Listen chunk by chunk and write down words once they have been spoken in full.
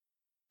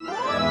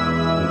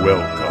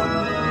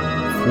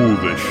Welcome,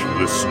 foolish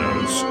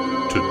listeners,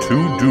 to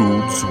Two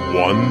Dudes,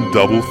 One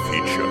Double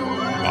Feature.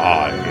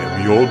 I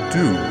am your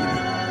dude,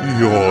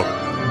 your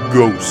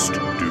ghost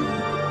dude.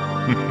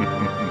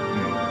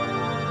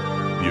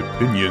 The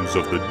opinions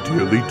of the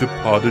dearly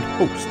departed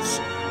hosts,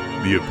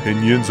 the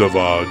opinions of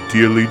our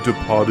dearly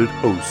departed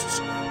hosts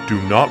do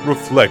not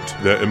reflect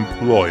their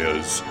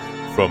employers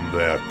from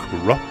their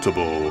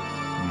corruptible,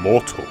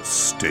 mortal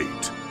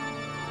state.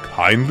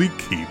 Kindly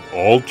keep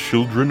all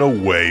children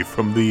away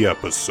from the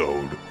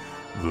episode.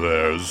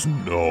 There's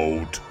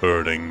no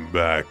turning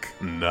back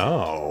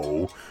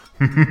now.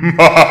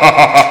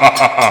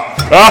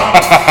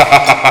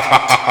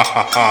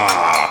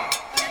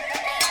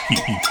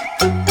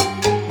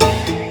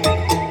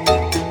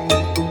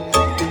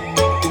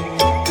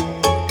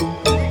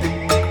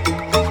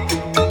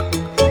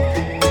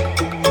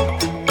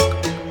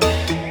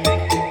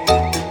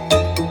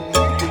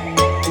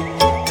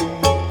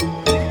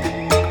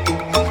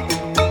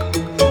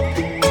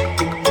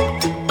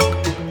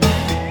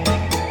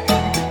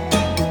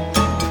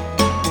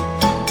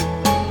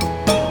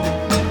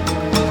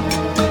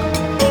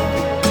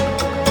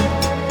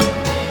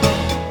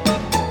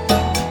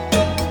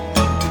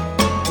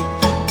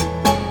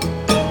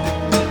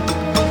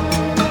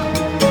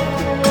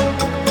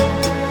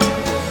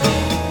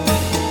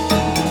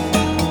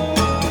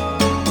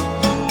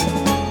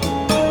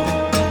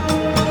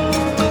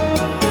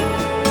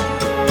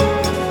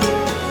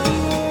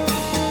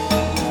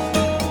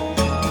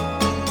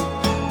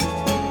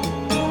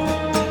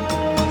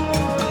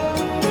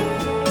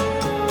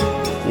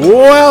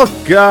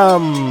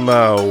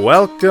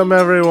 Welcome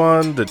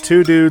everyone to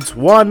Two Dudes,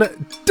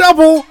 One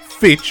Double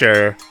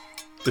Feature,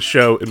 the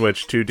show in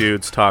which two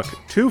dudes talk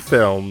two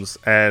films,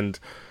 and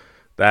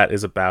that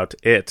is about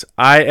it.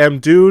 I am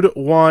Dude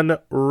 1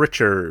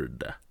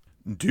 Richard.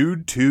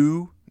 Dude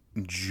 2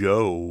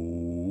 Joe.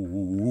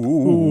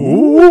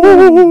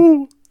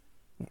 Ooh.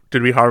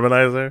 Did we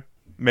harmonize there?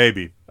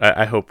 Maybe.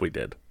 I hope we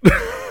did.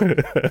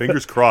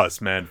 Fingers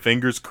crossed, man.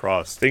 Fingers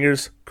crossed.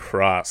 Fingers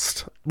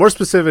crossed. More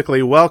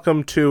specifically,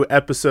 welcome to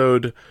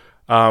episode,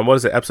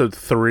 episode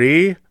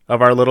 3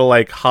 of our little,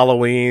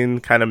 Halloween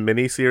kind of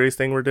mini-series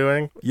thing we're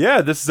doing?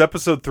 Yeah, this is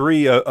episode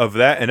 3 of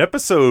that, and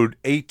episode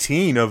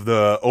 18 of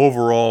the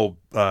overall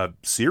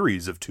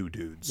series of Two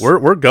Dudes.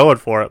 We're going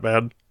for it,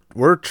 man.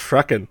 We're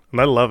trucking,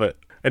 and I love it.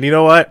 And you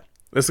know what?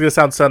 This is going to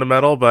sound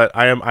sentimental, but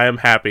I am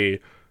happy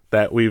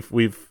that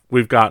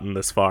we've gotten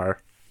this far.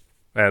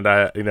 And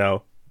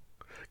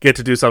get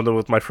to do something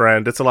with my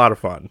friend. It's a lot of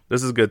fun.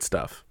 This is good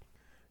stuff.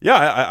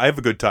 Yeah, I have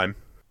a good time.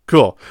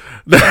 Cool.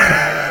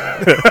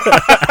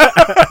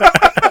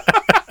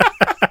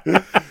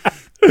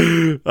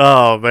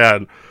 Oh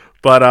man.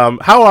 But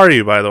how are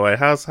you, by the way?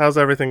 How's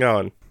everything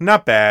going?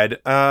 Not bad.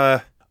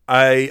 I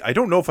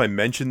don't know if I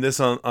mentioned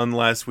this on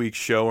last week's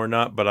show or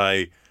not, but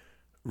I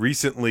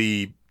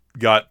recently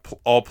got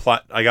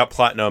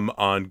platinum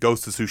on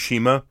Ghost of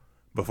Tsushima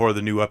before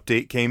the new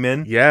update came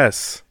in.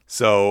 Yes.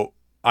 So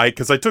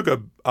because I took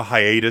a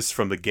hiatus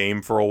from the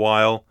game for a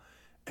while,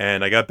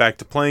 and I got back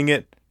to playing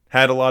it,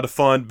 had a lot of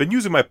fun, been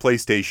using my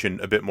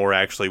PlayStation a bit more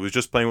actually, was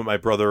just playing with my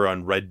brother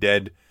on Red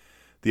Dead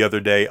the other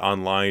day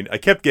online. I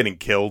kept getting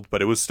killed,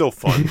 but it was still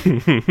fun.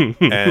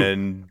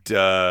 And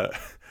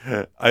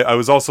I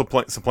was also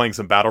playing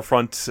some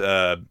Battlefront.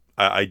 I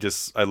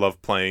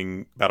love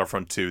playing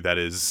Battlefront 2, that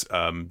is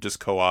just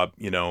co-op,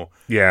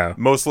 Yeah.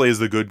 Mostly as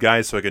the good guy,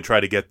 so I can try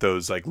to get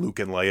those Luke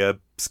and Leia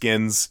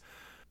skins.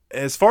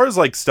 As far as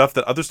other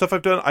stuff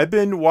I've done, I've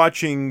been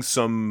watching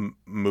some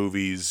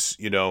movies.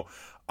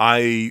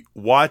 I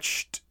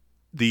watched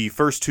the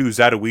first 2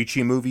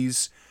 Zatoichi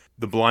movies.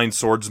 The Blind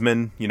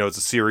Swordsman, it's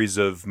a series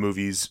of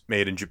movies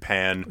made in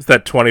Japan. Is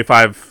that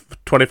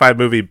 25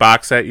 movie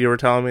box set you were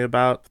telling me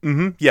about?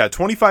 Mm-hmm. Yeah,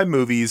 25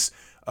 movies.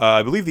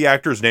 I believe the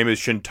actor's name is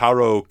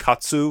Shintaro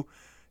Katsu,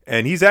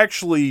 and it's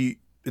actually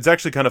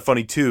kind of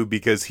funny too,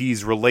 because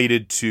he's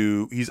related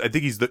to he's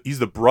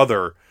the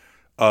brother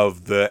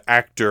of the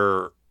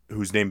actor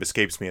whose name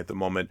escapes me at the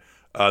moment.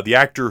 The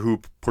actor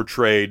who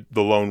portrayed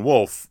the Lone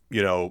Wolf,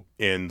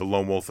 in the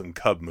Lone Wolf and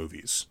Cub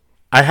movies.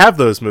 I have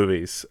those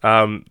movies.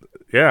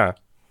 Yeah.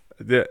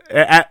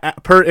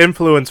 Per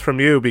influence from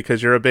you,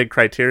 because you're a big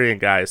Criterion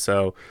guy,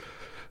 so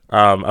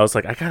I was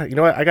like, I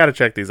gotta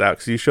check these out,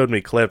 because you showed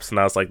me clips, and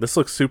I was like, this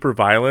looks super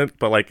violent,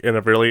 but in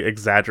a really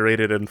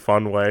exaggerated and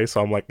fun way,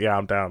 so I'm like, yeah,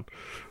 I'm down.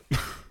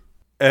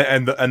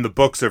 And the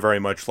books are very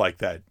much like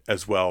that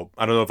as well.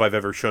 I don't know if I've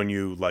ever shown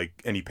you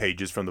any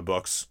pages from the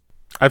books.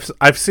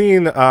 I've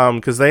seen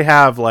because they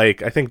have I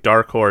think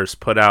Dark Horse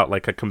put out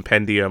a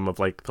compendium of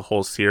the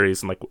whole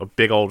series and a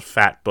big old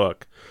fat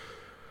book,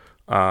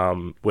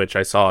 which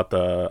I saw at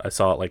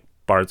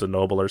Barnes and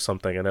Noble or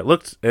something, and it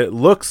looks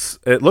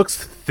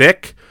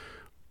thick,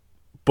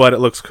 but it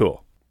looks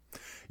cool.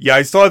 Yeah,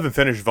 I still haven't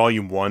finished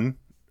volume 1,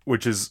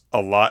 which is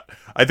a lot.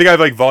 I think I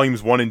have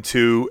volumes 1 and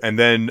 2, and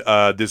then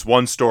this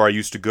one store I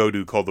used to go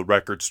to called the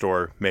Record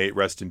Store, may it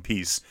rest in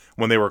peace,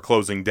 when they were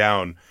closing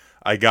down,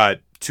 I got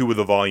two of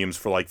the volumes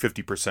for like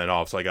 50%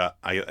 off. So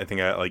I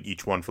think I got like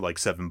each one for like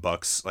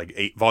 $7,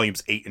 like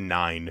volumes 8 and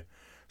 9.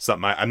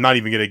 Something I'm not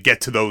even gonna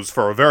get to those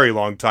for a very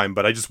long time,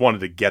 but I just wanted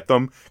to get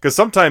them because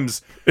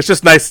sometimes it's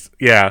just nice.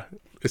 Yeah,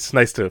 it's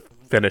nice to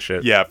finish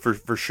it. Yeah,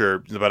 for sure.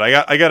 But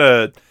I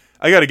gotta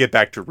get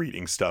back to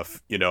reading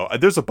stuff.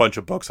 There's a bunch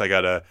of books I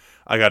gotta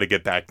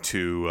get back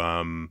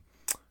to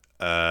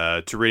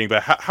reading.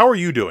 But how are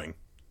you doing?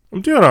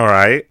 I'm doing all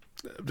right.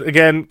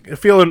 Again,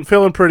 feeling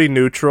pretty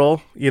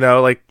neutral.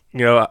 Not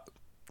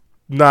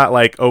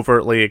like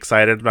overtly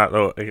excited, not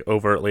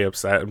overtly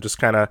upset.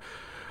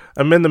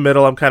 I'm in the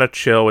middle. I'm kind of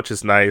chill, which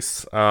is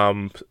nice.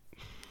 What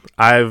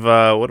have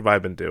I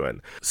been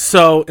doing?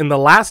 So in the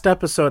last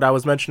episode, I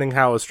was mentioning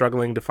how I was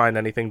struggling to find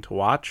anything to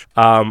watch.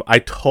 I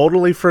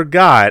totally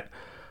forgot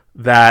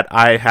that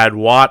I had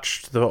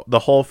watched the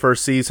whole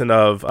first season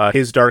of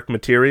His Dark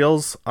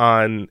Materials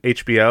on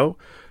HBO.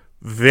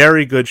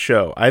 Very good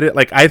show.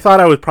 I thought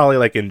I would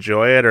probably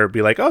enjoy it or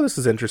be like, oh, this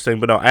is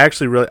interesting, but no, I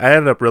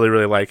ended up really,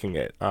 really liking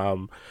it.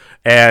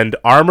 And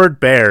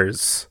Armored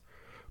Bears,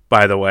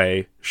 by the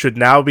way, should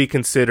now be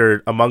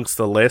considered amongst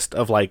the list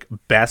of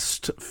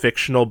best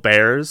fictional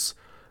bears.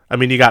 I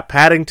mean, you got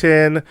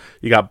Paddington,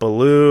 you got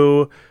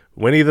Baloo,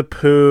 Winnie the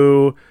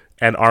Pooh,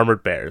 and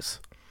Armored Bears.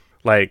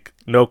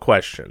 No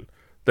question.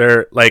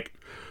 They're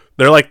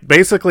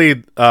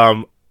basically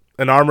an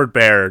armored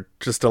bear.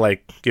 Just to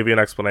give you an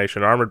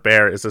explanation, an armored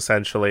bear is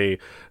essentially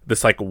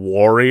this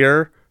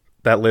warrior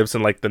that lives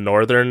in the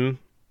northern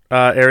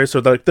area.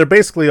 So they're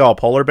basically all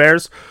polar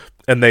bears.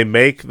 And they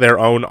make their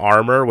own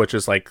armor, which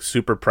is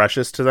super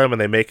precious to them,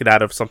 and they make it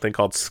out of something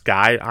called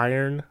sky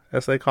iron,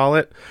 as they call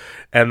it.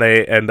 And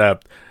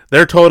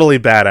they're totally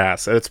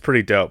badass. It's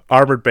pretty dope.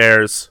 Armored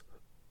bears,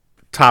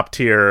 top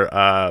tier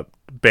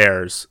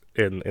bears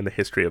in the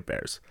history of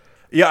bears.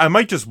 Yeah, I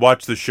might just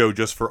watch the show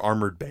just for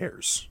Armored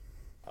Bears.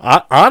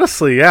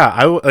 Honestly,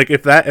 yeah.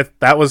 If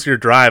that was your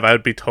drive,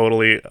 I'd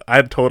totally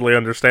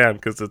understand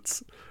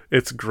because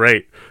it's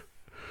great.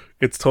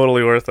 It's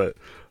totally worth it.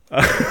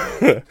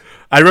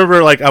 I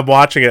remember I'm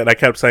watching it and I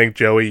kept saying,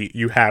 Joey,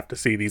 you have to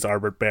see these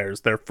Armored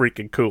Bears. They're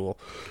freaking cool.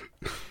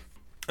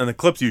 And the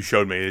clips you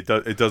showed me,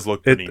 it does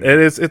look pretty neat. It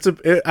is.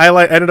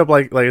 I ended up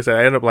like I said, I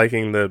ended up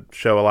liking the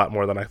show a lot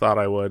more than I thought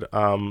I would.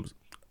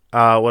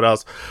 What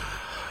else?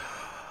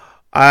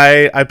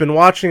 I've been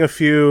watching a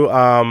few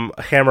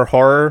Hammer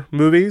horror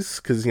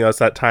movies because it's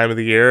that time of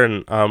the year,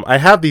 and I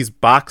have these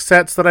box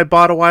sets that I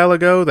bought a while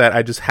ago that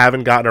I just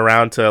haven't gotten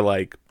around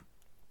to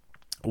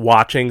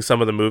watching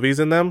some of the movies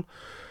in them.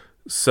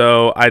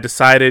 So I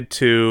decided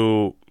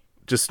to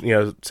just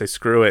say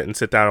screw it and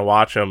sit down and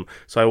watch them.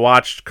 So I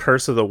watched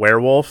Curse of the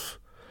Werewolf.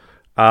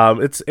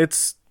 It's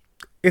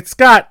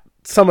got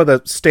some of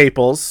the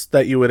staples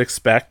that you would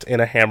expect in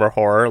a Hammer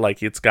horror.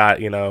 It's got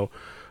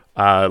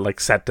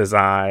set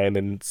design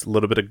and a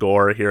little bit of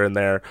gore here and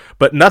there,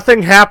 but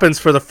nothing happens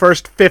for the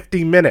first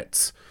 50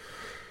 minutes.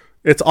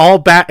 It's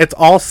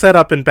all set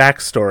up in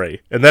backstory,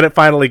 and then it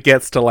finally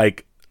gets to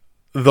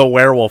the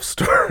werewolf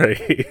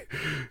story.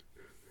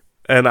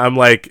 And I'm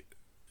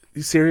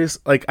you serious?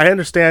 I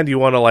understand you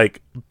want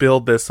to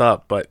build this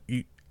up, but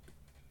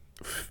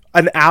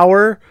an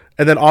hour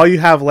and then all you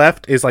have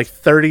left is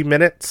 30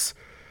 minutes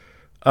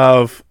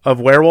of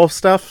werewolf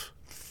stuff.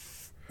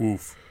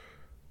 Oof.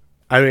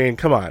 I mean,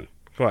 come on.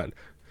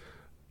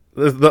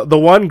 The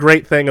one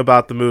great thing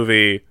about the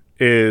movie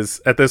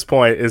is, at this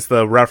point, is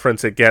the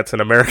reference it gets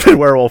in American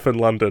Werewolf in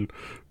London.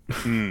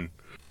 I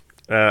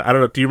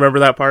don't know. Do you remember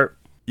that part?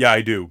 Yeah,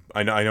 I do.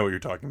 I know what you're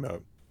talking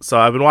about. So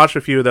I've been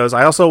watching a few of those.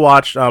 I also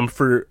watched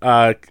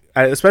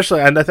especially,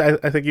 and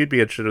I think you'd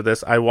be interested in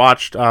this. I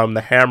watched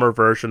the Hammer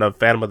version of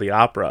Phantom of the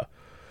Opera.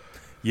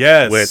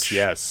 Yes.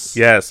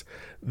 Yes.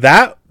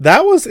 That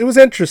was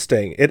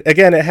interesting. It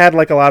had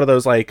a lot of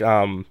those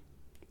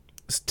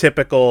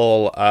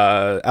typical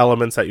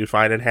elements that you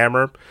find in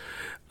Hammer.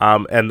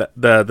 And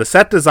the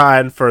set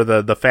design for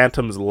the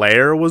Phantom's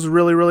lair was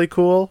really, really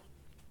cool.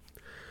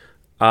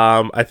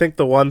 I think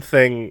the one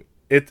thing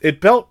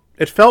it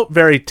felt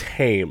very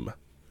tame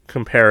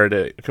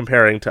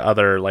comparing to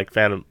other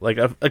Phantom,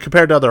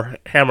 compared to other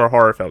Hammer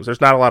horror films. There's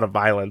not a lot of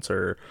violence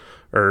or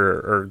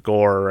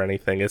gore or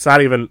anything. It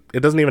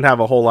doesn't even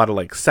have a whole lot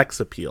of sex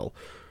appeal,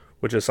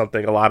 which is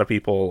something a lot of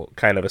people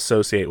kind of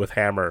associate with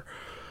Hammer.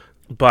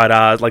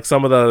 But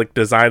some of the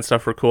design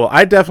stuff were cool.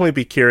 I'd definitely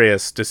be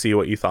curious to see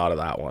what you thought of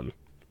that one,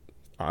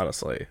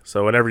 honestly.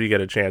 So whenever you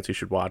get a chance, you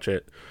should watch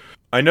it.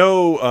 I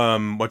know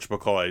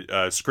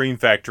whatchamacallit, Scream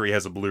Factory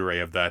has a Blu-ray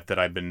of that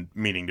I've been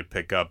meaning to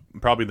pick up.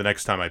 Probably the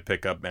next time I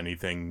pick up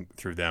anything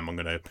through them, I'm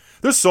gonna.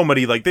 There's so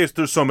many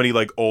there's so many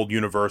old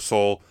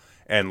Universal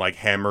and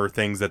Hammer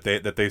things that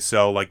they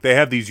sell. They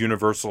have these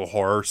Universal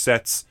horror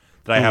sets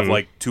that I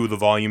have two of the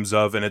volumes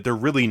of, and they're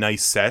really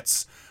nice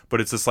sets. But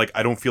it's just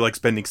I don't feel like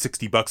spending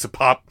 $60 a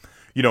pop,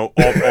 all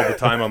the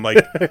time on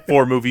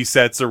 4 movie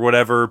sets or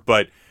whatever.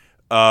 But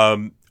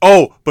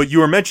but you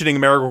were mentioning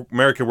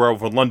American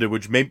Werewolf in London,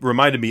 which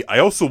reminded me. I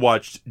also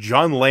watched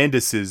John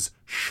Landis's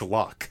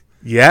Schlock.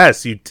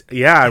 Yes,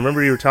 I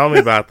remember you were telling me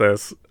about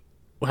this.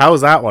 How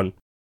was that one?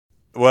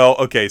 Well,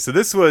 okay, so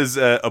this was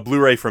a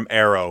Blu-ray from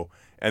Arrow,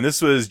 and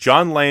this was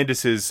John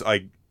Landis's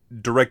like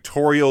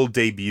directorial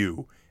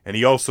debut, and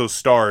he also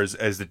stars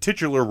as the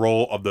titular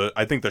role of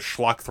I think the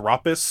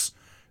Schlockthropus.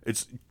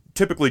 It's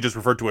typically just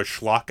referred to as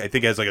Schlock. I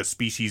think it has like a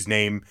species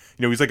name.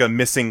 You know, he's like a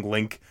missing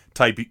link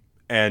type,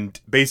 and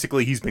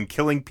basically he's been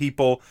killing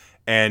people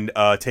and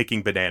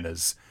taking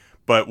bananas.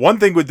 But one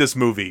thing with this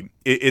movie,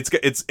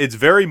 it's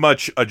very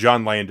much a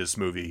John Landis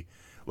movie.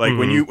 Like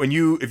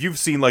if you've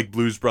seen like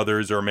Blues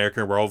Brothers or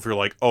American Werewolf, you're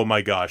like, oh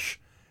my gosh,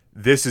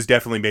 this is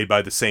definitely made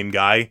by the same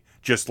guy.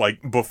 Just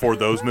like before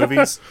those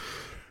movies,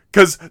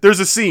 because there's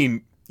a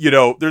scene, you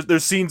know,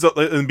 there's scenes in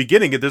the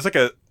beginning. There's like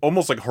a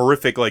almost like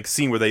horrific like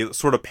scene where they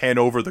sort of pan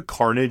over the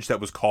carnage that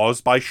was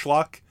caused by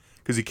Schlock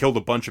because he killed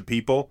a bunch of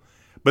people.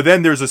 But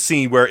then there's a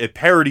scene where it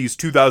parodies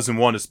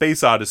 2001: A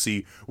Space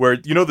Odyssey, where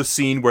you know the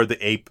scene where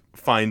the ape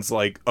finds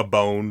like a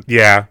bone,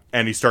 Yeah.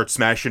 and he starts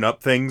smashing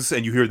up things,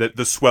 and you hear that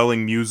the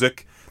swelling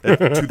music that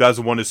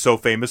 2001 is so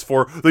famous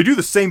for. They do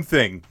the same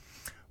thing,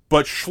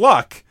 but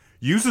Schlock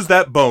uses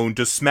that bone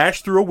to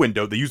smash through a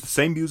window. They use the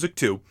same music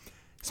too.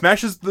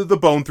 Smashes the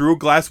bone through a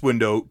glass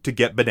window to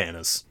get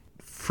bananas.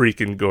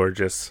 Freaking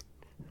gorgeous.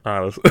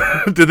 Honestly.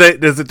 do they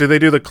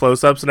do the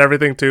close-ups and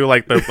everything too,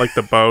 like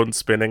the bone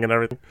spinning and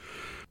everything?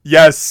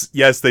 Yes,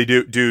 they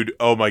do, dude.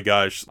 Oh my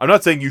gosh. I'm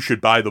not saying you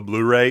should buy the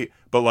Blu-ray,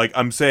 but like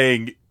I'm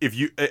saying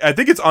I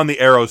think it's on the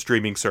Arrow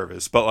streaming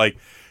service, but like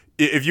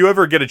if you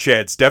ever get a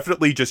chance,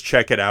 definitely just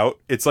check it out.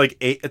 It's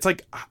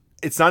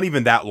not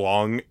even that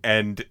long,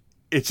 and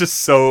it's just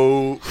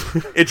so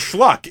it's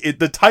schlock.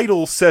 The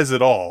title says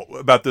it all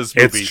about this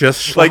movie. It's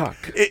just schlock.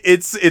 Like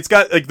it's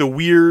got like the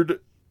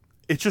weird.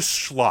 It's just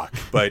schlock,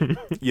 but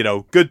you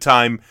know, good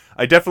time.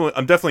 I'm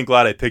definitely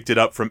glad I picked it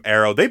up from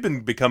Arrow. They've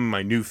been becoming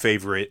my new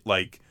favorite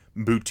like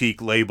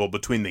boutique label.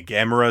 Between the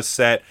Gamera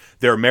set,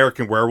 their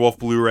American Werewolf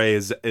Blu-ray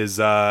is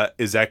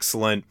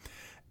excellent.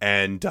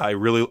 And I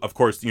really, of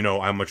course, you know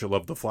how much I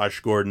love the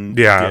Flash Gordon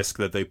disc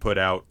that they put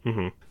out.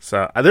 Mm-hmm.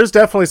 So there's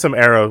definitely some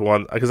Arrow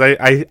one because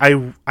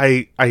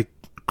I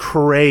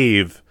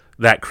crave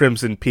that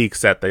Crimson Peak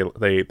set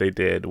they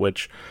did,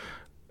 which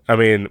I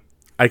mean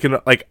I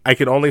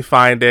can only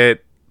find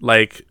it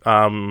like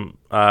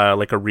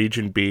a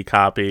Region B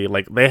copy.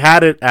 Like they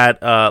had it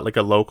at like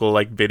a local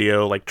like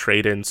video like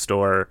trade-in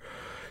store,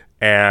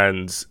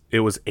 and it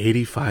was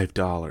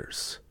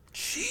 $85.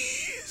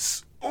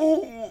 Jeez.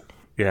 Oh.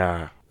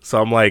 Yeah. So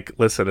I'm like,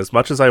 listen, as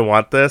much as I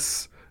want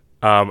this,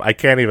 I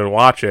can't even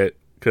watch it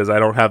because I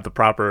don't have the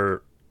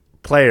proper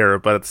player.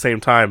 But at the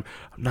same time,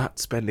 I'm not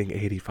spending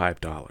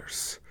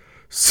 $85.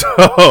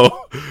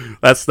 So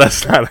that's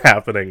not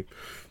happening.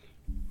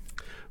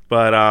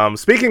 But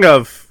speaking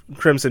of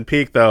Crimson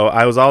Peak, though,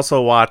 I was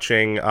also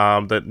watching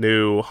the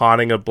new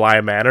Haunting of Bly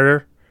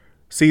Manor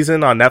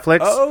season on Netflix.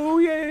 Oh,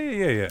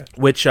 yeah.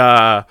 Which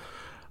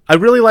I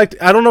really liked.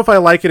 I don't know if I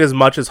like it as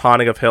much as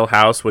Haunting of Hill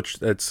House,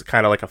 which it's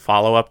kind of like a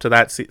follow up to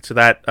that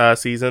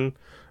season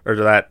or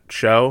to that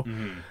show.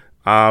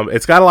 Mm-hmm.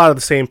 It's got a lot of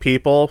the same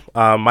people.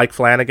 Mike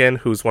Flanagan,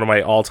 who's one of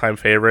my all time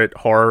favorite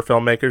horror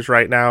filmmakers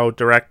right now,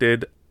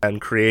 directed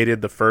and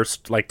created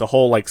the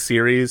whole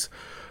series.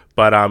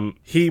 But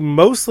he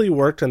mostly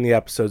worked on the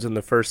episodes in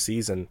the first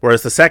season,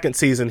 whereas the second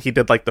season he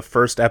did like the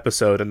first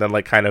episode and then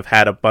like kind of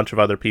had a bunch of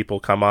other people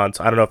come on.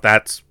 So I don't know if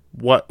that's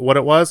what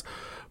it was.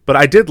 But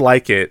I did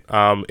like it.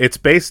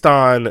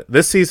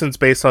 This season's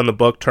based on the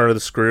book Turn of the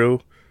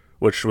Screw,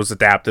 which was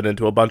adapted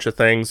into a bunch of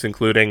things,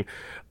 including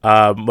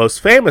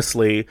most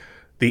famously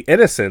The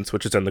Innocents,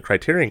 which is in the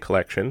Criterion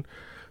Collection.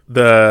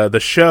 The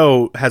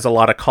show has a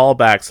lot of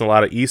callbacks and a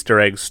lot of Easter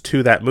eggs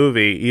to that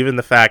movie. Even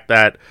the fact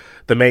that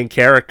the main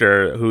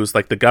character, who's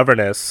like the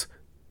governess,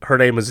 her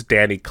name is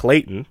Danny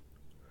Clayton,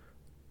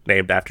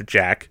 named after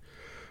Jack,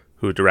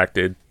 who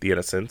directed The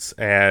Innocents,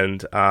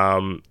 and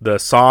the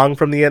song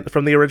from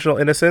the original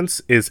Innocents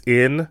is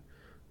in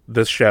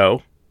the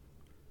show,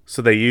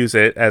 so they use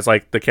it as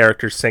like the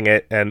characters sing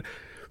it, and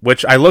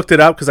which I looked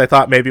it up because I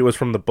thought maybe it was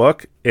from the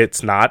book.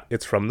 It's not.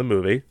 It's from the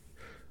movie.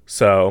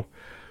 So,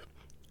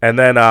 and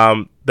then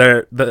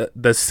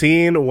the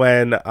scene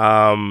when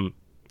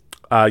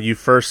you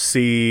first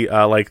see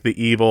like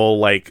the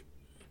evil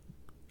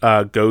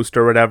ghost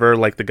or whatever,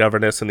 like the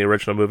governess in the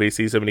original movie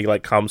sees him and he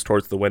like comes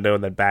towards the window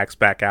and then backs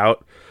back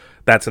out.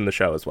 That's in the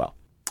show as well.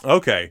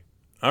 Okay.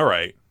 All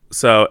right.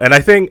 So, and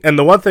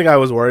the one thing I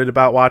was worried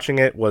about watching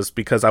it was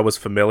because I was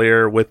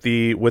familiar with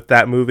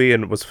that movie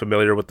and was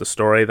familiar with the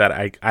story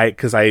that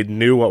because I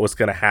knew what was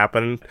going to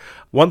happen.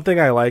 One thing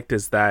I liked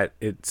is that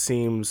it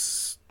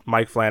seems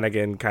Mike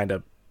Flanagan kind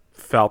of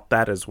felt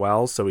that as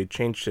well, so he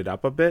changed it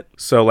up a bit.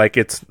 So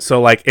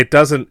it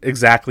doesn't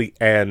exactly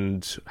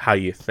end how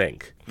you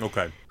think.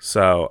 Okay.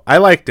 So I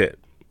liked it,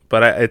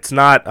 but it's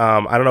not. I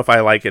don't know if I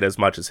like it as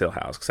much as Hill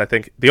House because I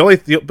think the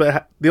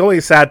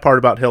only sad part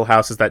about Hill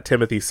House is that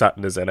Timothy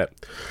Sutton is in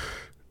it.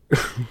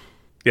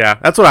 Yeah,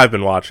 that's what I've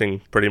been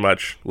watching pretty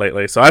much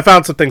lately. So I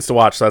found some things to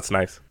watch. So that's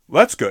nice.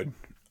 That's good.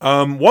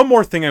 One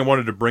more thing I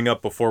wanted to bring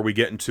up before we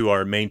get into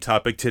our main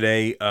topic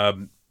today.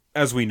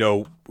 as we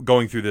know,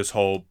 going through this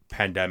whole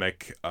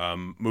pandemic,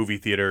 movie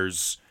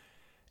theaters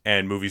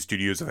and movie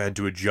studios have had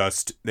to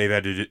adjust. They've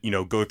had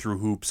to, go through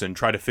hoops and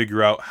try to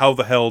figure out how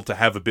the hell to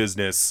have a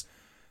business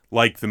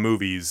like the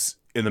movies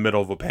in the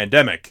middle of a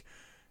pandemic.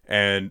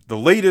 And the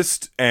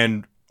latest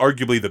and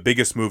arguably the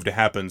biggest move to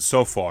happen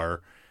so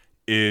far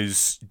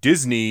is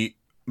Disney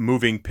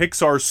moving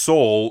Pixar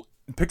Soul.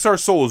 Pixar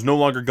Soul is no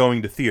longer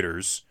going to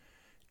theaters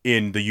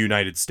in the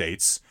United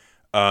States.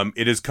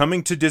 It is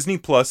coming to Disney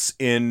Plus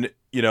in,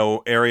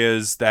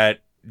 areas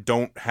that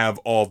don't have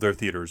all of their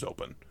theaters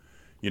open,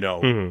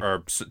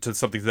 or to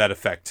something to that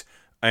effect.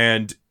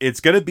 And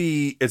it's not going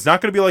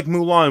to be like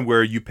Mulan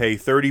where you pay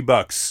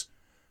 $30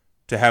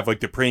 to have like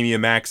the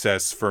premium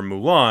access for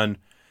Mulan.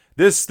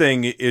 This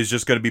thing is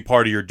just going to be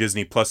part of your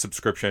Disney Plus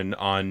subscription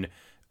on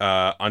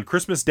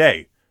Christmas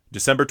Day,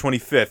 December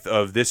 25th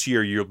of this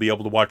year. You'll be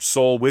able to watch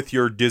Soul with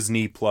your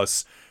Disney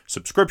Plus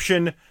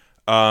subscription.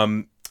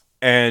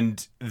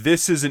 And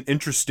this is an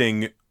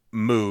interesting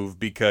move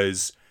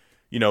because,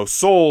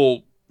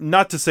 Soul,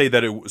 not to say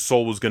that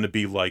Soul was going to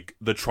be like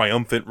the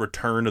triumphant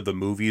return of the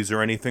movies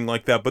or anything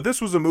like that, but this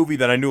was a movie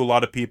that I knew a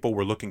lot of people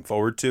were looking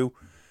forward to,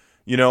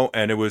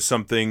 and it was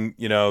something,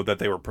 that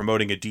they were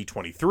promoting at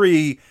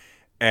D23.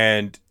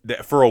 And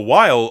for a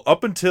while,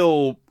 up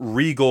until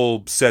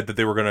Regal said that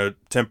they were going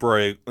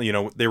to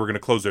they were going to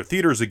close their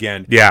theaters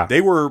again. Yeah. They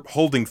were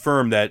holding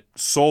firm that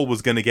Soul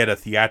was going to get a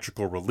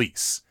theatrical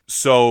release.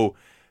 So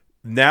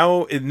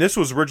now, and this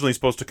was originally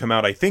supposed to come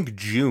out, I think,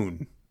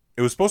 June.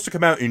 It was supposed to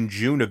come out in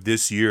June of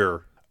this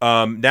year.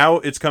 Now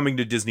it's coming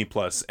to Disney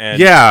Plus.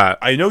 And yeah,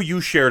 I know you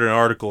shared an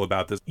article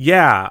about this.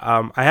 Yeah,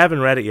 I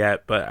haven't read it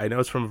yet, but I know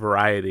it's from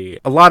Variety.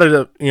 A lot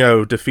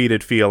of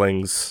defeated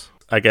feelings.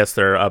 I guess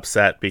they're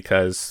upset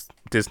because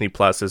Disney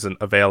Plus isn't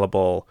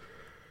available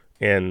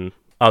in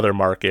other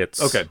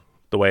markets. Okay.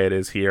 The way it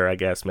is here, I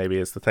guess maybe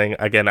is the thing.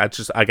 Again, I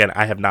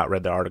have not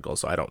read the article,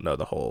 so I don't know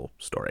the whole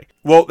story.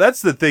 Well,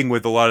 that's the thing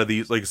with a lot of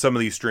these, like some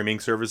of these streaming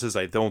services.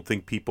 I don't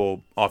think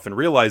people often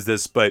realize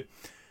this, but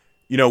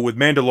with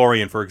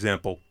Mandalorian, for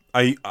example,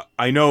 I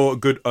know a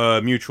good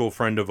mutual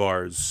friend of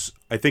ours.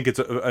 I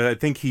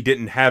think he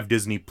didn't have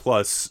Disney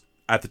Plus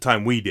at the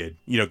time we did.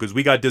 Because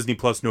we got Disney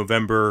Plus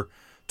November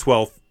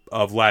 12th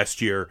of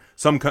last year.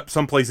 Some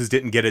places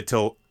didn't get it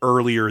till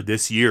earlier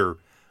this year,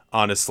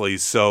 honestly.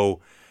 So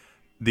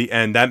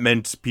that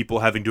meant people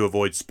having to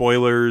avoid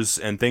spoilers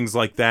and things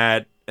like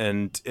that.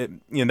 And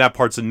that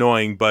part's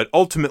annoying, but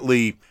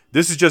ultimately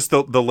this is just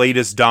the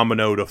latest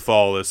domino to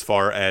fall as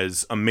far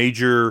as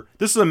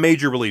this is a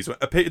major release.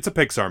 It's a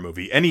Pixar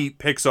movie. Any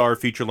Pixar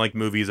feature-length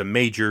movie is a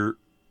major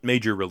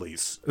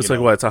release. It's like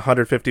what? It's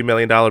 $150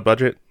 million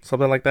budget,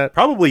 something like that.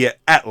 Probably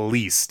at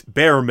least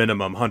bare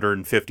minimum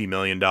 $150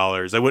 million.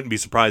 I wouldn't be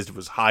surprised if it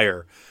was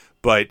higher.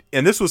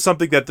 And this was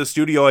something that the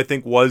studio I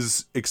think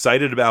was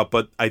excited about.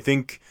 But I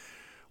think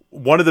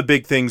one of the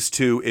big things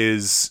too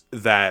is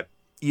that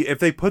if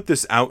they put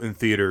this out in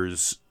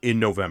theaters in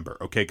November,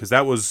 okay, because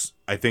that was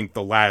I think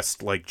the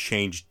last like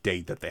change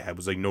date that they had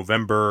was like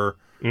November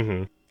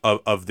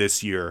of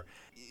this year.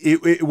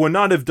 It would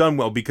not have done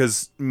well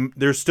because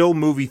there's still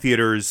movie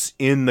theaters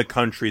in the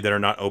country that are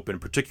not open,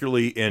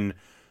 particularly in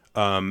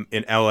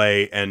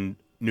LA and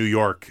New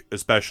York,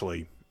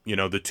 especially.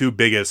 The two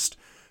biggest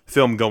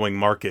film-going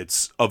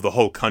markets of the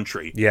whole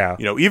country. Yeah.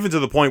 Even to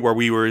the point where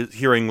we were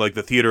hearing like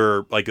the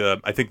theater, like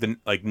I think the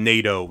like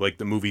NATO, like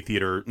the movie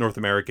theater, North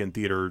American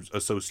Theater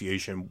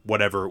Association,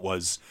 whatever it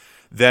was,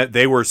 that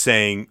they were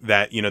saying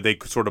that they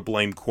sort of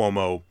blame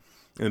Cuomo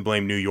and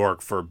blame New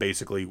York for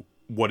basically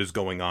what is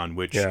going on,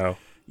 which. Yeah.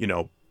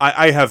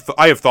 I have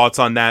thoughts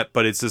on that,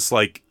 but it's just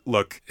like,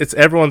 look,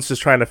 everyone's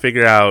just trying to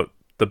figure out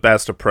the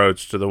best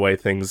approach to the way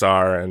things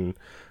are, and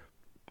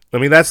I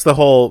mean that's the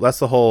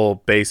whole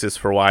basis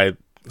for why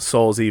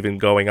Soul's even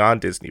going on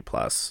Disney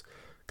Plus,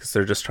 because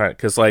they're just trying,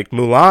 because like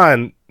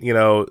Mulan,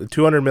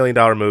 $200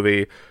 million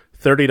movie,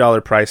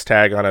 $30 price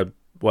tag on a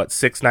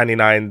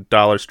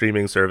 $6.99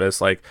 streaming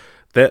service, like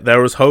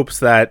there was hopes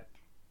that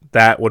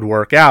would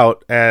work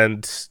out,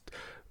 and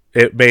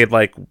it made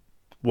like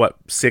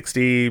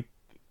 60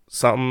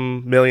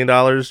 something $1 million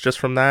just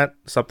from that.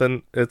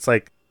 Something, it's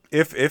like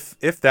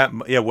if that,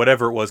 yeah,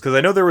 whatever it was, because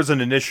I know there was an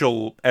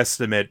initial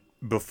estimate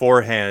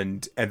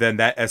beforehand, and then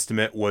that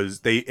estimate was,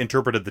 they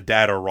interpreted the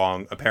data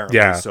wrong apparently.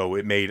 Yeah. So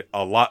it made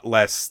a lot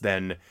less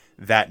than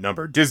that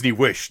number. Disney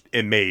wished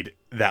it made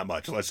that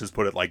much, let's just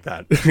put it like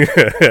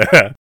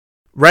that.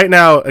 Right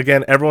now,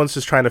 again, everyone's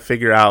just trying to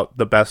figure out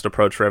the best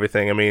approach for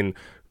everything. I mean,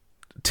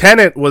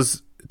 Tenet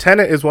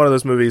is one of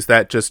those movies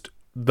that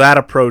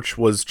approach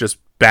was just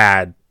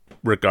bad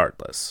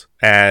regardless,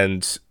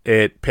 and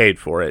it paid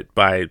for it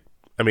by,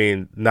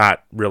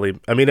 not really.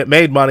 It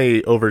made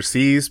money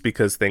overseas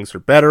because things are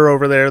better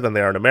over there than they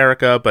are in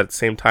America, but at the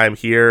same time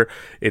here,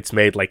 it's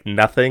made like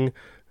nothing,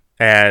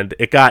 and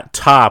it got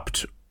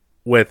topped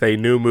with a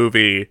new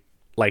movie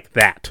like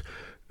that,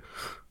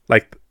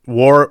 like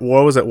Grandpa.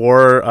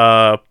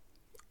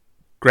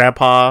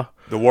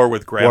 The War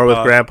with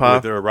Grandpa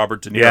with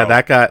Robert De Niro. Yeah,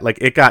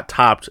 it got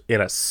topped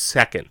in a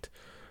second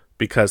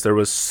because there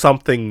was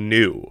something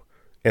new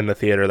in the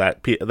theater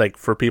that like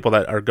for people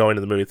that are going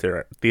to the movie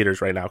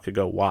theaters right now could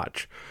go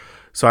watch.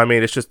 So I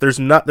mean, it's just there's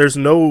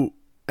no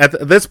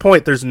at this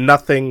point there's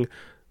nothing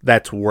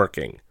that's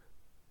working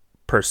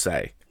per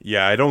se.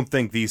 Yeah, I don't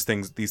think these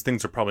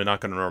things are probably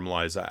not going to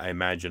normalize. I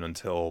imagine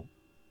until.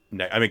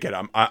 I mean,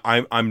 again,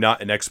 I'm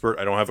not an expert.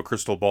 I don't have a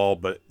crystal ball,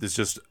 but it's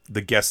just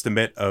the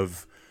guesstimate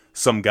of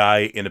some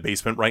guy in a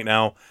basement right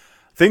now.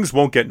 Things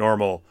won't get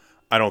normal,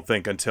 I don't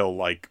think, until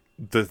like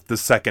the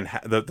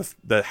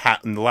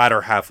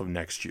latter half of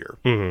next year.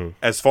 Mm-hmm.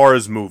 As far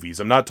as movies,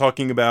 I'm not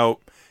talking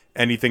about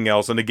anything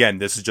else. And again,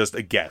 this is just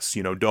a guess.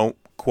 Don't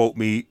quote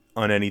me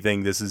on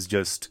anything. This is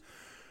just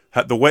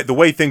the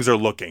way things are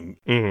looking.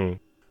 Mm-hmm.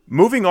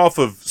 Moving off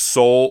of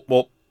Soul,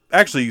 well,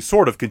 actually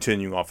sort of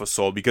continuing off of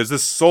Soul, because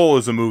this Soul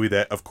is a movie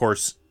that, of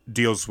course,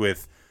 deals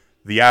with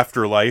the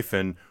afterlife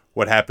and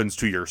what happens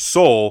to your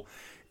soul.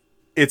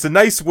 It's a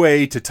nice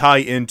way to tie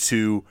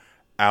into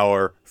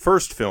our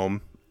first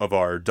film of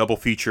our double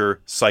feature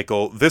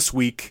cycle this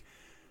week,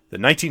 the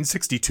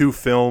 1962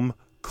 film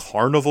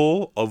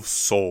Carnival of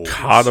Souls.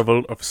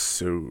 Carnival of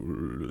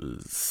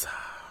Souls.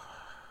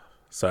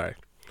 Sorry.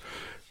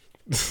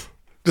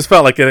 Just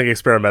felt like getting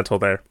experimental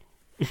there.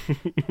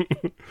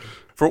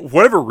 For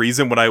whatever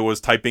reason, when I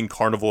was typing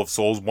Carnival of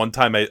Souls, one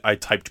time I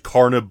typed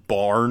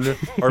Carnibarn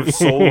of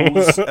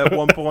Souls at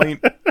one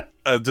point.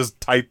 Just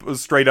a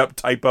straight up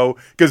typo,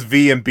 because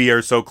V and B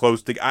are so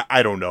close to.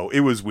 I don't know. It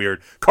was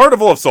weird.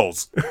 Carnival of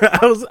Souls.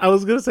 I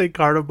was gonna say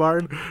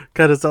Carnibarn.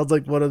 Kind of sounds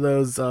like one of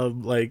those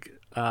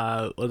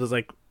what is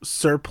like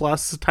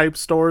surplus type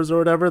stores or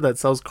whatever that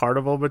sells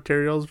carnival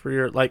materials for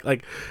your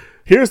like.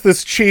 Here's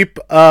this cheap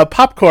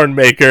popcorn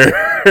maker.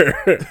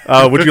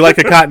 Would you like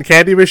a cotton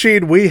candy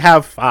machine? We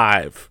have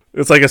 5.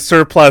 It's like a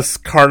surplus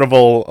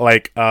carnival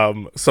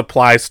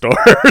supply store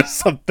or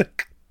something.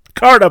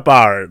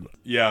 Carnibarn.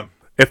 Yeah.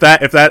 If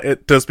that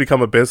it does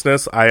become a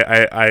business,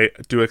 I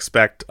do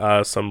expect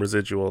some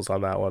residuals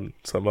on that one,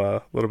 some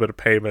little bit of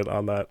payment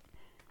on that,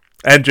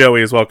 and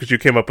Joey as well, because you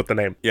came up with the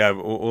name. Yeah,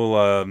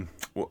 we'll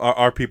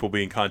our people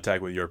be in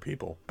contact with your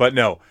people, but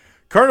no,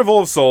 Carnival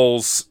of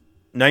Souls,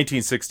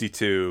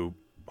 1962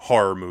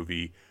 horror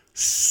movie,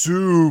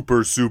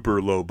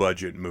 super low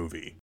budget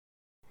movie.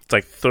 It's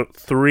like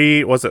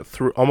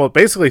almost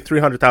basically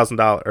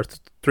 $300,000 or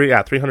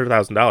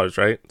 $300,000,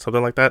 right?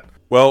 Something like that.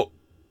 Well,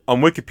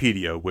 on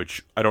Wikipedia,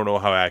 which I don't know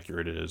how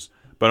accurate it is,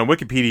 but on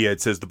Wikipedia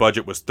it says the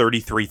budget was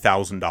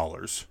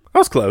 $33,000. I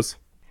was close.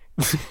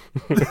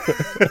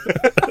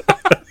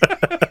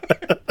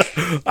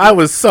 I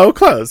was so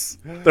close.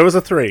 There was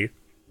a 3.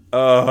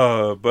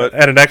 But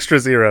and an extra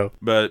 0.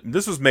 But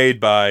this was made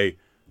by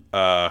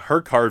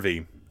Herc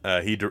Harvey.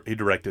 He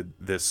directed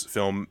this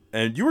film,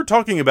 and you were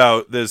talking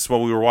about this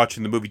while we were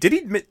watching the movie. Did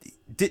he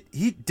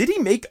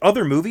make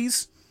other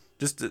movies?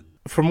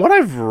 From what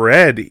I've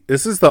read,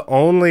 this is the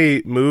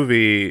only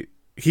movie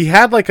he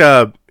had.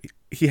 A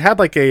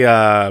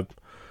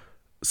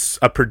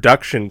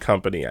production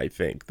company, I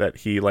think, that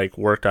he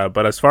worked on.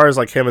 But as far as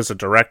him as a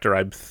director,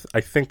 I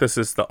think this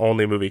is the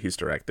only movie he's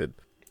directed.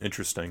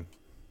 Interesting.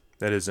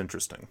 That is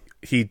interesting.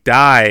 He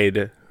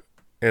died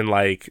in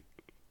the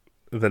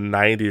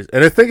 90s,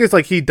 and the thing is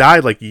he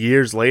died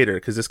years later,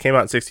 because this came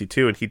out in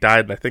 62 and he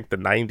died in I think the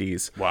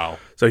 90s. Wow.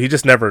 So he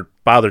just never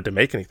bothered to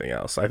make anything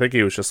else. I think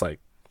he was just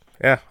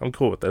yeah, I'm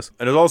cool with this.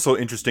 And it's also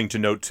interesting to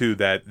note too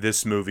that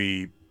this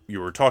movie,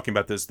 you were talking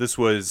about this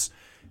was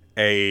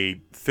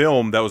a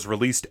film that was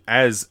released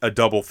as a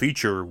double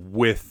feature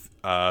with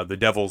The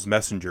Devil's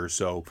Messenger,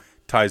 so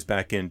ties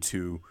back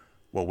into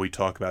what we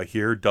talk about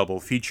here, double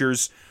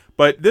features.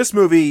 But this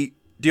movie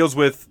deals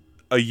with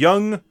a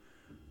young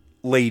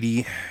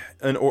lady,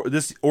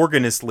 this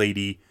organist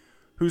lady,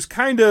 who's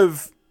kind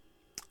of,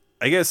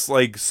 I guess,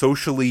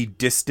 socially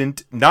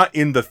distant, not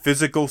in the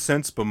physical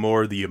sense, but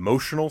more the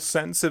emotional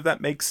sense, if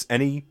that makes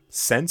any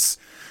sense.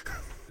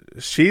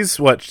 She's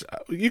what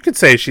you could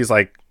say. She's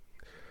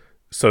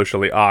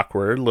socially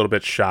awkward, a little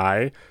bit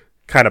shy,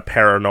 kind of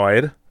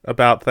paranoid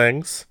about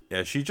things.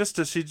 Yeah, she just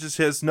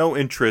has no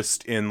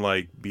interest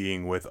in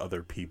being with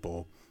other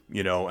people,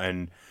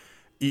 and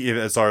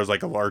as far as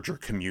a larger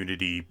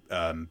community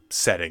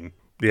setting.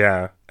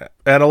 Yeah,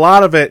 and a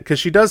lot of it, because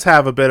she does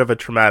have a bit of a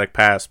traumatic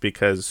past,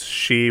 because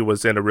she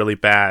was in a really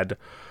bad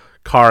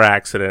car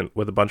accident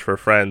with a bunch of her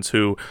friends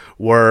who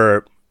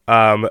were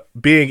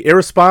being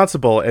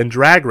irresponsible and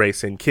drag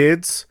racing.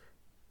 Kids,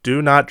 do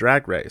not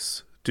drag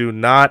race. Do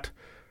not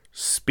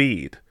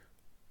speed.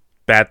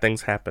 Bad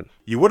things happen.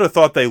 You would have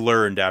thought they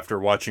learned after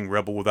watching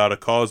Rebel Without a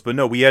Cause, but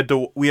no, we had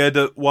to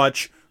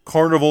watch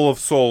Carnival of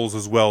Souls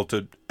as well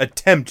to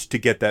attempt to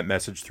get that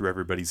message through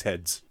everybody's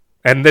heads.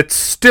 And it's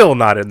still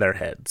not in their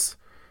heads.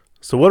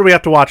 So what do we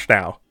have to watch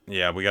now?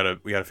 Yeah, we gotta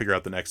figure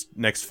out the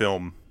next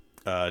film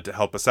to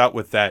help us out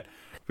with that.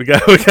 We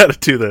gotta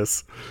do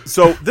this.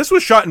 So this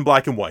was shot in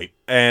black and white,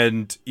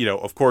 and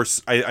of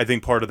course, I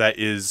think part of that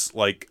is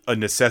a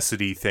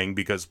necessity thing,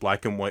 because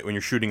black and white, when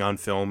you're shooting on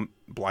film,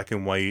 black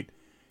and white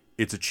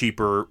it's a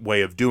cheaper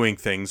way of doing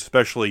things,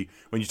 especially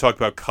when you talk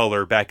about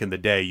color back in the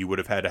day. You would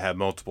have had to have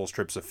multiple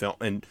strips of film,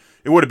 and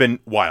it would have been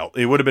wild.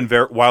 It would have been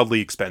very wildly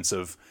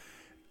expensive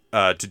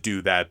to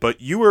do that. But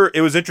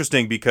it was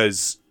interesting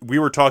because we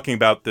were talking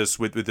about this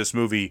with this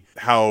movie,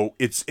 how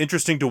it's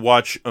interesting to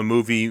watch a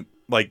movie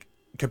like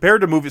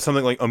compared to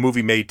something like a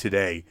movie made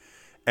today,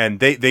 and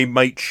they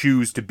might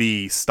choose to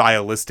be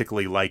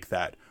stylistically like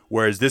that.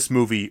 Whereas this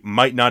movie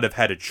might not have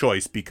had a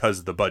choice because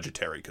of the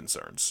budgetary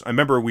concerns. I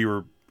remember we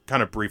were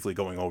kind of briefly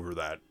going over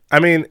that. I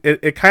mean,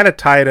 it kind of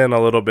tied in a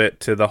little bit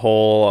to the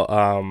whole,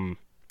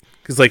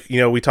 because like,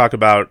 we talk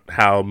about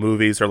how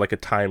movies are like a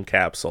time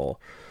capsule.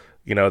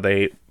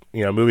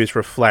 Movies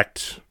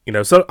reflect,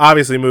 so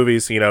obviously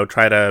movies,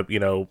 try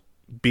to,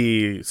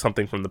 be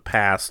something from the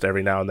past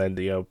every now and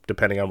then,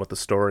 depending on what the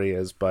story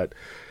is. But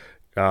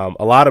a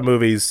lot of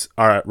movies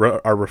are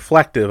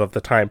reflective of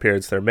the time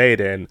periods they're made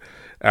in.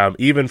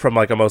 Even from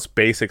like a most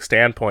basic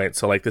standpoint.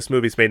 So like this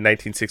movie's made in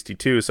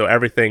 1962, so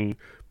everything,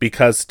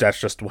 because that's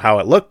just how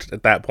it looked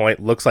at that point,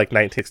 looks like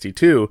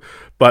 1962.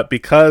 But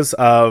because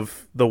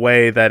of the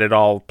way that it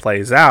all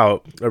plays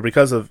out, or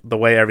because of the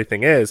way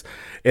everything is,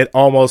 it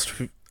almost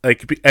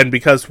like, and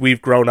because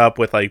we've grown up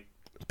with like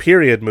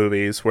period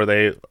movies where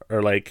they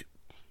are like,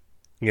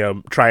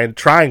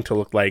 trying to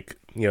look like,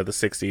 the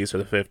 60s or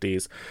the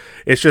 50s,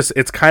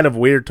 it's kind of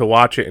weird to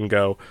watch it and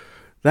go,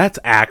 that's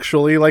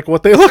actually like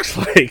what they looked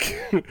like.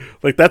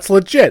 Like that's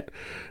legit.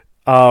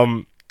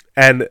 And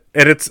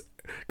it's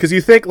because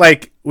you think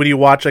like when you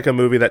watch like a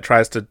movie that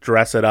tries to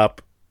dress it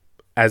up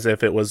as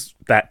if it was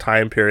that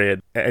time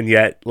period, and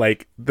yet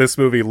like this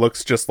movie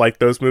looks just like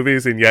those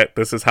movies, and yet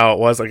this is how it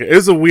was. Like it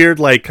was a weird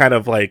like kind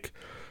of like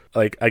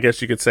I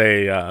guess you could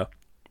say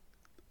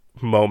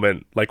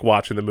moment like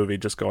watching the movie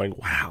just going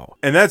wow.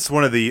 And that's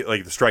one of the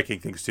like the striking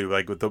things too,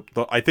 like with the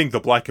I think the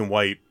black and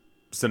white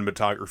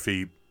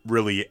cinematography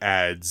really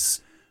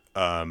adds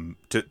to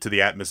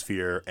the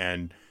atmosphere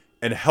and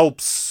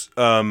helps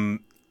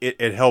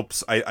it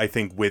helps I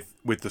think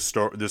with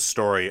this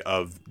story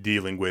of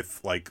dealing with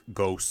like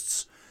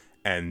ghosts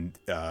and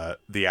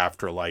the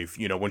afterlife.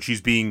 When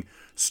she's being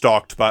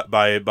stalked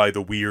by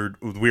the weird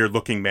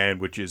looking man,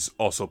 which is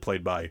also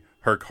played by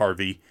Herc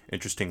Harvey,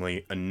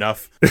 interestingly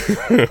enough.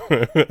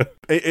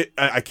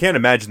 I can't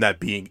imagine that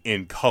being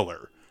in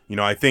color.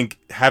 I think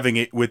having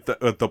it with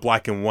the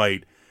black and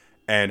white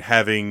and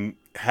having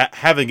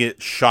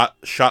it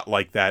shot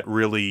like that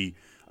really,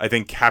 I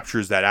think,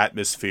 captures that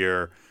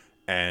atmosphere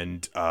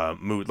and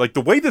mood. Like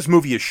the way this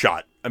movie is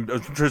shot, I'm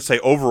trying to say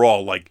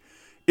overall, like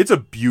it's a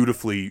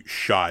beautifully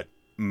shot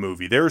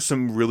movie. There are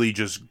some really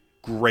just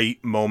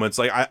great moments,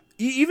 like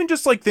even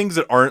just like things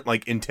that aren't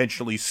like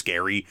intentionally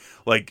scary,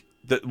 like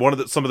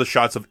some of the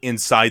shots of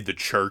inside the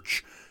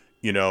church,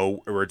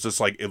 where it's just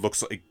like it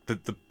looks like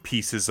the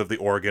pieces of the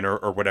organ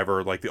or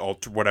whatever, like the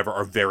altar, whatever,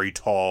 are very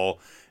tall,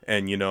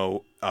 and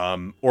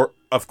or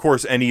of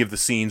course any of the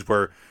scenes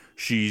where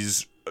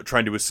she's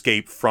trying to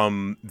escape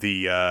from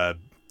the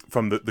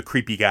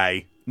creepy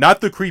guy,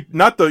 not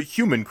the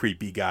human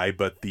creepy guy,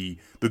 but the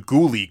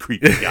ghouly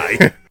creepy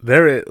guy.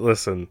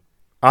 Listen,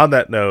 on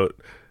that note,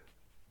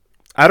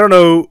 I don't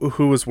know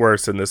who was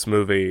worse in this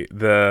movie,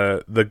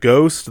 the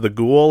ghost, the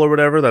ghoul or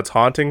whatever that's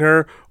haunting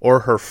her,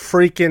 or her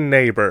freaking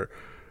neighbor.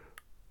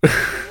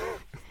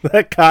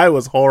 That guy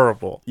was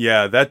horrible.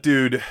 Yeah, that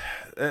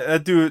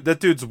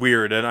dude's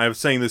weird, and I was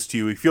saying this to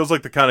you. He feels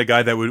like the kind of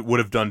guy that would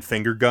have done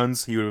finger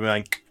guns. He would have been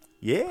like,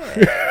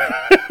 yeah,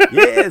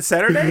 yeah,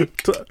 Saturday.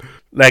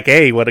 Like,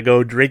 hey, you want to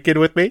go drinking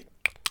with me?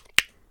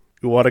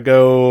 You want to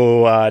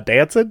go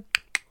dancing?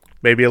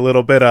 Maybe a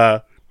little bit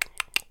of...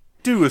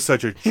 Dude was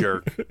such a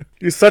jerk.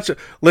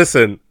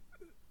 Listen,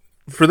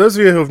 for those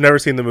of you who have never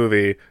seen the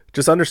movie,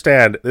 just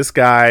understand this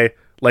guy,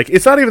 like,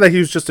 it's not even that he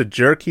was just a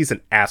jerk, he's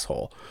an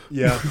asshole.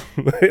 Yeah.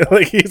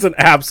 Like, he's an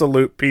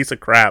absolute piece of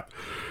crap.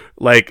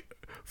 Like,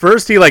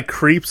 first he, like,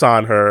 creeps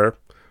on her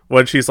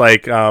when she's,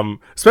 like,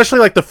 especially,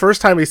 like, the first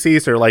time he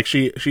sees her, like,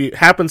 she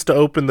happens to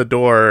open the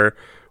door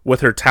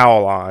with her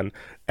towel on,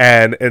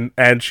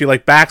 and she,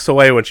 like, backs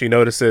away when she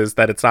notices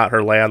that it's not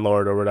her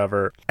landlord or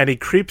whatever, and he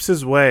creeps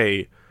his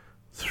way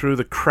through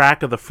the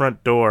crack of the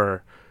front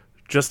door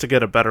just to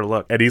get a better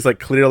look. And he's like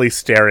clearly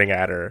staring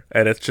at her,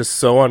 and it's just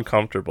so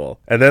uncomfortable.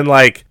 And then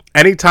like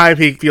anytime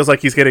he feels like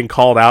he's getting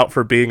called out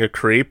for being a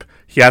creep,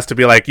 he has to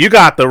be like, you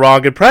got the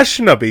wrong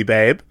impression of me,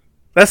 babe.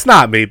 That's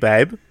not me,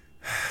 babe.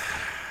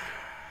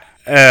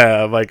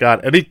 Oh my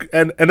god.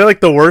 And then like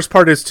the worst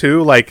part is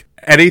too, like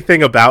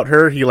anything about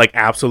her he like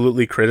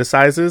absolutely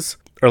criticizes,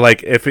 or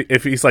like if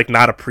he's like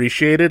not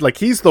appreciated, like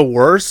he's the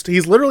worst.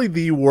 He's literally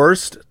the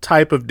worst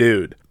type of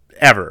dude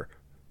ever.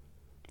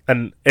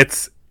 And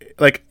it's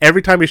like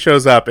every time he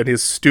shows up and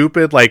his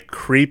stupid, like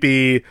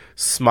creepy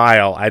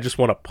smile, I just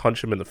want to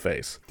punch him in the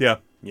face. Yeah,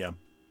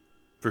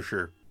 for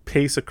sure.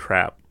 Piece of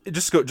crap.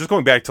 Just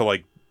going back to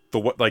like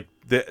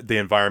the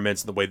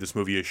environments and the way this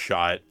movie is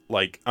shot.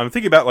 Like I'm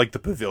thinking about like the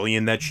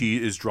pavilion that she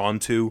is drawn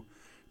to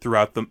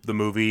throughout the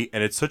movie,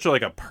 and it's such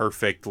a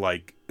perfect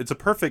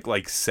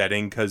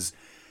setting because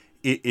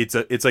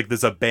it's like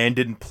this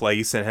abandoned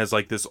place and has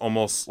like this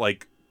almost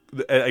like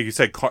you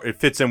said, it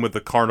fits in with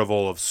the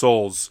Carnival of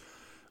Souls,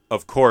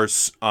 of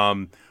course.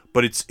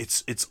 But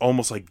it's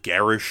almost like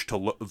garish to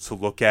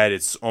look at.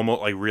 It's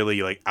almost like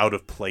really like out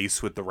of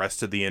place with the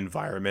rest of the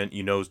environment.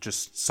 You know,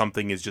 just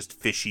something is just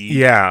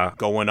fishy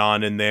going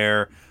on in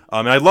there.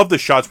 And I love the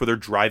shots where they're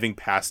driving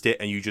past it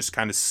and you just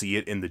kind of see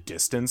it in the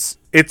distance.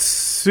 It's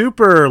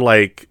super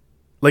like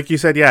you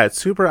said, yeah, it's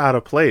super out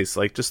of place.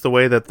 Like just the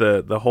way that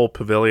the whole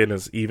pavilion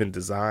is even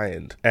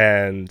designed,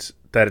 and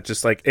that it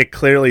just like it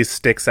clearly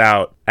sticks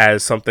out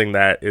as something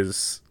that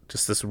is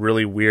just this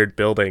really weird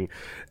building.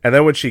 And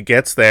then when she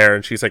gets there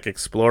and she's like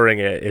exploring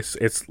it,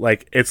 it's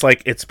like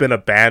it's been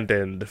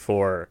abandoned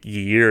for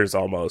years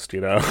almost,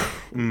 you know.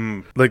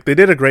 Like they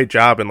did a great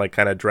job in like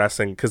kind of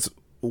dressing, because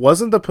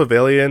wasn't the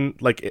pavilion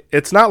like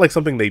it's not like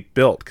something they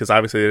built, because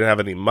obviously they didn't have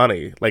any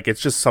money. Like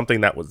it's just something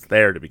that was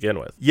there to begin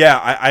with. Yeah,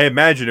 I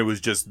imagine it was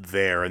just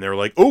there and they were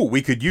like, oh,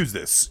 we could use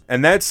this.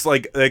 And that's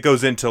like, that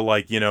goes into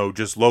like, you know,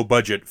 just low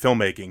budget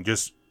filmmaking.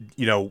 Just,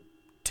 you know,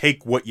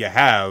 take what you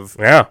have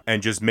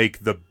and just make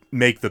the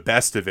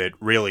best of it,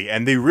 really.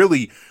 And they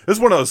really, this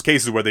is one of those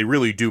cases where they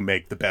really do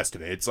make the best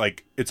of it. It's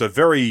like, it's a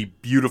very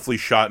beautifully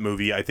shot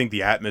movie. I think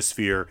the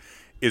atmosphere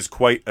is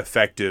quite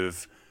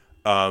effective.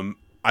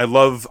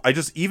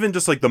 Even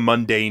just like the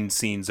mundane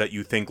scenes that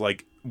you think,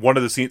 like one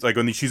of the scenes, like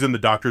when she's in the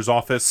doctor's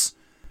office,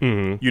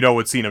 you know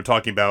what scene I'm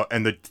talking about,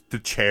 and the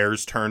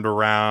chair's turned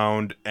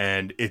around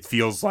and it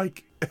feels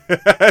like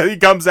he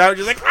comes out,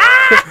 she's like,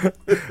 ah!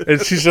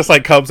 And she's just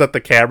like comes at the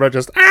camera,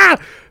 just ah!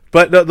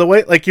 But the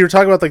way, like you were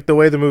talking about, like the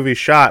way the movie's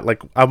shot,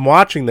 like I'm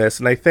watching this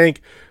and I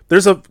think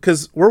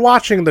because we're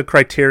watching the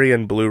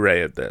Criterion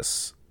Blu-ray of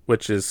this,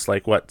 which is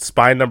like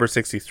Spine number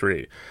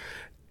 63.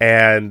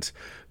 And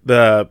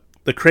the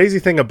crazy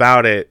thing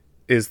about it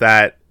is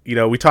that, you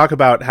know, we talk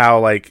about how,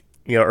 like,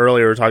 you know,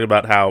 earlier we were talking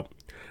about how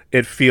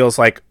it feels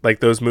like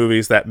those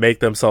movies that make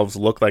themselves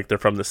look like they're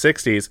from the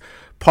 60s.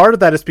 Part of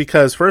that is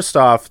because, first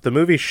off, the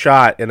movie's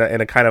shot in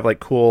a kind of like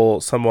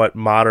cool, somewhat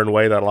modern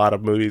way that a lot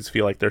of movies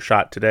feel like they're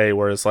shot today,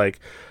 whereas like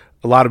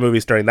a lot of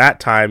movies during that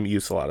time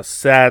used a lot of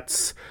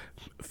sets,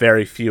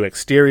 very few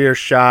exterior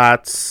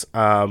shots,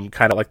 kind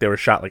of like they were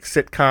shot like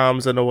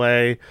sitcoms in a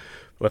way,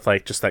 with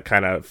like just that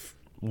kind of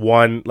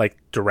one like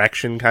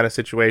direction kind of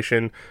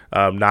situation,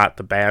 not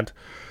the band.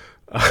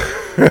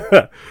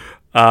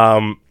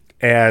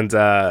 And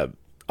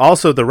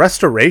also the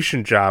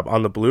restoration job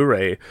on the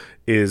Blu-ray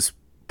is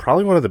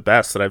probably one of the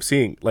best that I've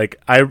seen. Like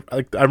I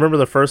remember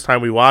the first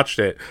time we watched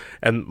it,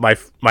 and my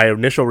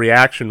initial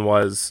reaction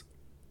was,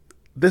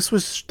 this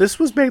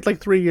was made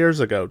like 3 years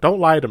ago. Don't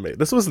lie to me.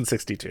 This wasn't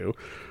 62.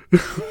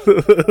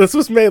 This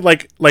was made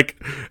like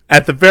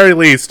at the very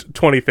least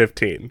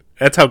 2015.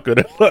 That's how good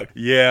it looked.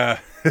 Yeah.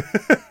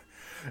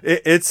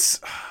 It's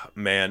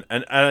man,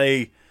 and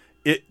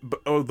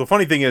the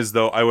funny thing is,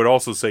 though, I would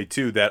also say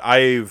too that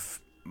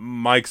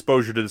my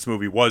exposure to this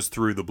movie was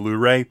through the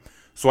Blu-ray,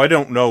 so I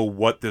don't know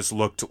what this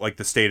looked like,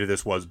 the state of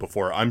this was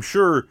before. I'm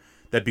sure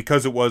that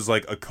because it was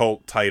like a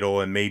cult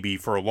title and maybe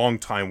for a long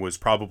time was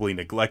probably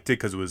neglected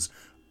because it was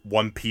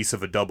one piece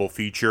of a double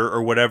feature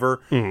or whatever,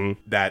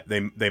 that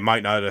they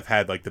might not have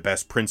had like the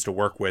best prints to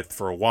work with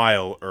for a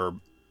while or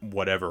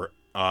whatever.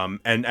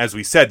 And as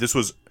we said, this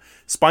was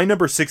Spine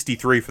number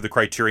 63 for the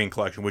Criterion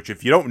Collection, which,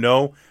 if you don't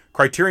know,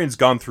 Criterion's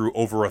gone through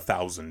over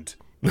 1,000.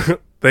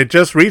 They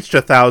just reached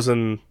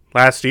 1,000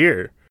 last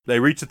year. They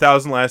reached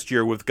 1,000 last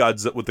year with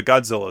the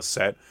Godzilla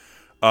set.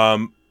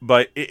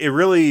 But it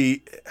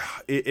really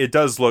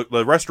does look,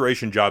 the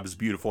restoration job is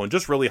beautiful and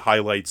just really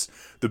highlights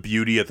the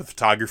beauty of the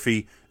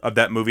photography of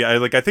that movie. I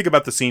think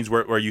about the scenes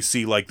where you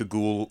see like the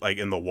ghoul like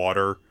in the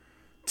water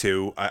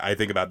too. I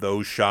think about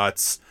those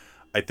shots.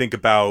 I think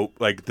about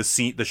like the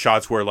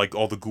shots where like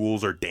all the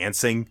ghouls are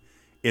dancing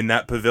in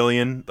that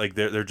pavilion. Like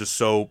they're just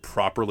so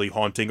properly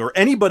haunting, or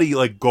anybody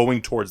like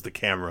going towards the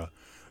camera.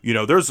 You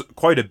know, there's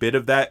quite a bit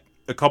of that,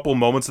 a couple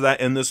moments of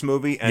that in this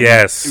movie. And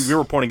yes, we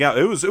were pointing out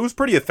it was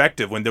pretty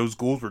effective when those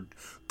ghouls were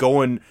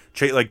going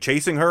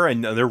chasing her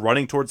and they're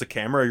running towards the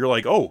camera. You're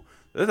like, oh,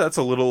 that's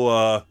a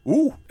little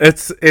ooh. I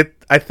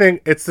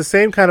think it's the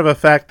same kind of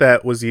effect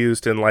that was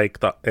used in like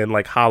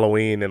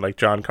Halloween, and like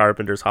John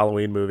Carpenter's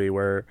Halloween movie,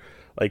 where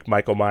like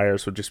Michael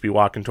Myers would just be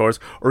walking towards,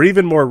 or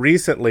even more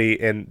recently.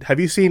 And have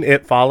you seen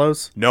It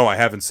Follows? No, I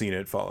haven't seen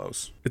It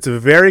Follows. It's a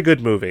very good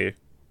movie,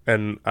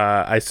 and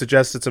I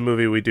suggest it's a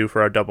movie we do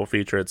for our double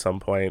feature at some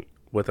point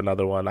with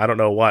another one. I don't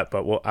know what,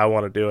 but I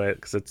want to do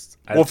it because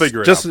we'll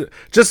figure it out.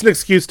 Just an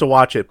excuse to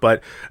watch it.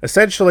 But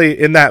essentially,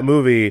 in that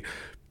movie,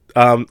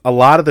 a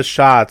lot of the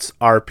shots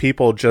are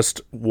people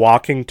just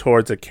walking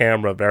towards a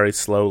camera very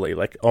slowly,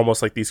 like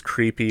almost like these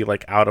creepy,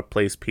 like out of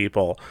place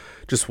people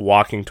just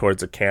walking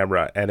towards a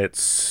camera, and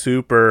it's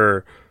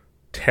super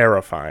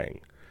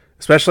terrifying,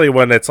 especially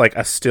when it's like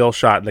a still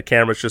shot and the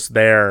camera's just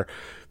there.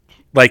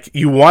 Like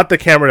you want the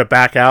camera to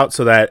back out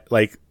so that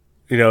like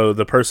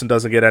the person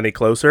doesn't get any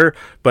closer,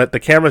 but the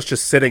camera's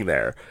just sitting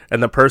there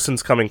and the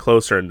person's coming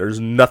closer and there's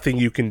nothing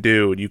you can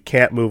do and you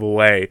can't move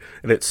away.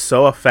 And it's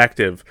so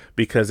effective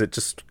because it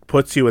just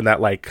puts you in that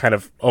like kind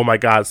of, oh my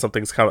God,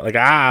 something's coming,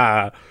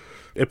 like,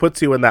 it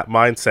puts you in that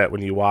mindset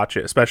when you watch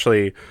it,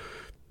 especially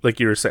like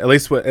you were saying, at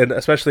least, and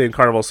especially in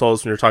Carnival of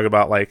Souls, when you're talking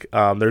about like,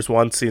 there's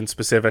one scene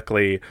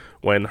specifically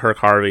when Herc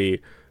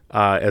Harvey,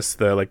 as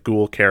the like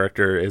ghoul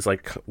character, is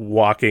like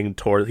walking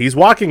toward. He's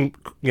walking,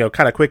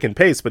 kind of quick in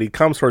pace, but he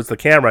comes towards the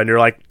camera, and you're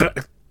like,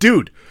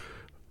 dude,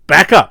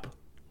 back up.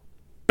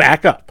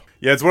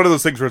 Yeah, it's one of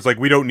those things where it's like,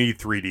 we don't need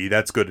 3D.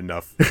 That's good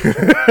enough.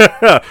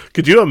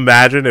 Could you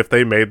imagine if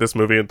they made this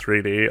movie in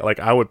 3D? Like,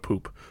 I would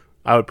poop.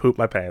 I would poop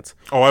my pants.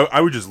 Oh,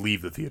 I would just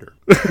leave the theater.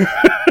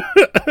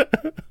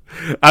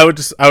 I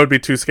would be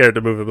too scared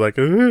to move and be like,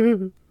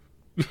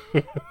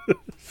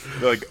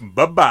 like,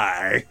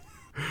 bye-bye.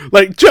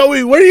 Like,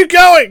 Joey, where are you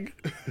going?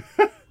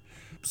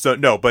 So,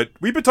 no, but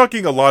we've been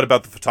talking a lot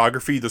about the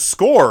photography. The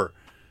score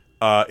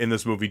in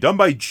this movie, done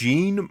by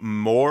Gene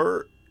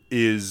Moore,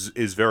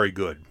 is very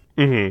good.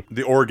 Mm-hmm.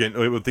 The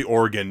organ, with the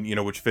organ,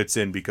 which fits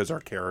in because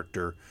our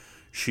character,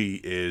 she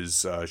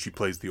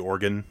plays the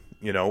organ,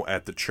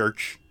 at the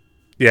church.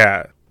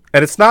 Yeah.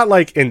 And it's not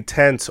like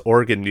intense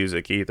organ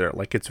music either.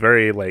 Like, it's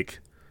very like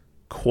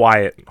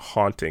quiet,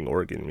 haunting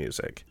organ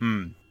music.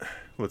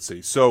 Let's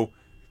see. So,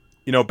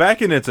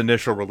 back in its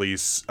initial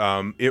release,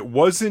 it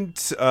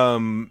wasn't,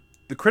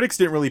 the critics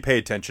didn't really pay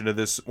attention to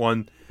this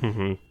one.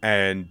 Mm-hmm.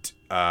 And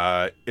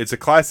it's a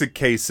classic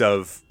case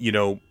of,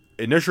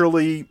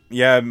 initially,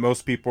 yeah,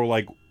 most people were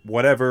like,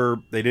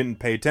 whatever, they didn't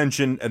pay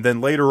attention. And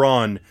then later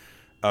on,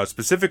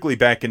 specifically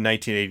back in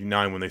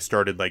 1989, when they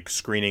started like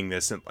screening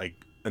this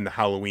in the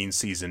Halloween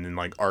season in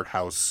like art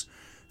house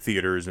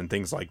theaters and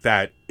things like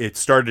that, it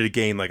started to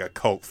gain like a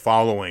cult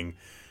following.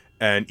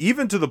 And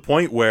even to the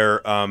point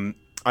where,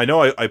 I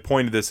know I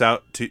pointed this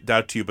out to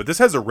you, but this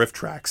has a riff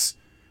tracks.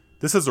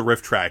 And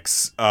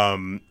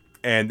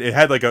it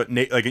had like a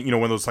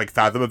one of those like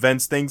Fathom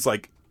events things,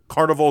 like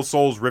Carnival of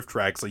Souls riff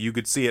tracks. Like you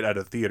could see it at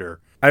a theater.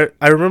 I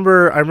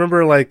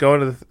remember like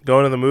going to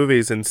the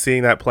movies and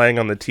seeing that playing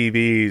on the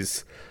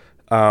TVs,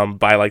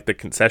 by like the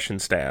concession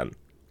stand,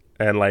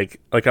 and like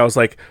I was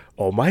like,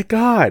 oh my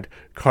God,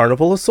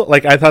 Carnival of Souls!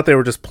 Like I thought they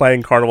were just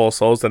playing Carnival of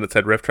Souls, and it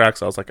said riff tracks.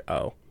 So I was like,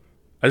 oh,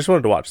 I just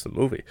wanted to watch the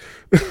movie.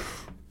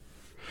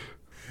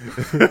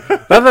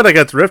 Not that I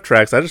got riff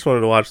tracks. I just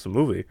wanted to watch the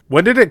movie.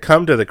 When did it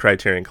come to the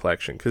Criterion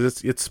Collection?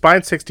 Because it's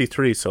Spine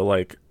 63, so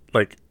like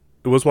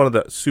it was one of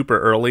the super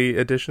early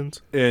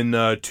editions in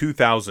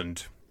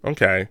 2000.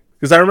 Okay,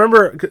 because I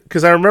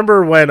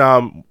remember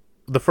when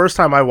the first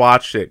time I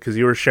watched it, because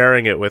you were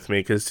sharing it with me,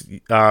 because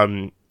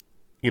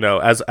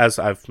as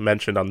I've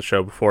mentioned on the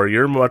show before,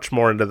 you're much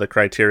more into the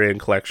Criterion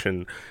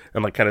Collection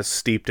and like kind of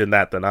steeped in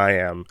that than I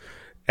am,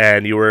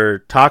 and you were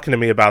talking to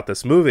me about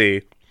this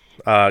movie.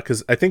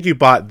 Because I think you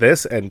bought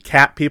this and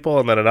Cat People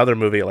and then another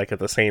movie like at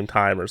the same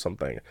time or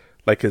something,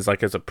 like as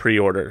a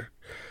pre-order.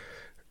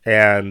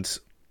 And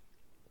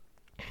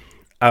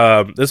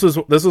this was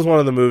one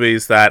of the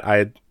movies that I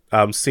had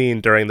seen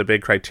during the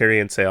big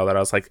Criterion sale that I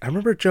was like, I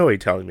remember Joey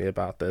telling me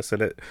about this,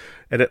 and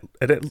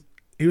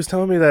he was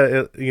telling me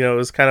that it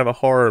was kind of a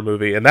horror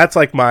movie, and that's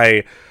like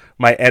my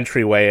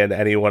entryway in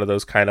any one of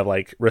those kind of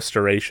like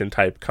restoration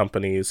type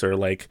companies or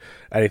like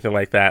anything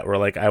like that, where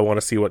like I want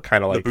to see what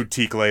kind of like the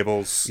boutique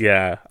labels.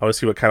 Yeah, I want to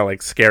see what kind of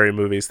like scary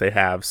movies they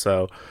have.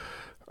 So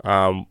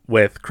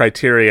with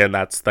Criterion,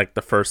 that's like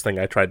the first thing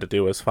I tried to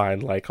do was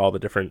find like all the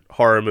different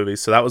horror movies.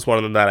 So that was one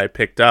of them that I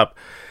picked up,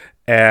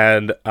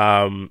 and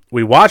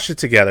we watched it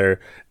together.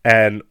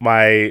 And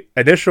my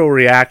initial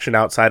reaction,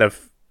 outside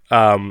of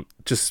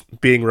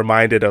just being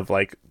reminded of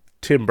like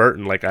Tim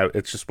Burton,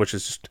 which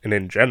is just an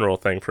in general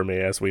thing for me,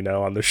 as we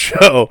know on the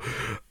show.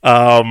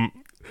 I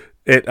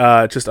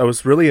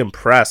was really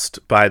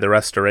impressed by the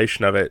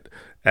restoration of it,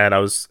 and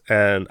I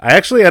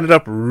actually ended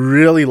up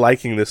really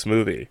liking this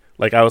movie.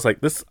 Like I was like,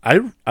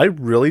 I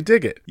really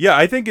dig it. Yeah,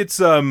 I think it's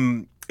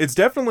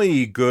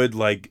definitely good,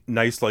 like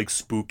nice, like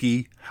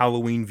spooky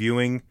Halloween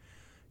viewing.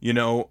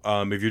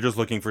 If you're just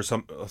looking for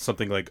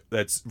something like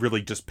that's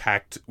really just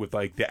packed with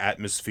like the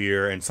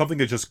atmosphere and something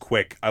that's just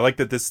quick. I like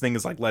that this thing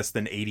is like less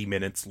than 80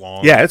 minutes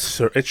long. Yeah, it's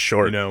short.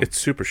 It's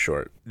super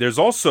short. There's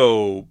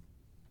also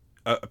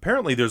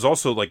apparently there's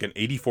also like an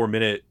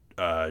 84-minute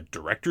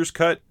director's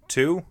cut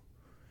too.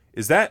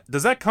 Does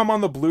that come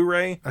on the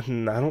Blu-ray? I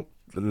don't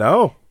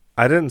know.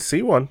 I didn't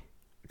see one,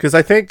 because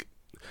I think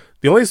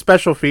the only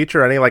special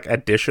feature, any like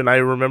addition I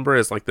remember,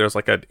 is like there's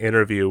like an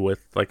interview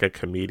with like a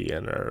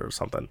comedian or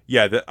something.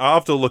 Yeah, I'll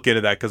have to look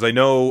into that, because I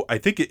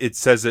think it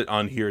says it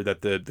on here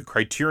that the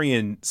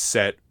Criterion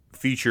set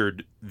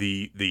featured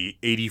the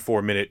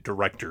 84-minute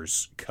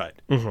director's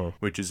cut,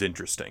 which is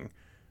interesting.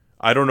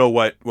 I don't know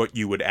what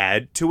you would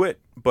add to it,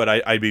 but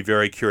I'd be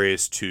very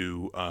curious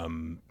to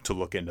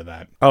look into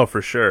that. Oh,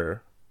 for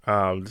sure.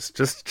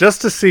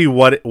 Just to see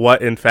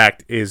what in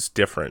fact is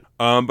different.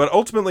 But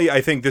ultimately,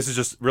 I think this is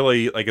just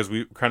really, like, as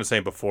we kind of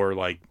saying before,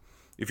 like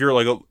if you're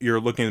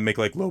looking to make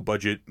like low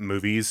budget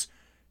movies,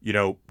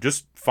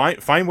 just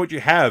find what you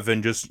have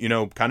and just,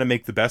 kind of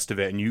make the best of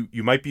it. And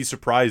you might be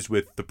surprised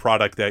with the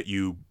product that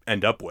you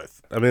end up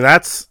with. I mean,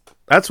 that's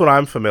what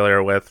I'm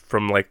familiar with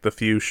from like the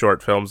few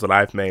short films that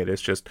I've made.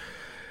 It's just,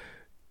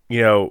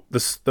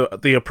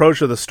 the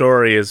approach of the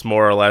story is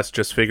more or less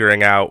just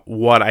figuring out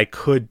what I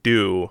could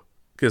do.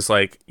 Because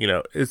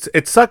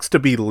it sucks to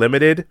be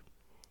limited.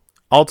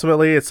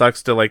 Ultimately, it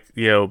sucks to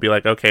be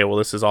like, okay, well,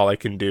 this is all I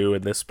can do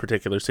in this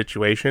particular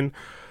situation.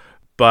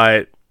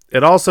 But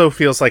it also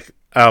feels like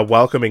a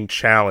welcoming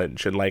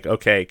challenge, and like,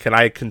 okay, can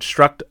I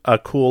construct a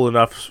cool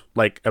enough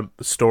a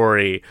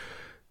story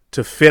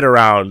to fit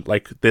around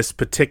like this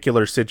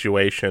particular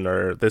situation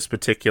or this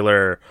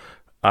particular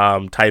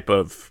type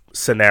of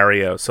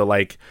scenario? So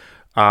like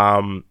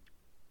one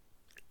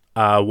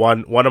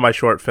of my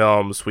short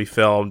films we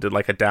filmed in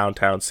like a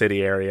downtown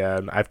city area,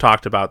 and I've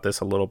talked about this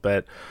a little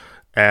bit,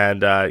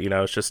 and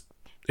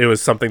it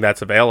was something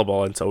that's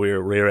available, and so we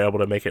were able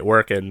to make it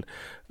work. And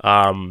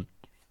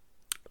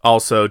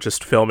also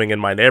just filming in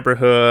my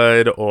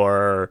neighborhood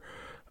or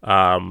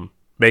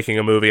making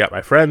a movie at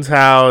my friend's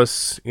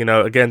house,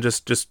 again,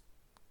 just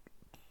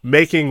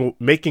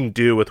making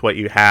do with what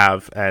you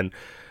have. And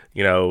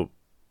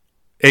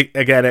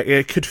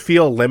it could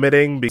feel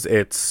limiting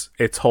because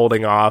it's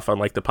holding off on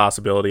like the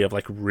possibility of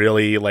like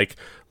really like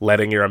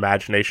letting your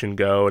imagination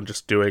go and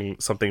just doing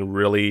something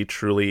really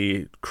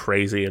truly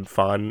crazy and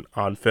fun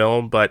on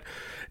film. But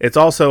it's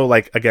also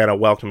like, again, a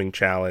welcoming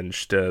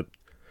challenge to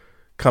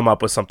come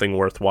up with something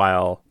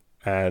worthwhile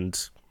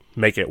and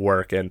make it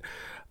work. And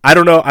I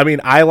don't know, I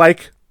mean, I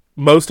like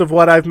most of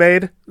what I've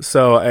made,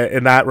 so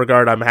in that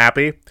regard I'm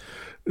happy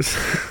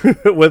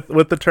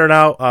with the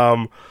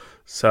turnout.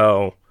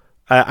 So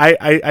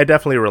I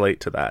definitely relate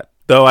to that,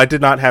 though I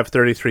did not have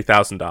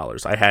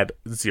 $33,000. I had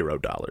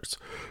 $0.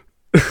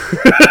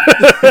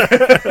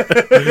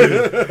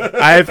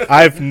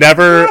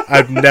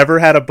 I've never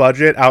had a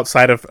budget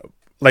outside of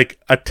like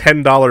a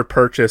 $10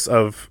 purchase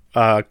of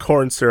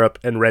corn syrup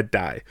and red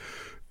dye.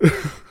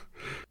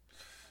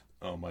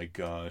 Oh my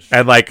gosh.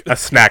 And like a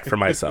snack for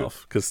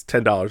myself, because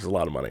 $10 is a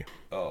lot of money.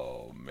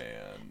 Oh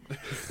man.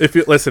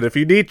 If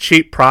you need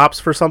cheap props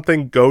for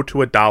something, go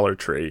to a Dollar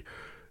Tree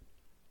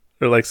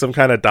or like some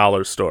kind of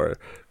dollar store,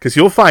 because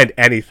you'll find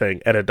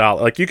anything at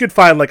 $1. Like you could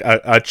find like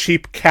a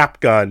cheap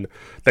cap gun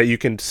that you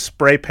can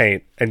spray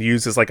paint and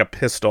use as like a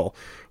pistol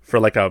for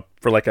like a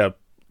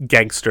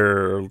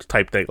gangster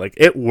type thing. Like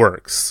it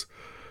works,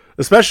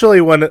 especially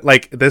when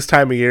like this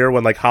time of year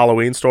when like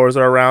Halloween stores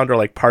are around, or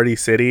like Party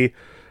City,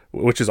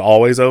 which is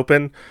always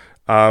open.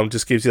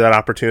 Just gives you that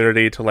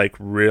opportunity to like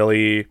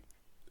really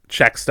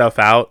check stuff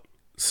out.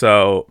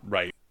 So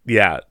right,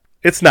 yeah,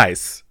 it's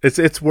nice.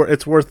 It's worth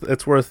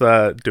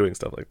doing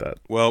stuff like that.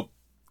 Well,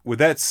 with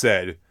that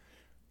said,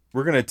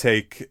 we're gonna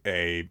take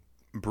a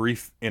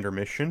brief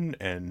intermission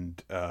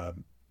and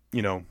kind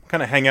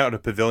of hang out in a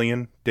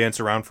pavilion, dance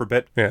around for a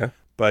bit. Yeah.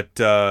 But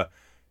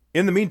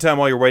in the meantime,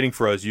 while you're waiting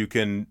for us, you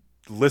can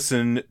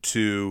listen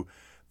to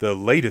the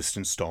latest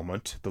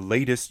installment, the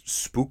latest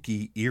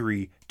spooky,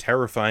 eerie,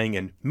 terrifying,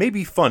 and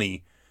maybe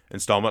funny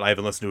installment, I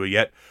haven't listened to it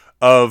yet,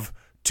 of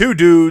Two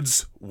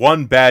Dudes,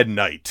 One Bad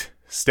Night.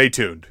 Stay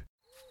tuned.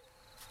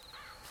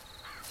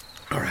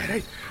 All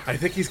right, I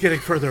think he's getting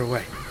further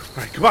away.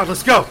 All right, come on,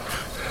 let's go.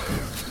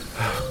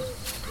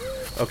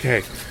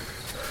 Okay,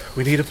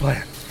 we need a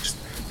plan. Just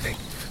think.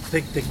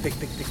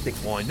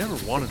 Well, I never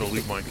wanted to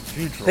leave my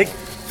cathedral.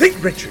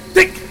 Think, Richard,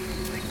 think!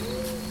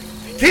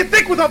 Can't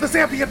think with all this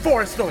ambient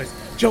forest noise.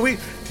 Joey,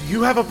 do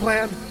you have a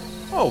plan?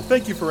 Oh,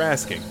 thank you for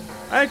asking.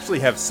 I actually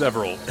have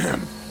several.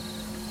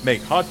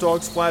 Make hot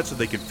dogs flat so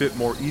they can fit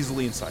more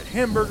easily inside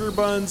hamburger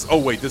buns. Oh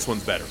wait, this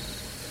one's better.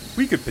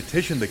 We could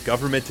petition the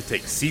government to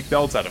take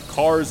seatbelts out of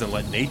cars and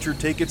let nature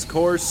take its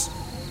course.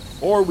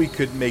 Or we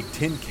could make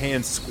tin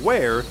cans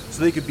square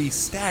so they could be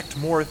stacked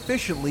more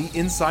efficiently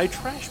inside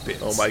trash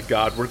bins. Oh my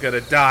god, we're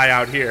gonna die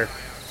out here.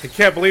 I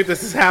can't believe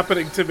this is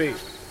happening to me.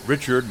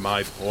 Richard,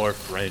 my poor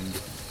friend,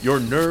 your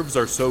nerves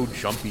are so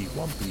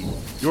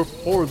jumpy-wumpy. Your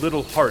poor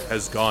little heart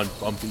has gone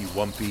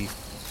bumpy-wumpy.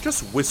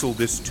 Just whistle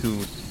this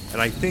tune,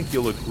 and I think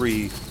you'll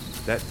agree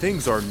that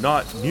things are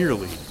not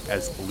nearly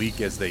as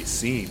bleak as they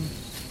seem.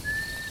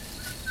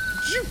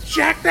 Did you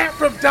jack that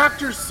from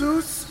Dr.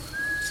 Seuss?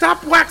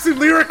 Stop waxing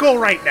lyrical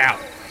right now!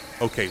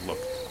 Okay, look,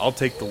 I'll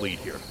take the lead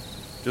here.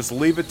 Just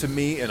leave it to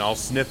me and I'll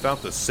sniff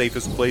out the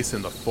safest place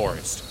in the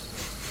forest.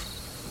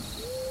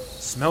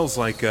 Smells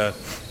like a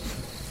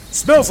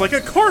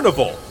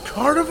carnival!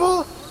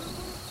 Carnival?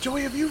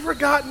 Joey, have you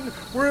forgotten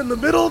we're in the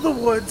middle of the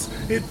woods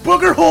in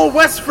Booger Hole,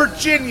 West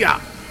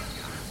Virginia?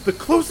 The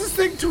closest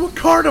thing to a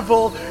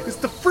carnival is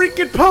the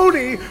freaking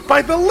pony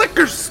by the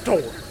liquor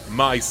store.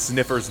 My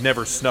sniffer's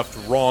never snuffed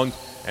wrong,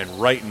 and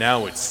right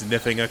now it's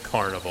sniffing a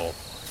carnival.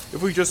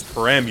 If we just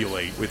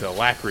perambulate with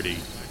alacrity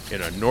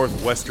in a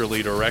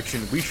northwesterly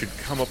direction, we should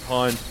come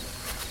upon...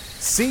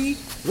 See?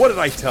 What did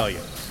I tell you?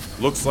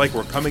 Looks like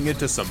we're coming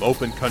into some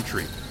open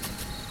country.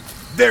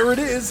 There it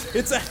is!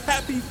 It's a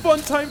happy fun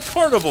time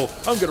carnival!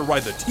 I'm gonna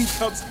ride the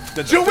teacups, then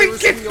the Joey,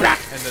 Ferris get wheel, back!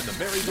 and then the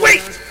merry-go-round,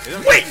 Wait! and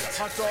then Wait! the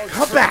hot dogs,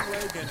 Come turkey back!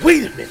 leg, and-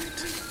 Wait a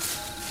minute.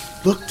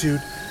 Look,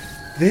 dude,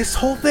 this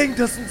whole thing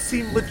doesn't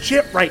seem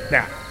legit right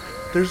now.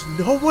 There's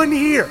no one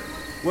here.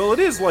 Well, it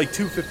is like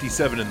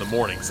 2:57 in the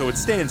morning, so it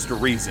stands to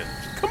reason.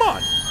 Come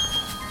on!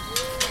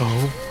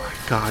 Oh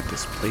my god,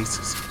 this place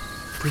is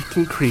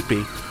freaking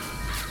creepy.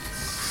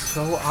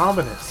 So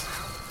ominous.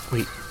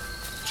 Wait.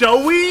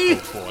 Joey!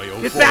 Oh boy,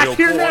 oh Get boy, back oh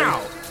here boy.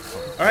 now!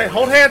 Alright,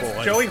 hold hands.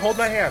 boy. Joey, hold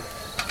my hand.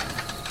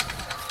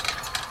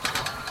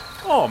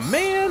 Oh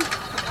man!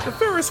 The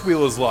Ferris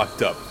wheel is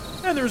locked up,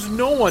 and there's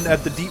no one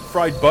at the deep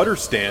fried butter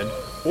stand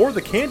or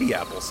the candy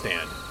apple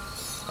stand.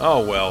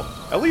 Oh well,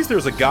 at least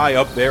there's a guy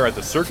up there at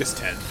the circus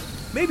tent.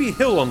 Maybe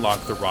he'll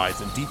unlock the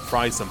rides and deep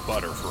fry some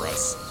butter for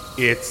us.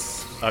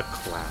 It's a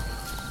clown.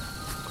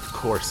 Of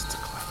course it's a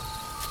clown.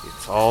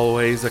 It's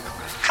always a clown.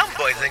 Come,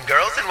 boys and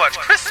girls, and watch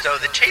Christo,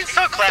 the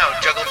chainsaw clown,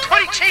 juggle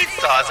 20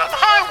 chainsaws on the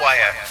high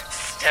wire.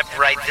 Step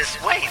right this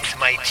way to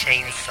my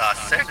chainsaw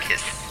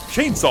circus.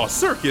 Chainsaw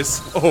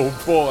Circus? Oh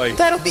boy.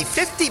 That'll be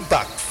 $50.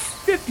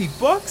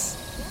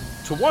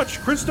 $50? To watch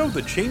Christo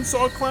the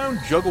Chainsaw Clown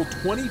juggle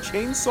 20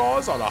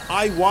 chainsaws on a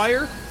high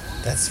wire?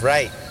 That's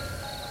right.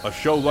 A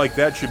show like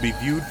that should be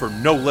viewed for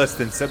no less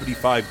than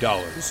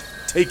 $75.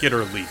 Take it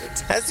or leave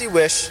it. As you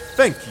wish.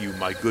 Thank you,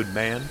 my good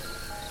man.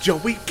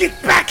 Joey,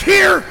 get back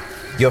here!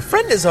 Your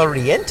friend has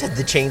already entered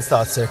the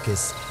chainsaw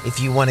circus. If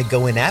you want to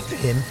go in after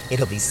him,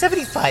 it'll be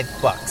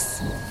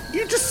 $75.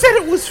 You just said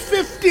it was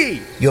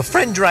 50! Your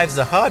friend drives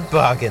a hard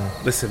bargain.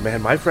 Listen,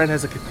 man, my friend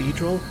has a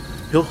cathedral.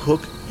 He'll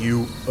hook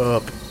you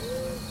up.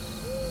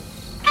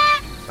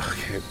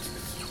 Okay,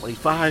 it's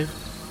 25,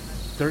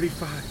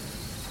 35,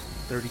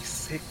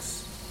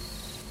 36.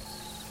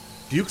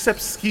 Do you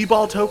accept skee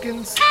ball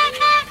tokens?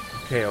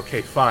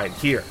 Okay, fine.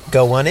 Here.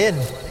 Go on in.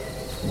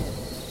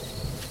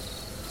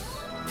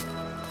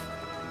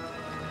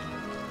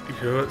 You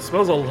know, it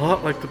smells a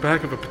lot like the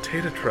back of a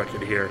potato truck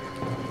in here.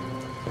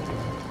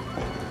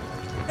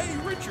 Hey,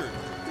 Richard,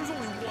 there's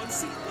only one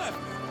seat left.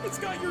 It's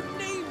got your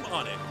name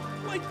on it.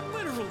 Like,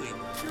 literally,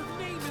 your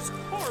name is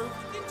carved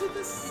into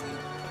the seat.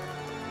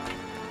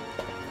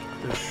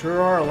 There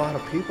sure are a lot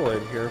of people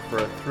in here for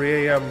a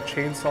 3 a.m.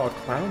 chainsaw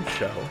clown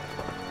show.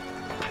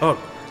 Oh,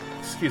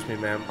 excuse me,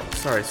 ma'am.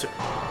 Sorry, sir.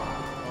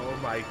 Oh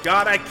my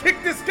god, I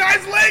kicked this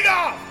guy's leg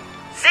off!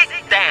 Sit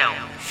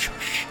down.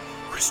 Shush,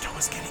 Christo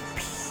is getting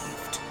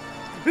peeved.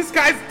 This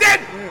guy's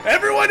dead!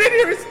 Everyone in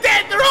here is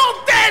dead! They're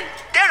all dead!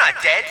 They're not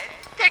dead.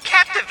 They're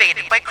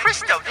captivated by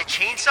Christo, the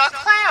chainsaw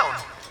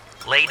clown.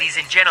 Ladies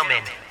and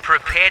gentlemen,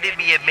 prepare to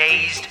be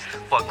amazed,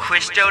 for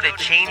Christo, the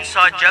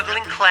chainsaw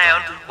juggling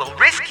clown, will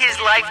risk his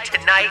life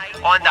tonight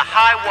on the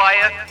high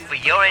wire for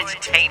your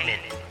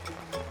entertainment.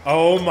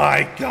 Oh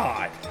my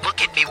god.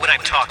 Look at me when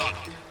I'm talking.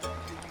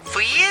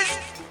 For years,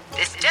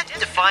 this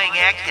death-defying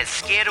act has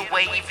scared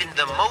away even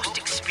the most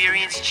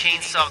experienced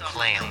chainsaw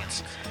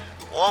clowns.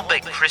 All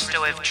but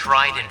Christo have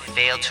tried and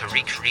failed to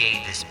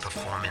recreate this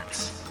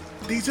performance.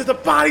 These are the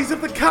bodies of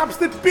the cops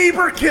that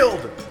Bieber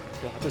killed!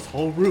 God, this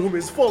whole room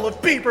is full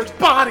of Bieber's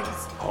bodies!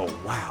 Oh,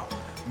 wow.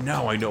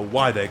 Now I know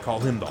why they call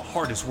him the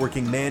hardest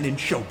working man in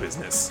show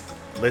business.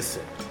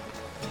 Listen,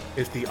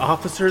 if the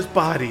officers'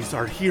 bodies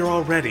are here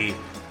already,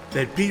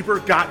 then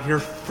Bieber got here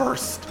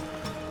first.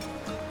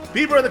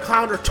 Bieber and the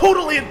clown are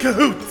totally in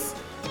cahoots!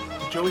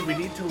 Joey, we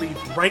need to leave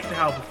right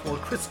now before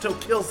Christo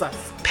kills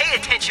us. Pay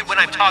attention when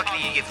I'm talking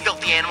to you, you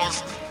filthy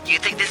animals. You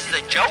think this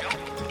is a joke?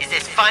 Is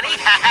this funny?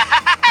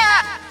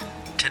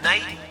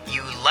 Tonight,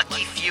 you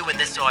lucky few in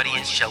this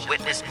audience shall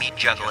witness me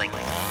juggling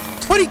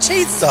 20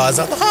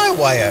 chainsaws on the high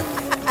wire.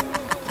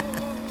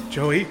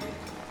 Joey,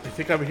 I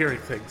think I'm hearing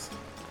things.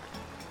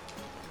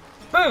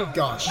 Boom!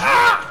 Gosh,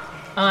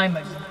 I'm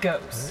a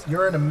ghost.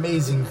 you're an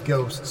amazing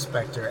ghost,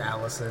 Spectre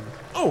Allison.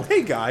 Oh,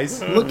 hey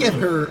guys. Look at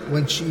her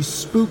when she's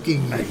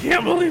spooking I you.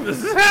 can't believe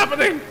this is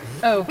happening!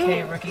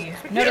 Okay, rookie.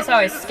 Notice how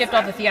I skipped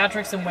all the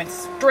theatrics and went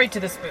straight to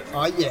the spook.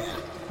 Oh yeah.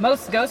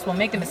 Most ghosts will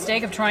make the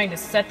mistake of trying to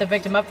set the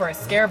victim up for a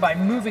scare by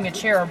moving a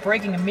chair or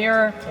breaking a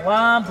mirror,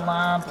 blah,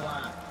 blah,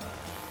 blah.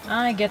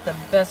 I get the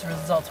best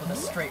results with a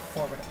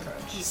straightforward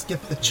approach. Skip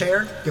the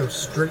chair, go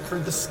straight for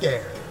the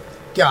scare.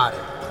 Got it.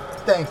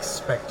 Thanks,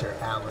 Spectre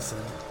Allison.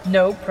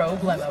 No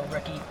problemo,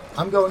 rookie.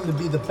 I'm going to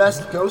be the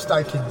best ghost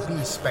I can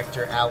be,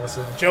 Spectre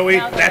Allison. Joey,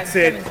 that's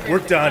it. We're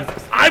done.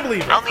 I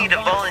believe it. I'll need a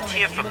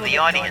volunteer from the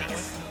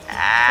audience.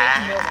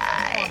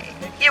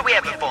 Here we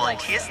have a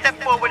volunteer. Step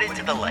forward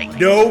into the light.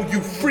 No,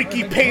 you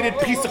freaky painted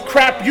piece of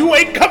crap. You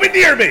ain't coming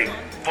near me.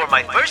 For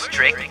my first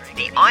trick,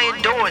 the iron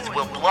doors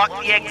will block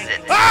the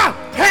exits. Ah!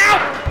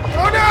 Help!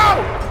 Oh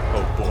no!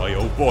 Oh boy,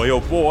 oh boy, oh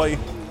boy.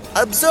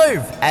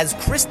 Observe as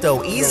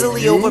Christo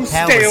easily you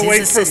overpowers stay away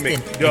his from me.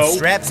 assistant No, and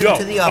straps no. him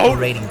to the Oh.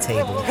 operating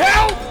table.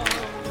 Help!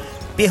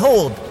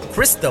 Behold,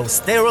 Christo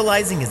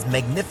sterilizing his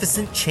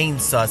magnificent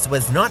chainsaw so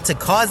as not to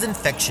cause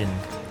infection.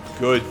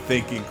 Good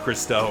thinking,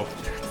 Christo.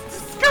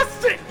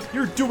 Disgusting!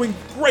 You're doing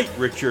great,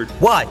 Richard.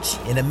 Watch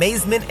in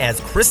amazement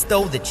as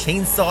Christo the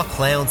Chainsaw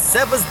Clown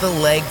severs the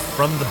leg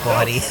from the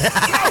body.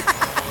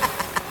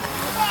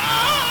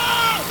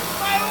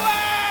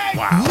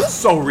 Wow,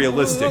 so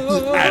realistic.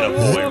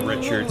 Attaboy,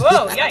 Richard.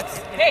 Whoa, yikes.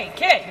 Hey,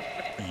 kid.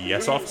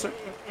 Yes, officer?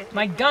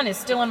 My gun is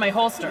still in my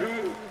holster.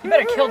 You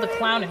better kill the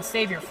clown and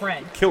save your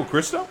friend. Kill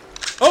Christo?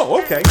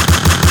 Oh, okay.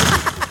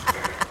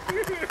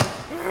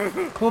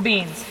 Cool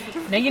beans.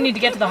 Now you need to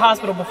get to the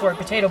hospital before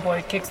Potato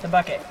Boy kicks the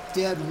bucket.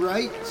 Dead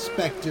right,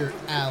 Spectre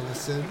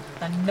Allison.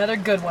 Another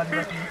good one,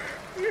 rookie.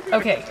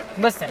 Okay,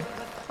 listen.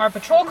 Our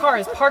patrol car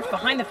is parked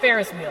behind the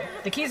Ferris wheel.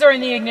 The keys are in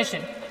the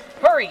ignition.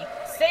 Hurry!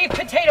 Save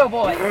Potato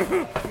Boy!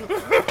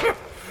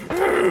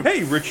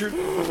 Hey, Richard,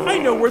 I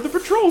know where the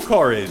patrol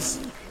car is.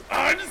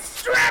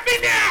 Unstrap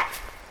me now!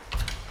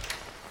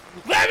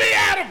 Let me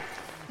at him!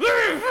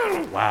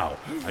 Wow,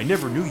 I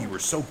never knew you were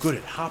so good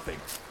at hopping.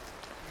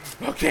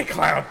 Okay,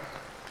 clown.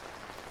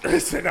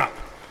 Listen up.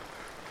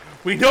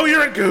 We know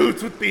you're in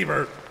cahoots with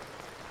Beaver.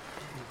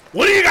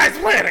 What are you guys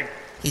planning?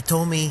 He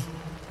told me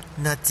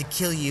not to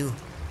kill you.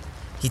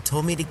 He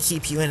told me to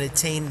keep you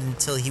entertained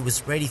until he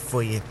was ready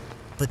for you.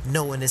 But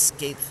no one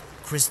escaped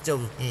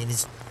Christo and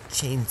his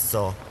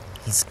chainsaw.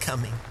 He's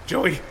coming.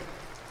 Joey,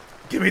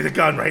 give me the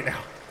gun right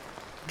now.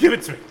 Give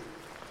it to me.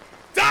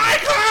 Die,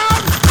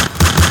 clown!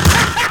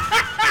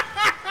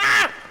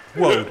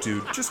 Whoa,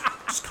 dude, just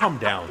calm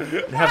down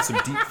and have some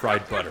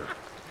deep-fried butter.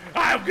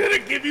 I'm gonna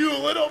give you a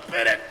little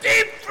bit of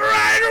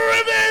deep-fried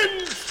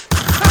revenge!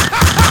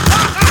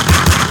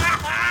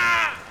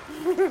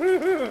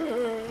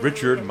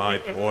 Richard, my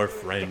poor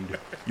friend,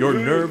 your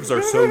nerves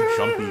are so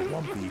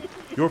jumpy-wumpy.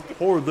 Your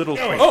poor little...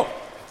 Oh!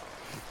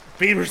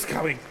 Beaver's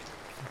coming.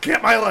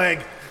 Get my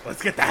leg.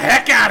 Let's get the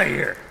heck out of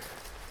here.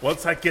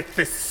 Once I get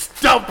this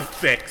stump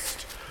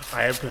fixed,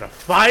 I am gonna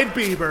find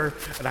Beaver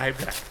and I am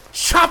gonna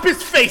chop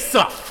his face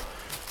off.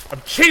 I'm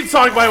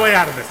chainsawing my way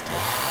out of this.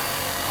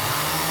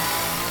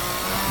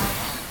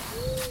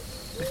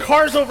 The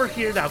car's over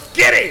here now.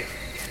 Get in!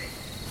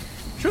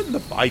 Shouldn't the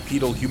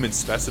bipedal human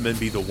specimen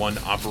be the one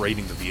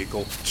operating the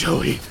vehicle?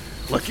 Joey,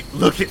 look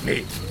at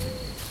me.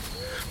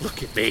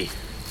 Look at me.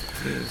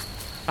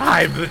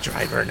 I'm the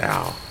driver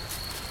now.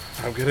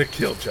 I'm gonna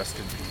kill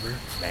Justin Bieber.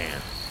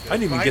 Man, I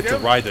didn't even get to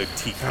ride the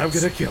teacups. I'm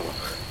gonna kill him.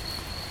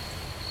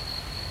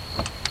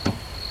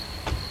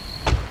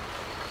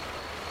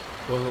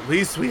 Well, at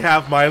least we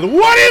have my...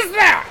 What is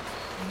that?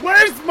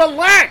 Where's my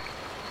leg?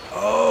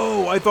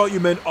 Oh, I thought you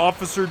meant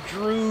Officer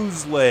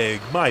Drew's leg.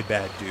 My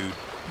bad, dude.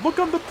 Look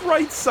on the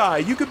bright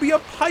side. You could be a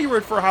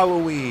pirate for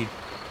Halloween.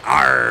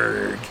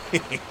 Arrgh.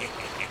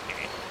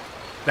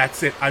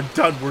 That's it. I'm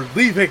done. We're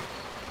leaving.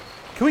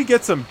 Can we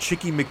get some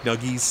Chicky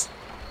McNuggies?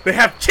 They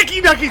have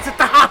Chicky Nuggies at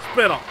the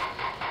hospital.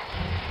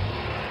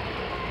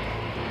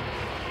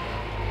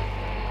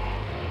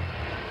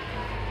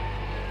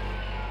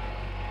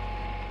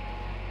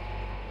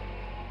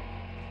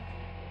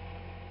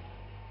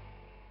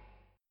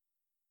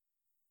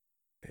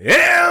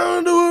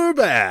 And we're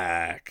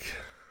back.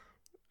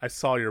 I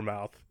saw your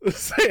mouth.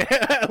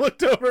 I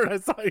looked over and I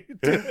saw you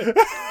do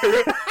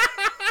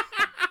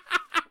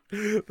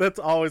it. That's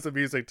always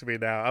amusing to me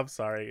now. I'm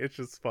sorry. It's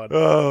just fun.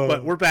 Oh.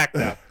 But we're back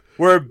now.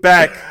 We're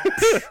back.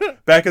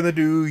 Back in the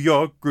New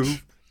York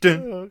groove.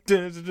 Dun,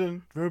 dun, dun,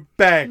 dun. We're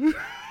back.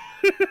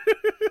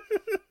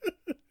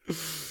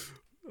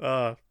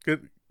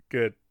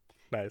 Good.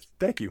 Nice.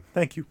 Thank you.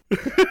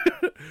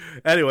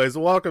 Anyways,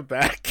 welcome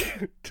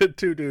back to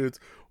Two Dudes,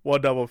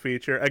 One Double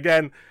Feature.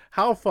 Again,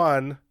 how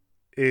fun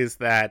is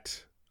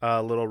that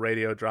little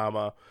radio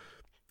drama?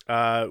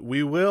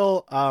 We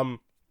will,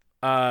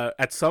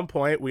 at some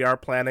point, we are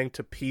planning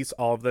to piece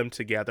all of them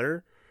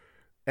together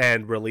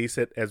and release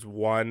it as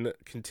one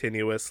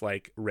continuous,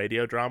 like,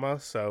 radio drama.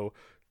 So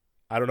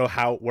I don't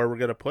know where we're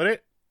going to put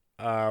it,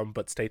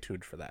 but stay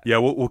tuned for that. Yeah,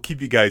 we'll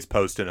keep you guys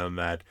posted on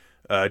that.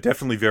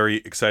 Definitely very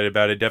excited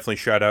about it. Definitely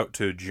shout out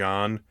to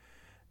John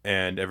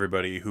and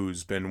everybody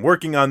who's been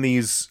working on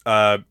these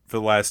for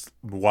the last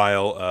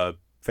while.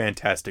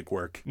 Fantastic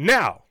work.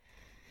 Now,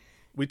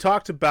 we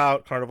talked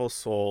about Carnival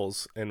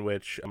Souls, in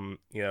which,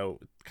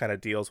 kind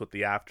of deals with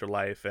the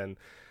afterlife and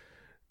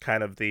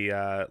kind of the,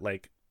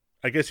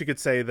 I guess you could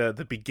say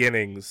the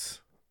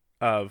beginnings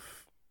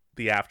of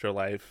the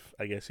afterlife,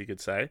 I guess you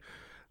could say.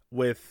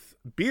 With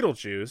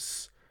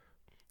Beetlejuice,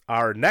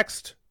 our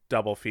next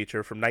double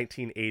feature from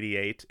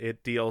 1988,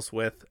 it deals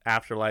with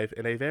afterlife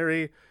in a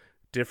very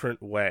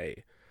different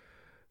way.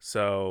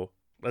 So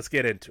let's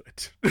get into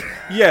it.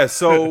 Yeah,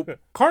 so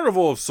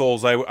Carnival of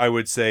Souls, I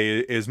would say,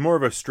 is more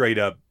of a straight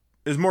up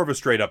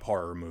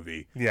horror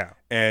movie. Yeah.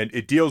 And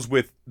it deals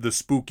with the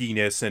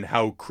spookiness and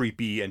how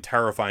creepy and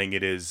terrifying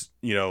it is,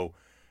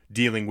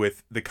 dealing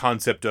with the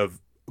concept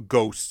of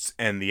ghosts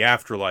and the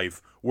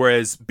afterlife.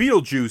 Whereas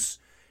Beetlejuice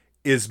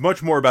is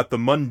much more about the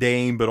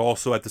mundane, but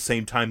also at the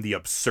same time the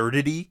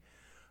absurdity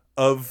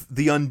of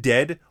the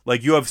undead.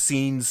 Like, you have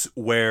scenes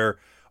where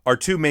our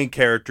two main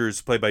characters,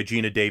 played by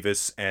Gina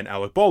Davis and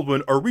Alec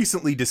Baldwin, are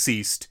recently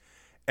deceased,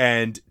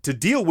 and to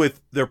deal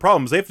with their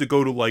problems, they have to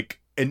go to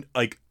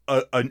a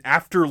an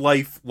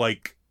afterlife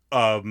like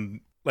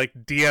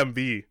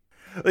DMV.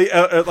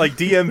 Like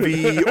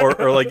DMV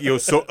or like, you know,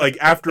 so like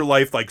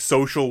afterlife, like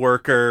social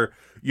worker,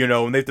 you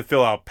know, and they have to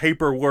fill out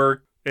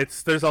paperwork.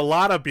 There's a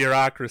lot of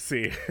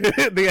bureaucracy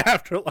in the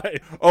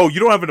afterlife. Oh, you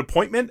don't have an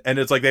appointment? And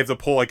it's like they have to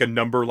pull like a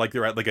number, like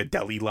they're at like a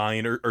deli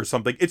line or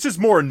something. It's just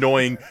more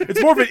annoying.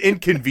 It's more of an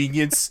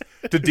inconvenience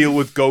to deal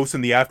with ghosts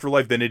in the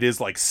afterlife than it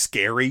is like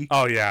scary.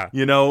 Oh yeah.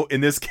 You know,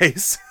 in this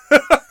case.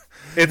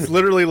 It's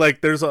literally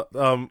like there's a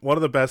one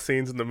of the best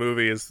scenes in the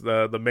movie is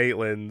the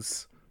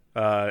Maitlands,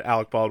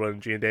 Alec Baldwin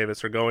and Gina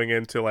Davis are going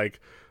into like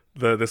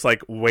this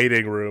like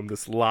waiting room,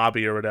 this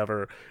lobby or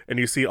whatever, and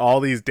you see all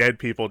these dead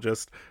people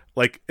just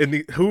like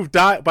who've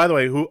died, by the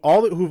way,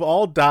 who've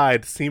all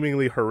died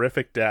seemingly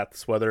horrific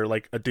deaths, whether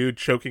like a dude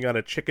choking on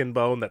a chicken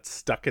bone that's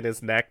stuck in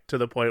his neck to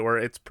the point where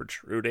it's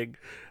protruding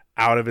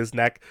out of his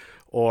neck,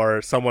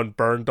 or someone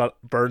burned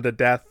to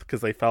death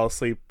because they fell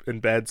asleep in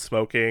bed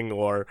smoking,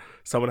 or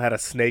someone had a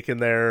snake in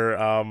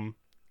their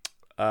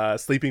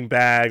sleeping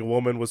bag, a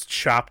woman was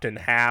chopped in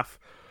half.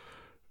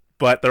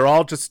 But they're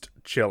all just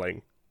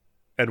chilling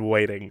and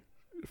waiting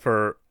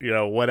for, you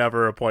know,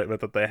 whatever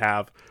appointment that they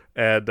have.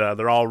 And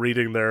they're all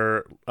reading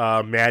their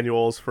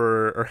manuals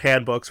or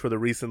handbooks for the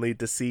recently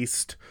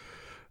deceased.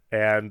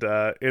 And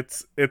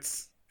it's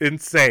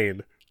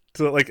insane.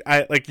 So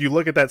like you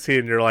look at that scene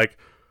and you're like,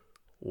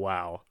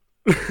 wow,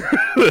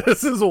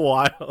 this is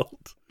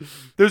wild.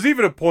 There's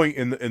even a point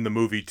in the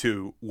movie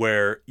too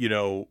where, you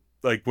know,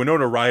 like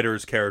Winona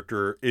Ryder's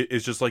character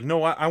is just like,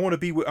 no, I want to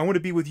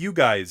be with you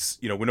guys.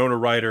 You know, Winona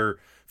Ryder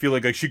feel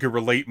like she could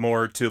relate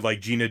more to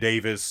like Gina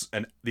Davis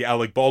and the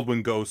Alec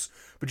Baldwin ghosts,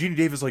 but Gina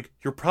Davis like,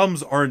 your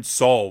problems aren't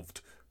solved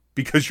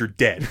because you're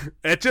dead.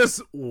 It's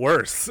just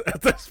worse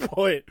at this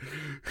point.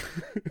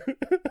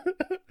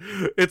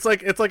 It's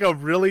like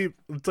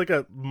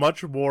a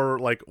much more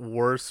like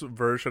worse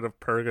version of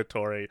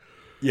purgatory.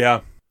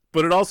 Yeah.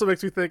 But it also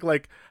makes me think,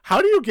 like,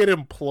 how do you get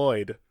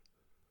employed?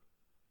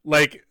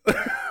 Like,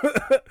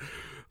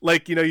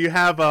 like, you know, you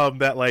have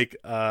that like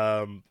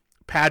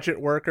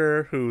pageant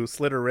worker who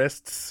slit her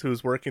wrists,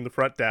 who's working the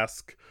front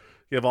desk.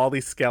 You have all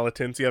these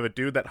skeletons. You have a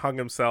dude that hung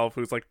himself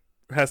who's like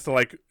has to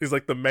like, he's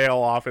like the mail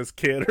office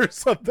kid or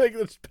something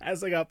that's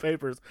passing out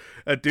papers.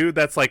 A dude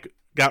that's like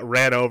got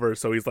ran over,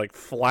 so he's like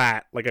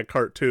flat like a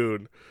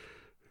cartoon.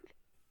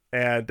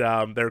 And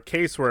their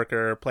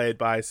caseworker, played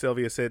by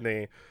Sylvia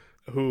Sidney,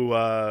 who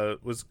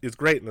is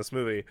great in this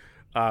movie.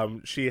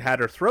 She had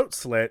her throat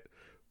slit,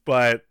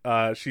 but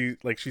she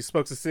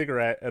smokes a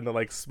cigarette and the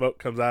like smoke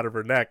comes out of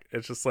her neck.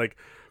 It's just like,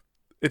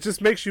 it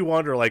just makes you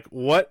wonder, like,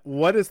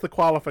 what is the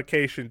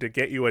qualification to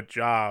get you a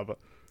job?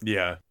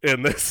 Yeah.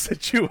 In this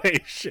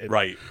situation,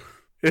 Right.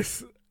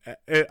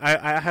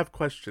 I have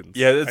questions.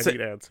 Yeah, I need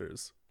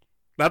answers.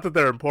 Not that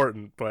they're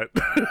important, but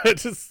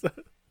it's just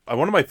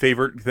one of my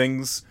favorite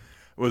things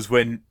was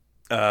when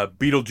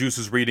Beetlejuice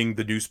is reading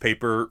the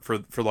newspaper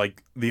for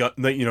like the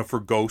you know, for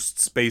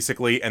ghosts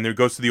basically, and there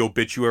goes to the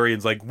obituary and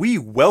it's like, we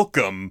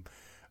welcome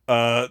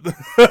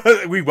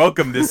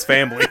this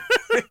family.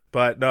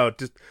 But no,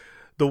 just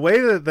the way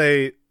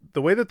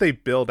that they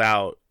build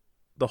out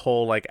the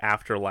whole like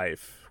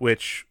afterlife,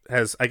 which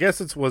has, I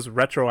guess it was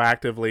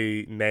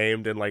retroactively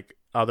named in like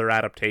other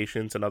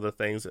adaptations and other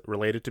things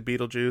related to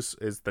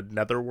Beetlejuice, is the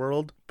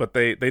Netherworld, but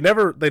they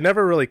never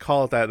really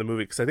call it that in the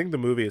movie, because I think the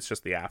movie is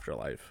just the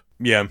afterlife.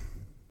 Yeah.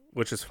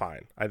 Which is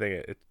fine. I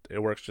think it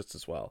works just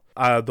as well.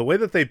 The way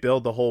that they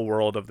build the whole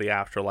world of the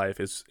afterlife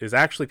is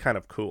actually kind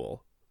of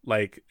cool.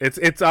 Like,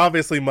 it's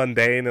obviously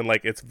mundane and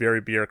like it's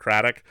very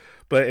bureaucratic,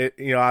 but it,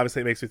 you know,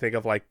 obviously it makes me think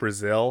of like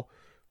Brazil,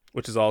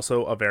 which is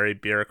also a very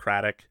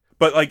bureaucratic.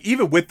 But like,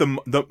 even with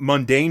the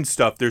mundane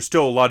stuff, there's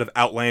still a lot of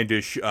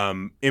outlandish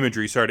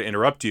imagery. Sorry to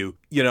interrupt you.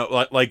 You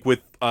know, like with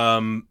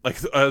like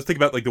I was thinking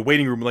about like the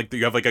waiting room. Like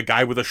you have like a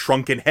guy with a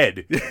shrunken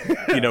head,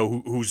 you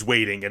know, who's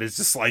waiting, and it's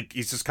just like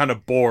he's just kind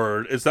of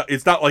bored.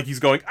 It's not like he's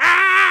going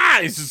ah.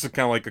 It's just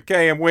kind of like,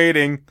 okay, I'm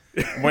waiting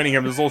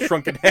him his little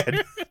shrunken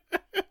head.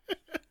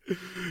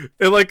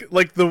 And like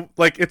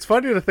it's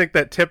funny to think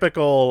that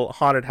typical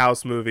haunted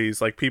house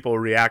movies, like, people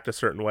react a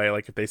certain way,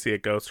 like if they see a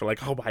ghost, they're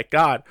like, oh my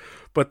god.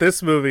 But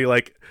this movie,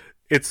 like,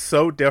 it's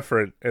so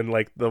different in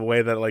like the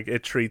way that like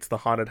it treats the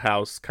haunted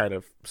house kind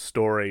of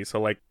story. So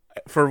like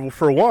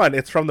for one,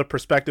 it's from the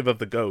perspective of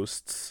the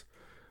ghosts,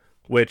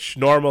 which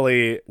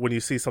normally when you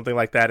see something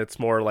like that, it's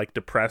more like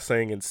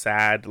depressing and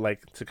sad,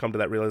 like to come to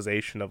that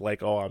realization of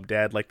like, oh, I'm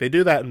dead. Like they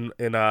do that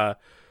in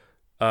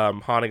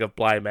Haunting of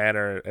Bly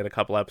Manor in a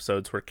couple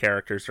episodes, where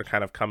characters are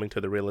kind of coming to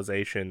the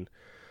realization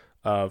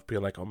of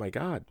being like, oh my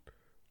god,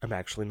 I'm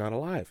actually not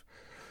alive.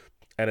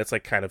 And it's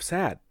like kind of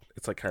sad.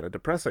 It's like kind of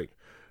depressing.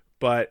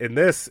 But in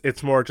this,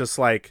 it's more just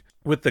like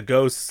with the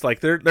ghosts,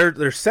 like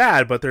they're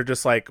sad, but they're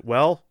just like,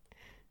 well,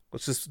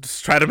 let's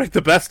just try to make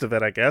the best of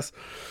it, I guess.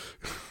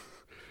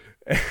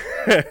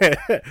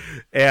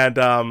 and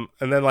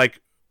then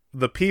like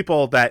the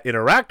people that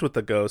interact with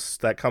the ghosts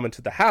that come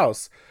into the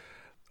house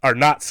are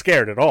not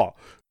scared at all.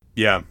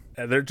 Yeah.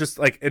 And they're just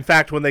like, in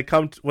fact, when they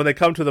come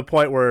to the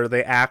point where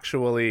they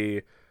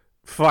actually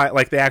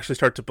they actually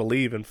start to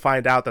believe and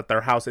find out that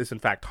their house is in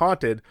fact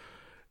haunted.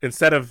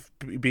 Instead of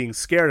being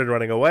scared and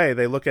running away,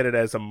 they look at it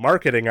as a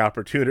marketing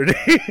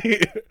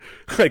opportunity.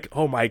 Like,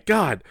 oh my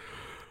God,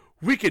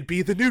 we could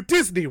be the new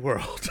Disney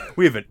World.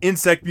 We have an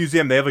insect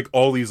museum. They have like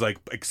all these like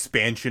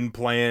expansion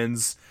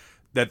plans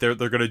that they're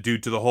gonna do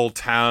to the whole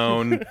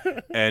town,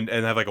 and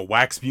have like a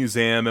wax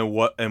museum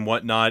and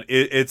whatnot.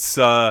 It's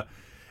kind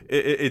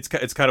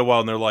of wild,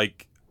 and they're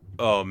like,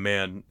 oh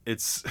man,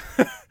 it's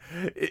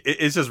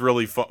it's just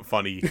really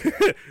funny.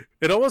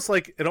 It almost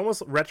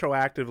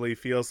retroactively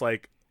feels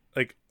like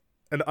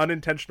an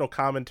unintentional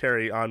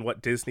commentary on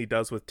what Disney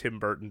does with Tim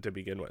Burton to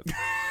begin with.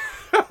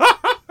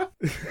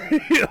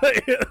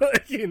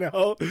 You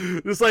know,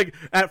 it's like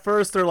at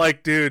first they're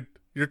like, dude,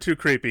 you're too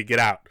creepy, get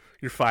out,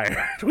 you're fired,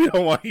 we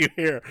don't want you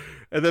here.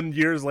 And then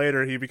years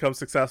later he becomes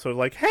successful,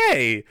 like,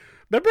 hey,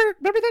 remember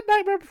that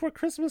Nightmare Before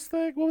Christmas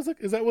thing? What was it?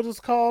 Is that what it's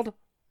called?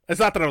 It's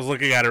not that I was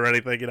looking at it or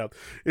anything, you know.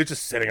 It's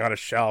just sitting on a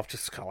shelf,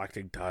 just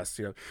collecting dust,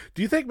 you know.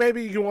 Do you think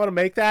maybe you want to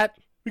make that?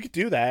 We could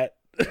do that.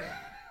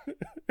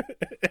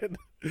 And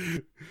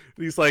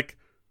he's like,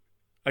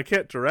 I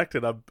can't direct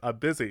it, I'm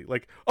busy.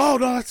 Like, oh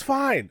no, that's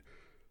fine.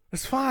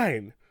 It's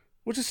fine.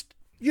 We'll just,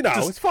 you know,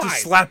 it's fine.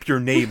 Just slap your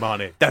name on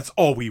it. That's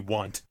all we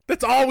want.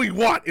 That's all we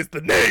want is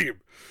the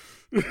name.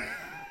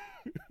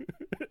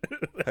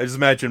 I just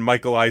imagine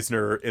Michael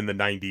Eisner in the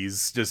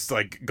 90s just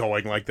like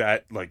going like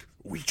that. Like,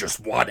 we just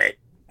want it.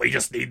 We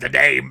just need the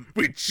name.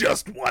 We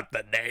just want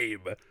the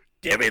name.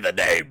 Give me the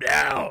name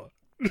now.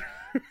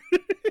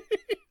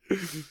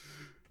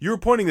 You were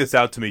pointing this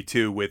out to me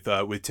too with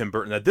Tim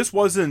Burton, that this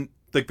wasn't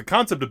like the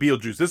concept of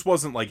Beetlejuice. This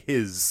wasn't like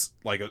his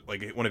like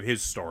one of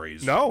his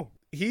stories. No,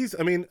 he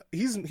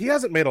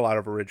hasn't made a lot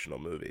of original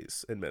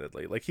movies,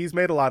 admittedly. Like, he's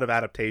made a lot of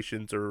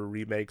adaptations or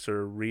remakes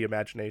or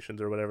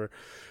reimaginations or whatever.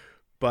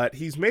 But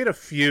he's made a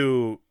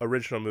few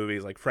original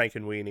movies like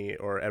Frankenweenie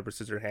or Edward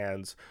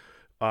Scissorhands.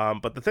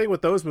 But the thing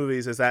with those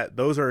movies is that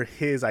those are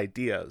his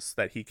ideas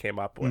that he came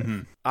up with.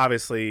 Mm-hmm.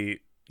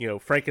 Obviously, you know,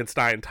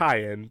 Frankenstein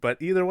tie-in,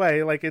 but either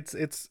way, like it's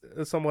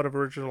a somewhat of an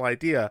original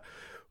idea.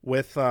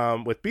 With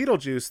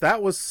Beetlejuice,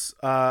 that was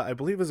I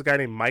believe it was a guy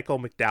named Michael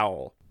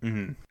McDowell,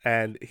 mm-hmm.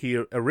 and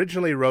he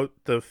originally wrote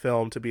the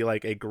film to be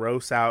like a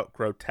gross out,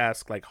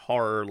 grotesque, like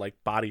horror,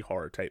 like body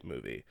horror type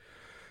movie,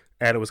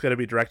 and it was going to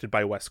be directed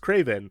by Wes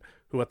Craven,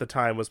 who at the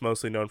time was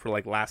mostly known for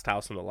like Last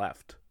House on the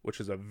Left, which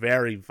is a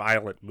very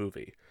violent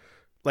movie.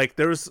 Like,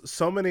 there's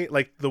so many,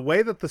 like, the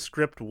way that the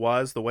script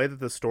was, the way that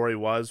the story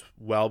was,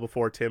 well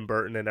before Tim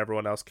Burton and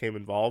everyone else came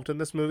involved in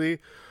this movie,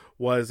 it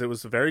was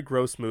a very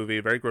gross movie,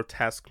 a very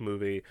grotesque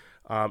movie.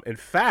 In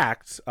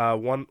fact,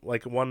 one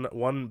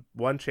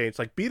change,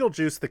 like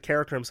Beetlejuice, the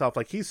character himself,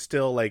 like, he's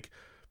still like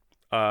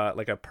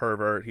a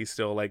pervert. He's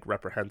still like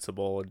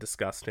reprehensible and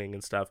disgusting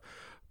and stuff.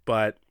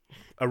 But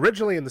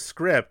originally in the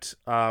script,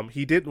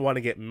 he didn't want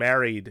to get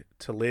married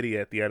to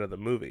Lydia at the end of the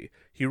movie.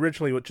 He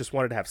originally just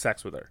wanted to have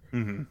sex with her.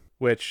 Mm-hmm.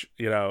 Which,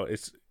 you know,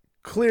 it's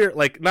clear,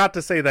 like, not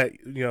to say that,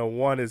 you know,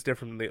 one is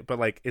different than the, but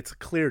like, it's a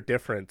clear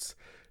difference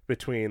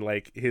between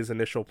like his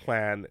initial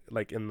plan,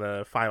 like in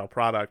the final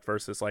product,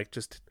 versus like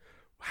just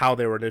how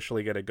they were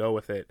initially going to go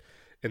with it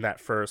in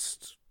that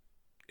first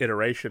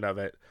iteration of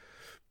it.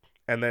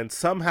 And then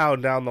somehow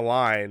down the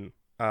line,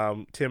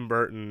 Tim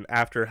Burton,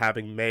 after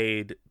having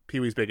made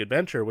Pee-wee's Big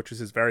Adventure, which was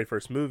his very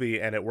first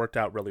movie, and it worked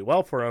out really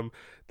well for him,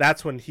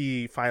 that's when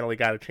he finally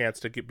got a chance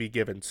to be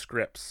given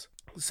scripts.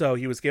 So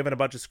he was given a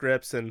bunch of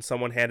scripts, and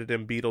someone handed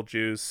him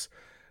Beetlejuice,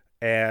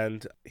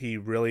 and he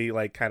really,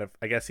 like, kind of,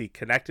 I guess he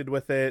connected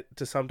with it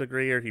to some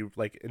degree, or he,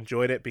 like,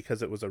 enjoyed it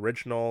because it was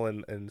original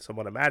and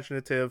somewhat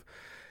imaginative.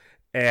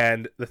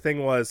 And the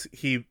thing was,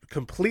 he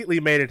completely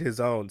made it his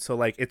own. So,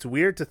 like, it's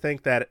weird to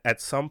think that at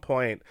some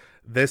point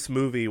this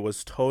movie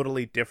was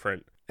totally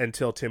different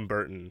until Tim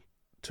Burton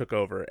took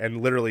over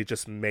and literally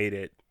just made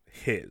it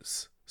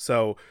his.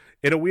 So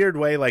in a weird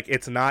way, like,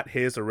 it's not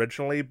his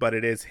originally, but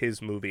it is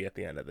his movie at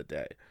the end of the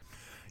day.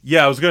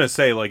 Yeah, I was going to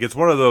say, like, it's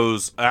one of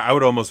those, I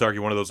would almost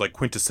argue one of those, like,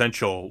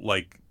 quintessential,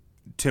 like,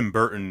 Tim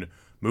Burton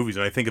movies.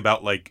 And I think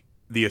about, like,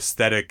 the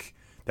aesthetic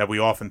that we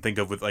often think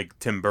of with, like,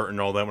 Tim Burton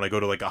and all that when I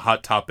go to, like, a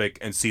Hot Topic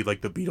and see,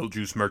 like, the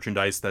Beetlejuice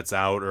merchandise that's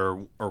out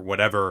or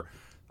whatever.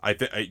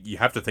 You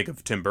have to think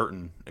of Tim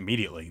Burton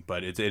immediately.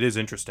 But it is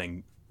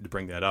interesting to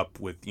bring that up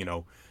with, you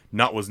know,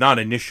 was not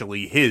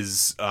initially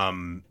his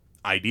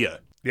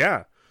idea.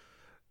 Yeah.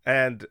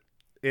 And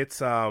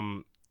it's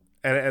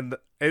and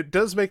it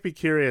does make me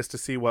curious to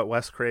see what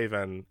Wes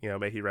Craven, you know,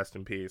 may he rest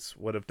in peace,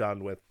 would have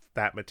done with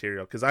that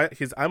material,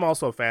 because I'm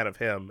also a fan of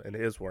him and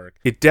his work.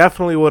 It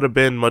definitely would have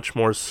been much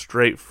more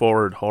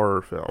straightforward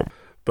horror film.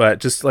 But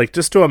just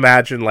to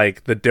imagine,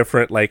 like, the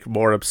different, like,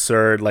 more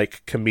absurd,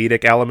 like,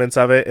 comedic elements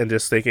of it, and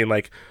just thinking,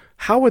 like,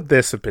 how would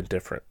this have been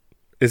different?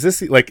 Is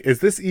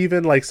this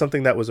even like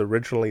something that was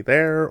originally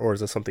there, or is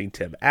this something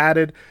Tim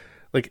added?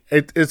 Like,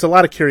 it's a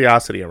lot of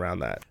curiosity around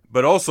that.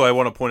 But also, I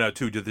want to point out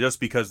too, just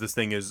because this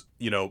thing is,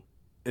 you know,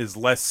 is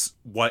less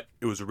what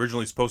it was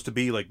originally supposed to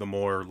be, like the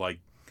more like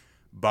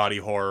body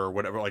horror,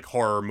 whatever, like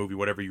horror movie,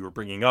 whatever you were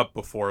bringing up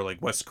before, like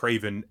Wes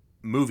Craven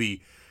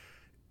movie,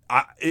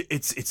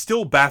 it's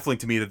still baffling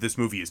to me that this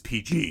movie is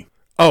PG.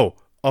 Oh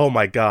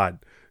my god,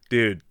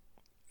 dude.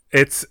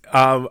 It's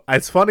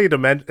funny to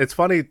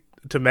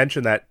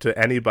mention that to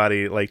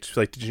anybody. Like,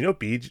 did you know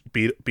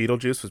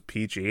Beetlejuice was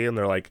PG? And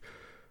they're like,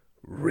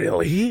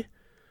 really?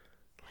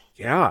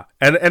 Yeah.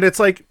 And it's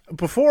like,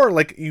 before,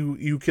 like,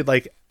 you could,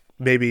 like,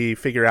 maybe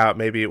figure out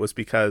maybe it was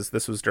because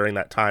this was during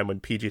that time when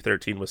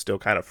PG-13 was still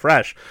kind of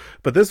fresh.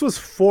 But this was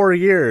 4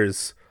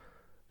 years,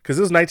 because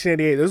this was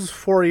 1988. This was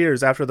 4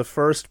 years after the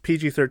first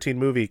PG-13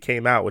 movie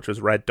came out, which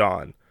was Red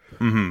Dawn.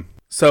 Mm-hmm.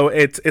 So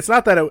it's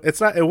not that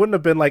it wouldn't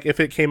have been like, if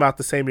it came out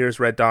the same year as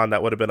Red Dawn,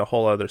 that would have been a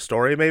whole other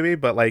story maybe.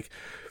 But like,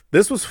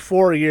 this was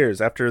 4 years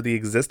after the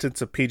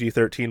existence of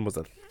PG-13 was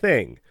a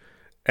thing,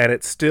 and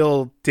it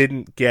still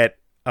didn't get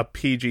a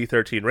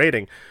PG-13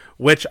 rating,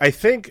 which I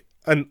think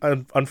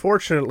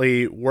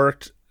unfortunately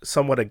worked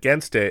somewhat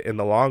against it in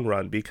the long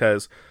run,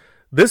 because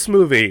this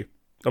movie,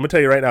 I'm gonna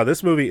tell you right now,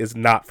 this movie is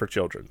not for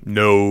children.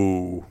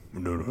 No.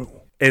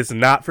 It's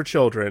not for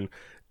children,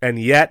 and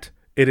yet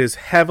it is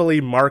heavily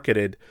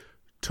marketed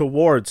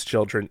towards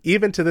children,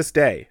 even to this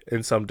day,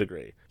 in some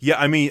degree. Yeah,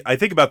 I mean, I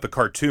think about the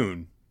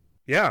cartoon,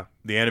 Yeah.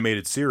 the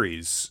animated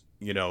series,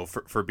 you know,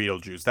 for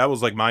Beetlejuice. That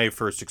was like my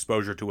first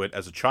exposure to it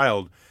as a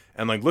child.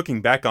 And like,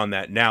 looking back on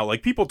that now,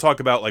 like, people talk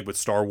about, like, with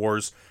Star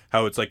Wars,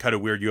 how it's like kind of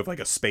weird. You have like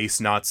a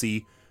space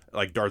Nazi,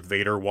 like Darth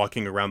Vader,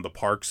 walking around the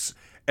parks.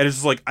 And it's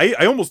just like, I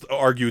almost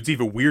argue it's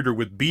even weirder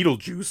with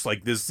Beetlejuice,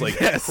 like this, like,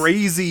 Yes.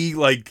 crazy,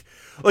 like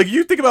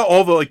you think about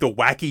all the, like, the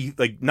wacky,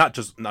 like, not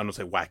just, I don't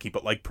say wacky,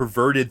 but like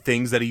perverted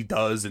things that he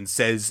does and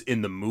says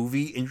in the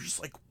movie. And you're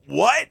just like,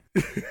 what?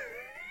 But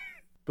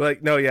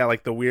like, no, yeah,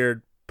 like the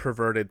weird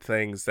perverted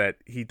things that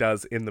he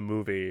does in the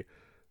movie,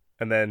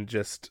 and then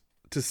just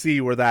to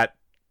see where that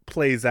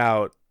plays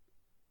out,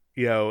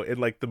 you know, in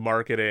like the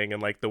marketing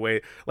and like the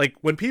way, like,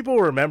 when people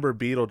remember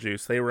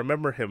Beetlejuice, they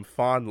remember him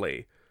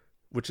fondly,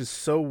 which is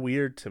so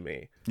weird to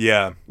me.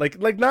 Yeah. Like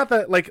not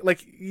that, like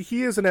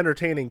he is an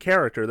entertaining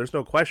character, there's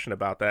no question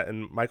about that,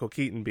 and Michael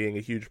Keaton being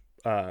a huge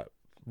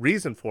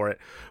reason for it.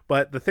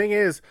 But the thing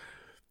is,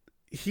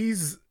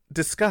 he's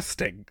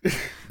disgusting.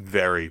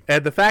 Very.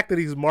 And the fact that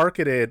he's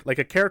marketed, like,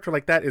 a character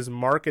like that is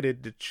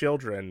marketed to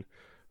children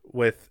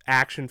with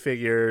action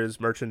figures,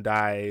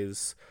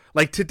 merchandise,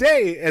 like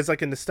today, as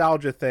like a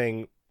nostalgia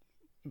thing,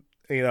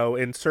 you know,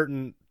 in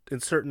certain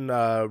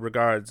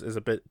regards is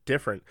a bit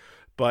different.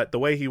 But the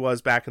way he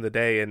was back in the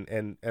day,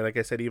 and like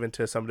I said, even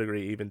to some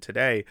degree, even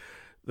today,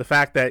 the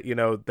fact that, you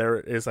know, there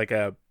is like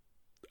a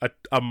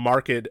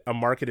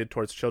marketed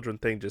towards children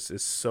thing just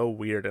is so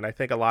weird. And I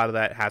think a lot of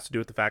that has to do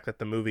with the fact that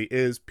the movie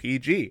is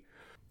PG.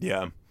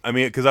 Yeah. I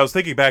mean, because I was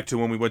thinking back to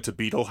when we went to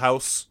Beetle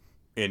House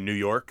in New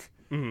York,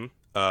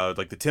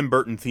 like the Tim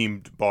Burton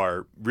themed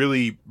bar,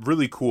 really,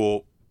 really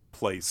cool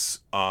place.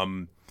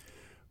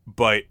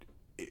 But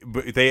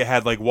they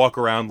had like walk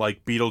around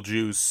like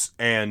Beetlejuice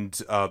and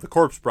the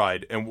Corpse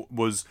Bride, and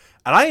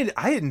I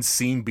hadn't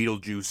seen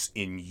Beetlejuice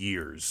in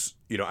years.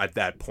 You know, at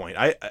that point,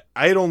 I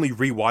had only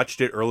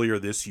rewatched it earlier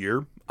this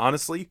year,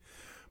 honestly.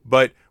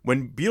 But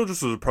when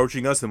Beetlejuice was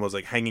approaching us and was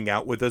like hanging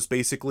out with us,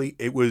 basically,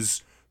 it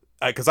was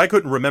because I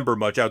couldn't remember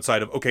much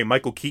outside of, okay,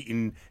 Michael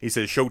Keaton, he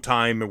says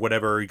Showtime or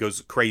whatever, he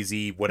goes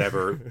crazy,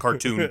 whatever,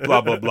 cartoon,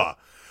 blah blah blah.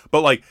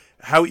 But like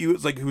how he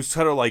was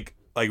kind of like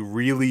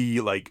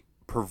really like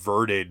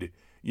perverted.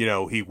 You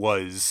know, it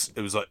was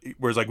like,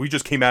 whereas like we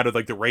just came out of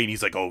like the rain,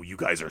 he's like, oh, you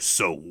guys are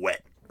so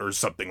wet or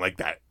something like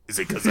that. Is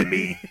it because of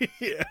me?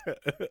 Yeah.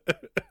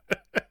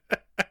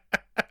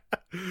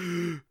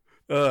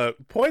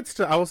 Points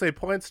to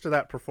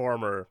that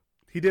performer.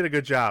 He did a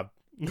good job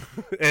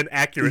and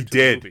accurate.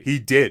 He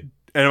did.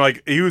 And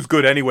like, he was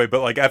good anyway,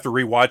 but like after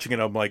rewatching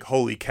it, I'm like,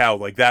 holy cow,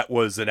 like that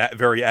was a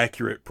very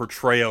accurate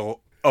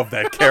portrayal of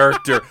that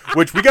character,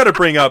 which we got to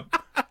bring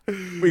up.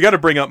 We got to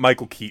bring up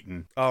Michael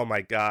Keaton. Oh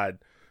my God.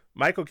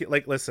 Michael Keaton,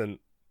 like, listen,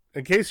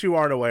 in case you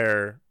aren't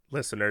aware,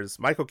 listeners,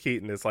 Michael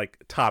Keaton is like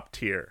top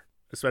tier,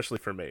 especially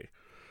for me.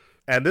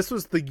 And this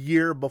was the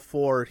year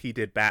before he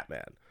did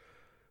Batman.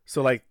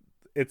 So like,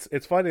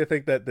 it's funny to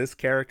think that this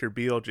character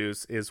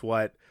Beetlejuice is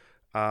what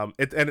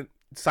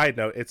side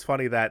note, it's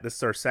funny that this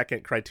is our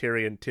second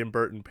Criterion Tim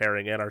Burton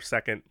pairing and our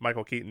second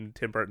Michael Keaton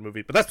Tim Burton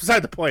movie, but that's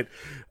beside the point.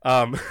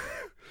 I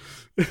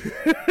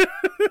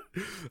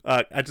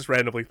just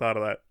randomly thought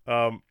of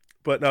that.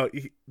 But no,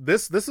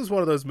 this is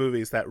one of those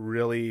movies that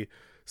really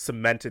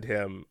cemented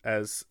him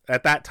as,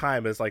 at that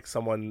time, as like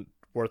someone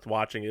worth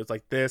watching. It was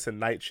like this and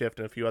Night Shift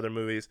and a few other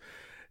movies,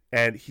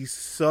 and he's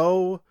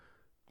so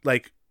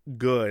like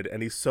good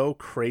and he's so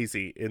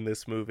crazy in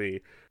this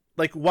movie.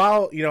 Like,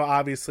 while, you know,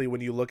 obviously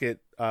when you look at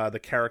the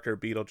character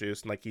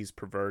Beetlejuice and like he's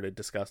perverted,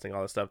 disgusting,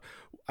 all this stuff,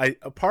 I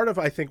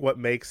think what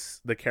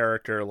makes the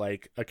character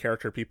like a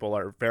character people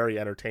are very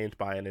entertained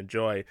by and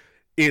enjoy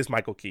is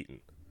Michael Keaton.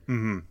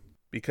 Mm-hmm.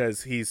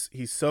 Because he's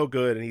so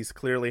good and he's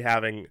clearly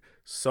having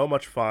so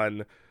much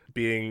fun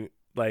being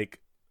like,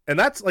 and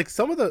that's like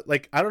some of the,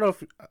 like, I don't know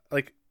if,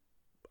 like,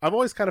 I've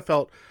always kind of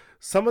felt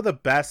some of the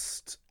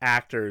best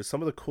actors,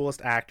 some of the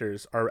coolest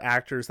actors are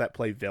actors that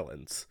play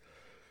villains.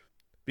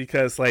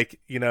 Because, like,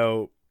 you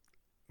know,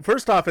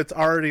 first off, it's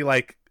already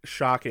like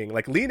shocking.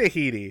 Like Lena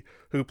Headey,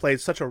 who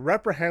plays such a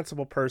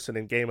reprehensible person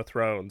in Game of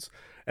Thrones,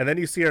 and then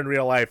you see her in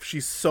real life,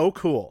 she's so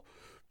cool.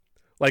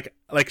 Like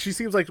she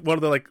seems like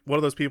one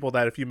of those people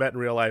that if you met in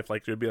real life,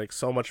 like it would be like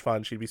so much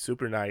fun. She'd be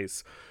super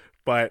nice,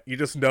 but you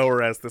just know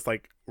her as this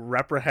like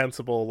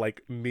reprehensible,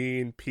 like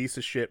mean piece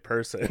of shit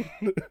person.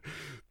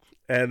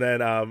 And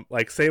then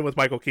like same with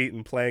Michael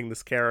Keaton playing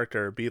this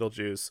character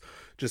Beetlejuice,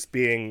 just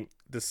being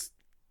this,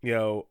 you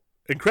know,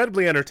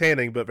 incredibly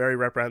entertaining but very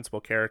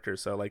reprehensible character.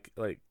 So like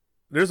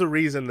there's a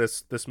reason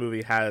this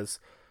movie has,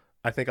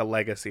 I think, a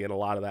legacy, and a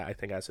lot of that I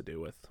think has to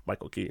do with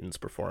Michael Keaton's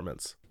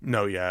performance.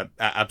 No, yeah,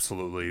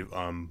 absolutely,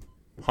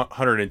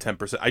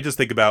 110%. I just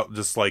think about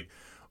just like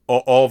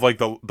all of like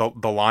the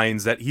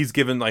lines that he's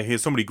given. Like he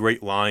has so many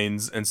great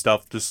lines and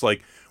stuff. Just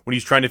like when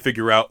he's trying to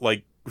figure out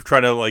when he's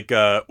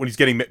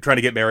trying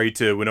to get married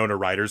to Winona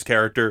Ryder's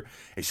character,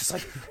 it's just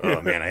like,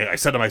 oh man, I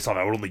said to myself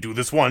I would only do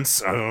this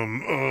once.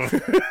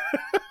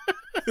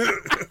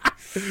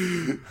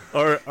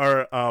 or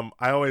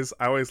I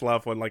always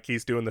love when like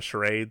he's doing the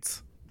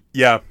charades.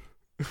 Yeah.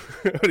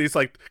 But he's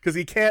like,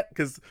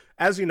 because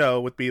as you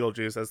know with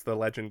Beetlejuice, as the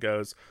legend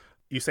goes,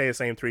 you say his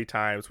name 3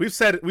 times. We've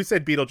said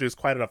Beetlejuice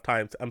quite enough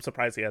times. I'm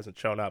surprised he hasn't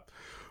shown up.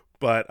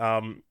 But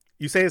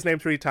you say his name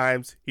 3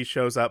 times, he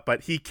shows up,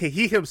 but he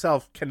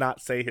himself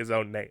cannot say his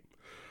own name.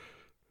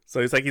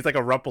 So he's like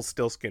a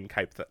Rumpelstiltskin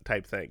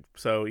type thing.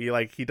 So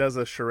he does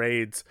a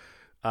charades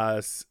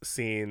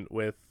scene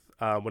with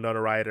Winona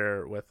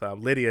Ryder, with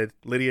Lydia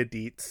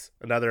Dietz,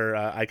 another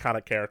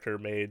iconic character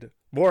made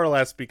more or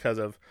less because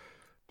of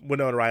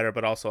Winona Ryder,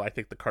 but also I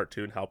think the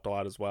cartoon helped a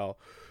lot as well.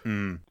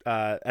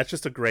 That's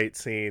just a great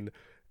scene.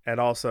 And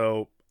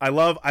also I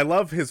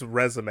love his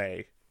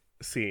resume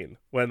scene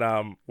when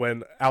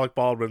Alec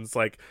Baldwin's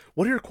like,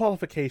 what are your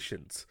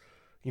qualifications?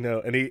 You know,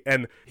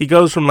 and he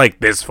goes from like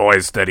this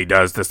voice that he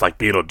does, this like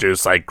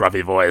Beetlejuice like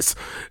gruffy voice,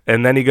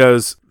 and then he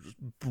goes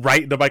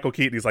right into Michael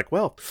Keaton. He's like,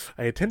 well,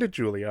 I attended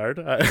Juilliard.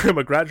 I'm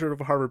a graduate of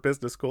Harvard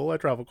Business School. I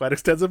traveled quite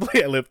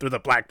extensively. I lived through the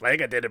Black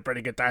Plague. I did a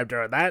pretty good time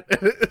during that.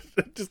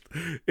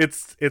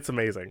 It's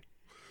amazing.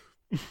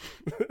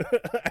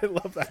 I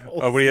love that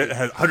whole when he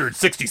has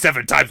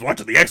 167 times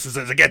watching The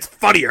Exorcist, it gets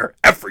funnier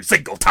every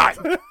single time.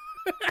 Do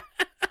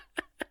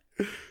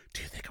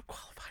you think I'm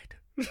qualified?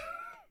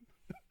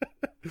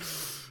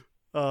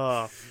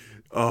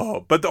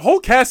 But the whole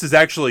cast is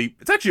actually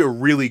a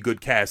really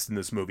good cast in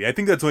this movie. I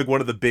think that's like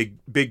one of the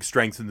big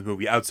strengths in the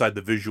movie outside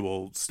the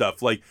visual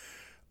stuff. Like,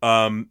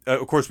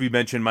 of course we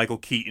mentioned Michael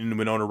Keaton,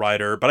 Winona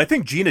Ryder, but I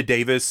think Gina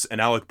Davis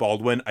and Alec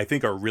Baldwin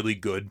are really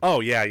good.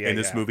 Oh yeah, in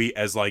this movie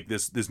as like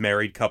this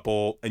married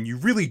couple, and you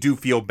really do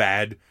feel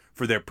bad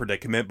for their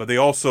predicament, but they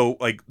also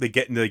like they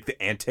get into like the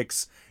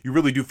antics. You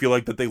really do feel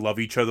like that they love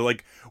each other.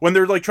 Like when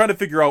they're like trying to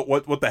figure out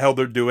what the hell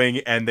they're doing,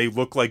 and they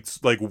look like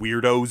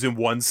weirdos in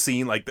one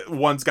scene. Like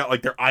one's got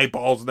like their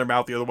eyeballs in their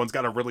mouth, the other one's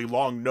got a really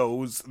long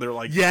nose. They're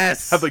like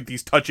have like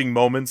these touching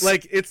moments.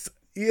 Like it's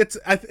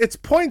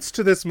points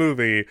to this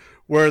movie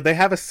where they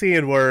have a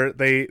scene where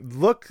they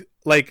look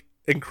like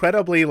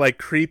incredibly like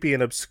creepy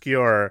and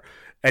obscure,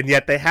 and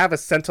yet they have a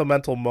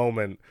sentimental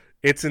moment.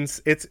 It's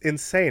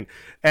insane.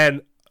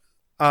 And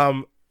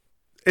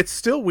it's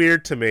still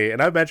weird to me,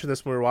 and I mentioned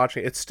this when we were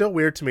watching. It's still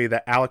weird to me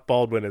that Alec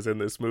Baldwin is in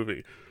this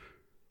movie.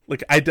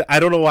 Like I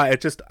don't know why.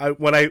 It just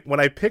when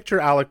I picture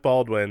Alec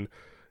Baldwin,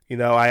 you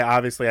know,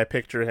 I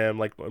picture him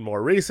like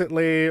more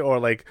recently, or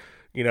like,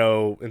 you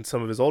know, in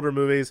some of his older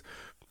movies.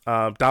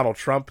 Donald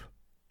Trump,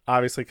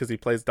 obviously, because he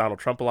plays Donald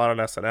Trump a lot on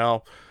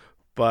SNL.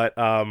 But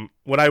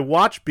when I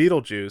watch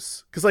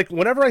Beetlejuice, because like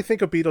whenever I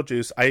think of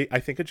Beetlejuice, I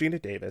think of Gina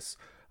Davis,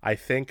 I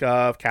think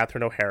of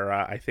Catherine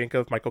O'Hara, I think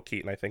of Michael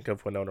Keaton, I think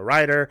of Winona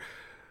Ryder.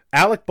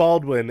 Alec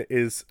Baldwin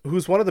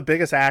who's one of the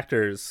biggest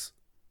actors.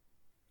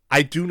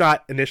 I do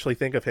not initially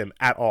think of him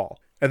at all.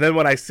 And then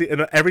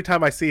every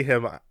time I see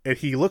him,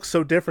 he looks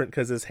so different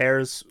because his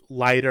hair's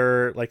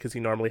lighter, like because he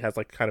normally has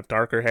like kind of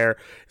darker hair.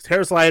 His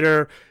hair's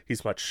lighter.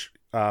 He's much,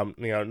 you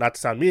know, not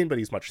to sound mean, but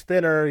he's much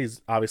thinner.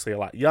 He's obviously a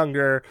lot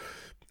younger.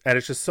 And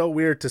it's just so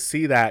weird to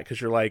see that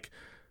because you're like,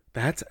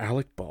 that's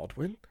Alec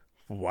Baldwin?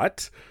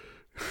 What?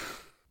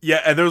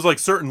 Yeah, and there's like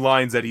certain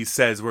lines that he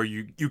says where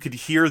you could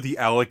hear the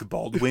Alec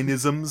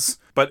Baldwinisms,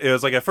 but it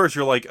was like at first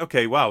you're like,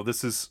 okay, wow,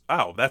 that's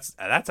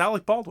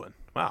Alec Baldwin.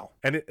 Wow.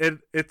 And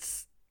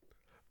it's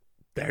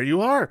there you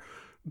are.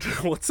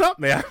 What's up,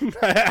 man?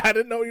 I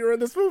didn't know you were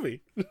in this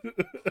movie.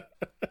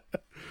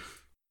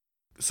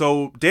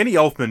 So Danny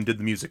Elfman did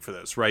the music for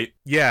this, right?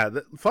 Yeah.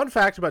 The fun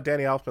fact about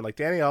Danny Elfman, like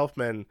Danny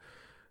Elfman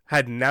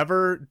had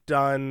never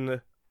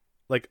done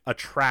like a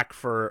track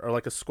or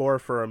like a score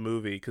for a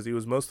movie, because he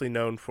was mostly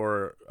known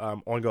for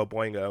Oingo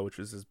Boingo, which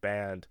was his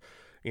band,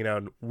 you know,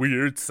 and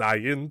Weird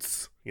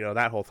Science, you know,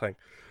 that whole thing.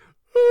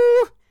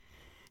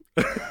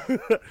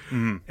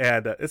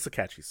 And it's a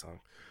catchy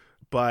song.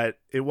 But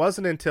it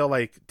wasn't until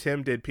like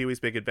Tim did Pee-wee's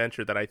Big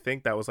Adventure that I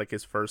think that was like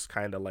his first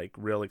kind of like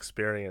real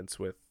experience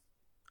with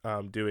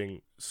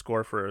doing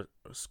score for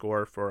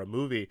a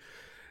movie.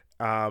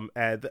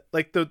 And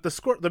like the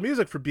score, the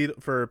music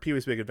for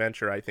Pee-wee's Big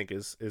Adventure, I think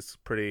is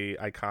pretty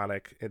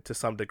iconic to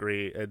some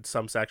degree in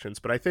some sections.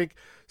 But I think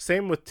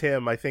same with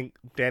Tim. I think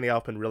Danny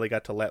Elfman really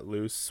got to let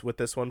loose with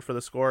this one for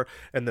the score,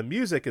 and the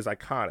music is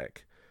iconic.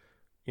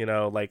 You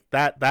know, like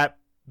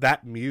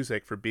that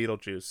music for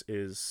Beetlejuice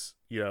is,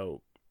 you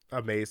know,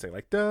 amazing.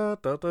 Like da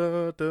da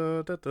da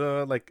da da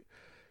da. Like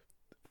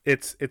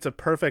it's a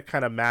perfect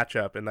kind of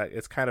matchup, and that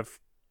it's kind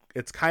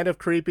of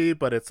creepy,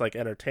 but it's like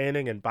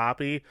entertaining and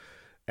boppy.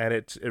 And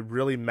it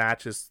really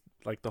matches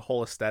like the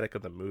whole aesthetic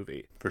of the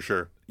movie. For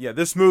sure. Yeah,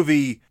 this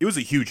movie, it was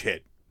a huge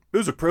hit. It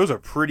was a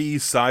pretty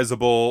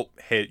sizable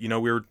hit. You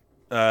know, we were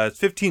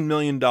 $15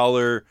 million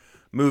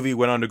movie,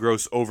 went on to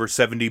gross over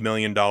 $70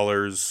 million.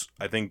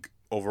 I think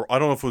over, I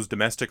don't know if it was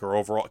domestic or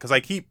overall, because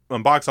I keep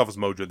on Box Office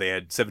Mojo, they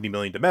had 70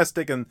 million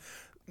domestic, and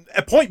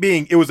a point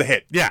being, it was a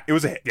hit. Yeah. It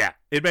was a hit. Yeah.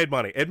 It made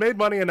money. It made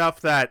money enough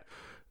that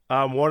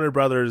Warner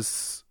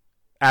Brothers,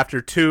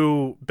 after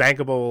 2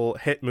 bankable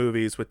hit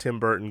movies with Tim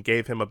Burton,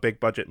 gave him a big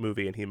budget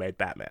movie, and he made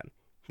Batman.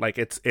 Like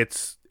it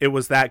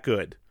was that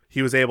good.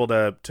 He was able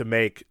to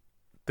make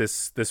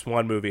this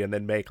one movie and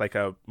then make like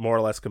a more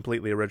or less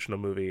completely original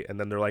movie, and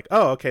then they're like,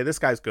 oh, okay, this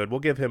guy's good. We'll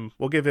give him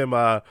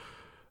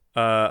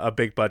a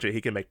big budget.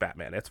 He can make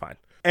Batman. It's fine.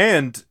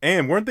 And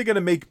weren't they going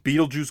to make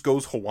Beetlejuice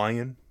Goes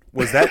Hawaiian?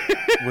 Was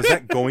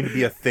that going to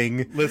be a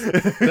thing?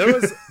 Listen,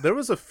 there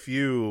was a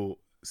few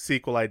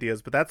sequel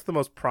ideas, but that's the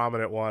most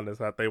prominent one, is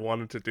that they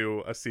wanted to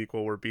do a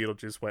sequel where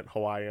Beetlejuice went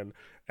Hawaiian,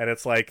 and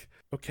it's like,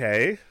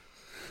 okay,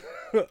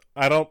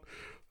 I don't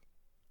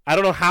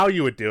know how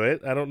you would do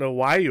it. I don't know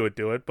why you would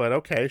do it, but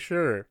okay,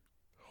 sure.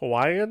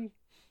 Hawaiian?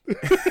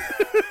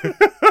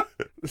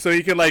 So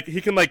he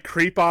can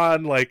creep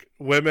on like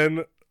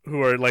women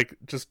who are like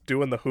just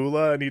doing the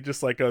hula, and he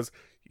just like goes,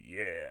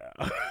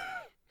 yeah.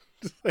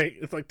 Just like,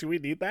 it's like, do we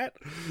need that?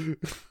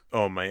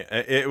 Oh man,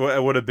 it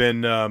would have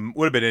been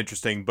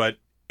interesting, but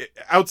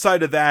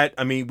outside of that,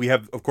 I mean, we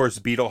have, of course,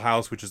 Beetle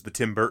House, which is the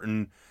Tim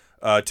Burton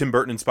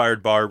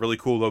inspired bar, really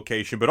cool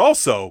location. But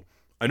also,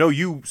 I know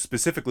you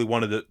specifically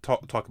wanted to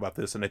talk about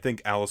this, and I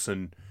think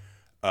Allison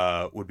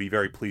would be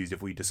very pleased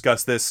if we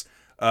discuss this.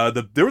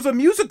 There was a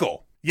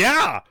musical.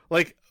 Yeah,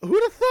 like,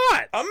 who'd have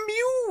thought? A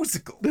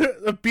musical.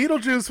 The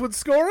Beetlejuice would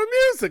score a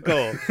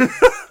musical.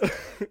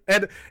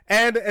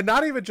 and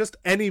not even just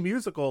any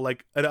musical,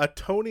 like a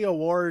Tony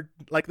Award.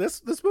 Like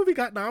this movie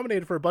got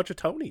nominated for a bunch of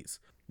Tonys.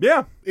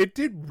 Yeah, it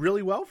did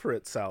really well for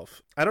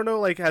itself. I don't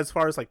know, like, as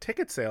far as like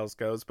ticket sales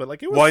goes, but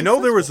like it was. Well, I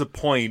know there was a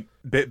point,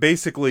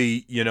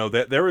 basically, you know,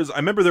 that there was. I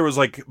remember there was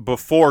like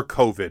before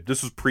COVID.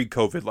 This was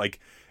pre-COVID. Like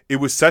it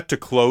was set to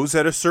close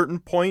at a certain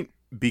point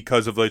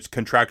because of like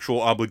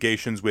contractual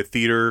obligations with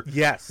theater.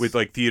 Yes, with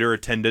like theater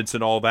attendance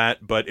and all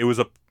that. But it was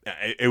a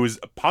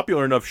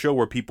popular enough show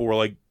where people were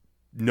like,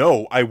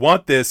 "No, I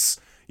want this."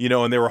 You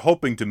know, and they were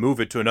hoping to move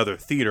it to another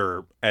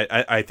theater.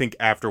 I think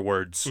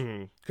afterwards,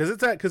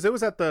 because it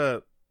was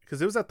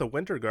at the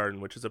Winter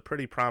Garden, which is a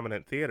pretty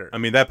prominent theater. I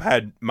mean, that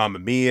had Mamma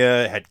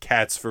Mia, had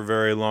Cats for a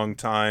very long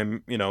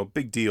time. You know,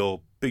 big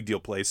deal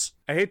place.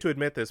 I hate to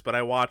admit this, but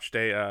I watched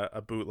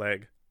a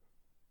bootleg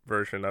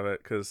version of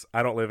it because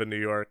I don't live in New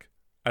York.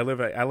 I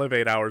live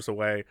 8 hours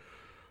away,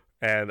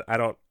 and I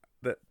don't.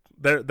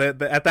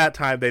 At that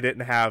time, they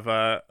didn't have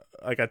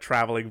like a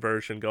traveling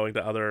version going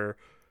to other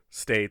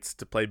states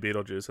to play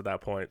Beetlejuice at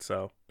that point.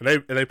 So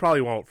and they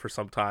probably won't for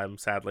some time,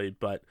 sadly,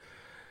 but.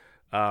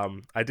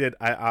 I'll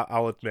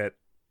admit,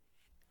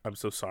 I'm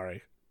so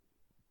sorry,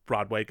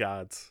 Broadway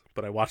gods,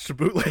 but I watched a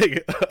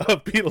bootleg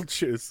of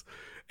Beetlejuice,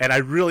 and I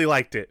really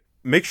liked it.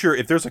 Make sure,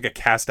 if there's like a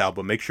cast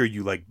album, make sure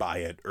you like buy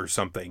it or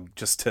something,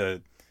 just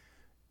to,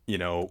 you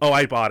know. Oh,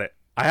 I bought it.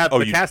 I have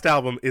cast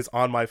album is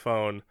on my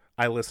phone.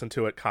 I listen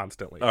to it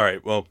constantly. All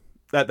right, well,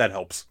 that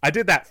helps. I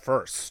did that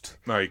first.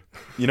 All right,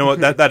 you know what?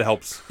 that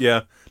helps.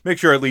 Yeah, make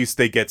sure at least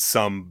they get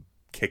some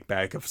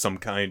kickback of some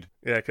kind.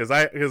 Yeah,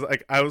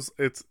 because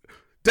it's.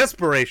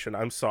 Desperation.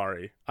 I'm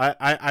sorry.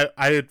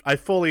 I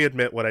fully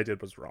admit what I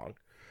did was wrong,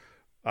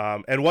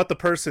 and what the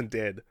person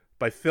did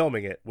by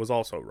filming it was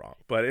also wrong.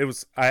 But it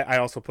was. I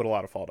also put a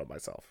lot of fault on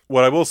myself.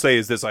 What I will say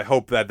is this: I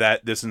hope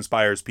that this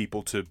inspires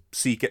people to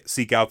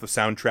seek out the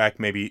soundtrack.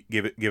 Maybe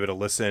give it a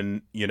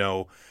listen. You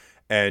know,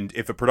 and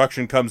if a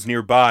production comes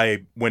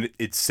nearby when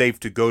it's safe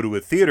to go to a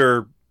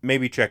theater,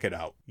 maybe check it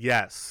out.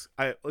 Yes.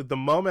 The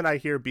moment I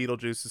hear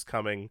Beetlejuice is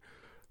coming,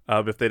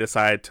 if they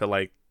decide to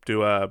like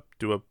do a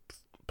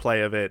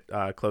play of it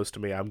close to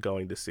me, I'm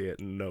going to see it,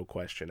 no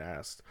question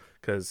asked,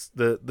 because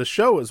the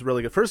show is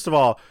really good. First of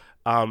all,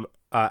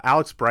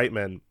 Alex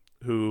Brightman,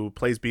 who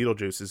plays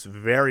Beetlejuice, is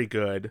very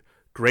good,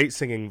 great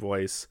singing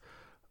voice,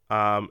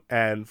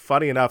 and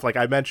funny enough, like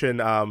I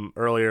mentioned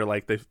earlier,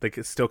 like they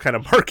still kind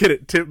of market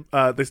it to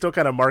they still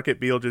kind of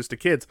market Beetlejuice to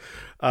kids.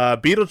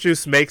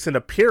 Beetlejuice makes an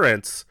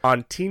appearance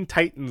on Teen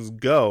Titans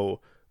Go,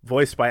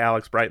 voiced by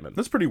Alex Brightman.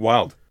 That's pretty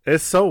wild.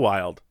 It's so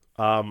wild.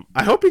 I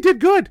hope he did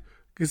good.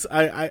 Because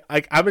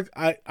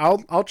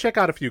I'll check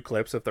out a few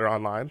clips if they're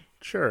online,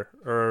 sure,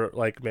 or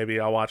like maybe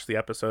I'll watch the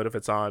episode if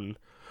it's on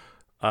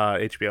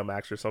HBO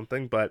Max or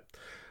something. But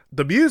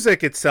The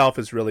music itself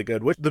is really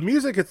good. The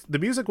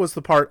music was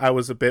the part I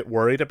was a bit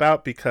worried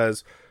about,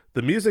 because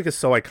the music is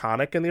so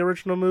iconic in the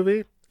original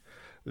movie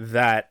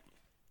that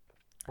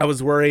I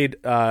was worried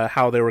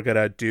how they were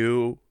gonna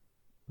do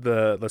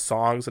the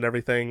songs and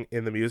everything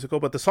in the musical.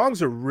 But the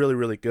songs are really,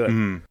 really good.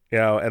 You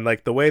know, and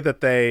like the way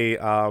that they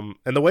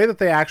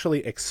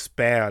actually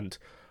expand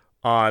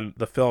on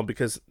the film,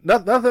 because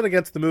nothing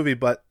against the movie,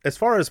 but as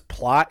far as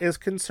plot is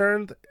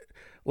concerned,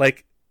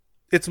 like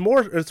it's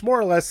more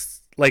or less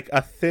like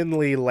a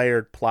thinly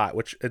layered plot,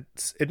 which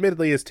it's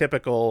admittedly is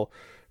typical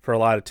for a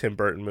lot of Tim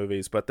Burton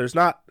movies, but there's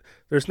not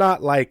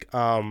like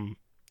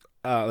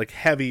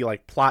heavy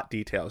like plot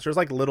details. There's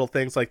like little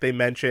things, like they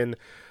mention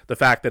the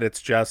fact that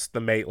it's just the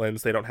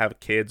Maitlands, they don't have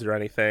kids or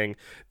anything.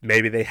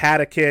 Maybe they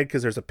had a kid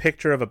because there's a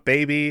picture of a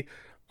baby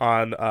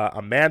on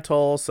a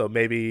mantle, so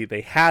maybe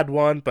they had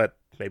one, but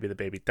maybe the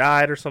baby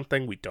died or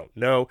something. We don't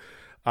know.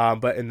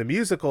 But in the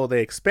musical,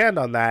 they expand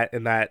on that,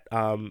 in that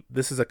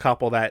this is a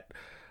couple that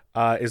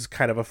is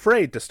kind of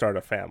afraid to start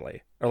a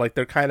family, or like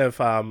they're kind of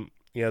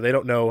they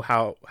don't know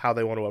how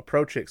they want to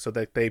approach it, so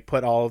that they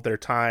put all of their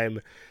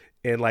time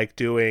in like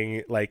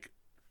doing like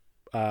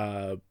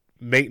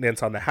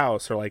maintenance on the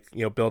house, or like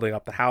building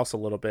up the house a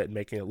little bit and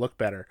making it look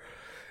better.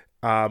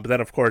 But then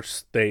of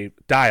course they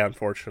die,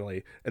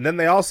 unfortunately. And then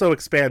they also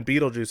expand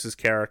Beetlejuice's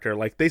character.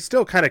 Like they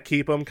still kind of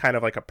keep him kind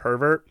of like a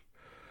pervert,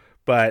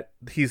 but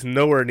he's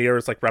nowhere near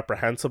as like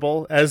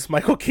reprehensible as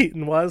Michael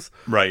Keaton was.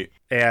 Right.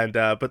 And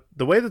but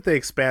the way that they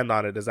expand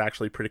on it is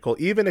actually pretty cool.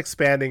 Even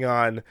expanding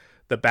on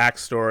the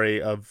backstory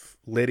of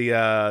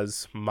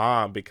Lydia's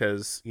mom,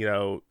 because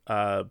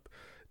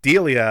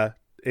Delia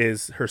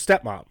is her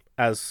stepmom.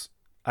 As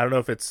I don't know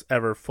if it's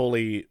ever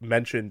fully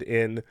mentioned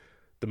in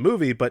the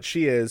movie, but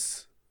she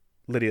is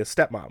Lydia's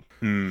stepmom.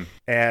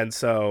 And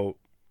so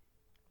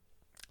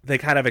they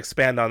kind of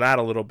expand on that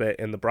a little bit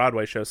in the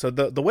Broadway show. So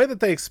the way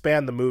that they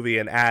expand the movie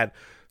and add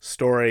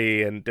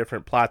story and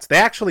different plots, they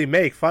actually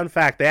make, fun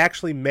fact,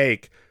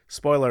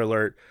 spoiler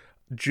alert,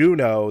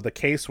 Juno, the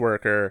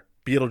caseworker,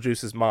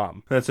 Beetlejuice's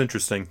mom. That's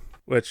interesting.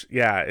 Which,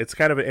 yeah, it's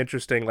kind of an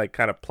interesting like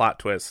kind of plot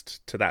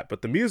twist to that.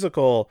 But the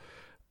musical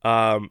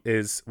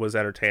was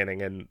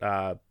entertaining, and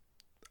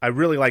I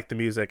really like the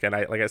music, and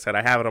like I said,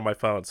 I have it on my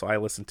phone, so I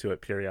listen to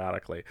it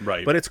periodically.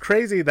 Right. But it's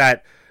crazy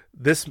that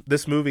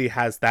this movie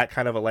has that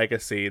kind of a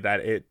legacy,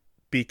 that it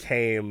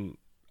became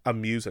a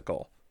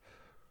musical.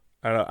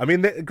 I don't know. I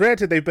mean,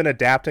 granted, they've been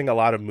adapting a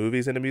lot of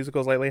movies into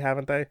musicals lately,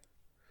 haven't they?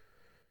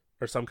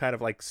 Or some kind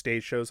of like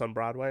stage shows on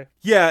Broadway.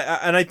 Yeah,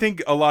 and I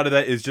think a lot of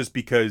that is just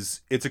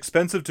because it's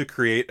expensive to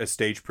create a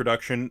stage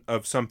production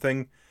of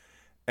something.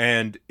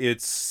 And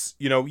it's,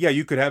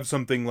 you could have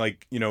something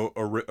like,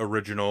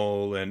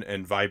 original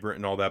and vibrant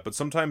and all that. But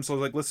sometimes,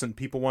 like, listen,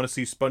 people want to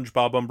see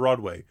SpongeBob on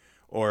Broadway.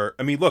 Or,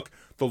 I mean, look,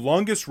 the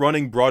longest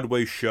running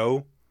Broadway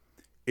show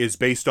is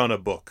based on a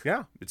book.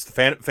 Yeah. It's the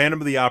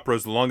Phantom of the Opera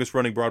is the longest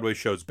running Broadway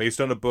show. It's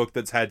based on a book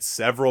that's had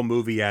several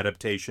movie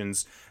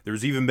adaptations.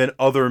 There's even been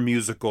other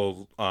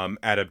musical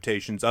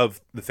adaptations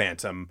of the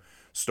Phantom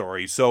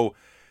story. So,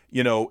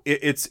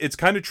 it's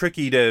kind of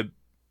tricky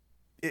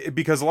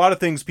because a lot of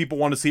things, people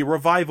want to see a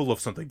revival of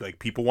something. Like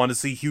people want to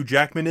see Hugh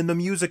Jackman in The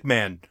Music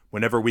Man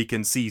whenever we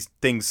can see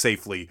things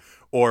safely.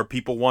 Or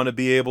people want to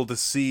be able to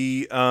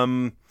see,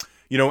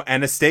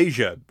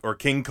 Anastasia or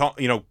King Kong.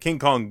 King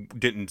Kong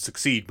didn't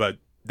succeed, but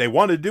they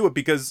want to do it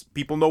because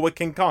people know what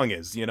King Kong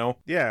is,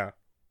 Yeah.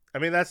 I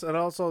mean, that's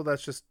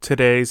just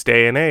today's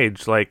day and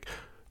age. Like,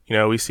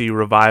 we see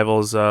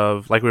revivals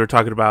of, like we were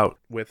talking about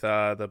with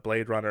the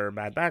Blade Runner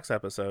Mad Max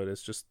episode.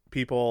 It's just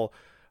people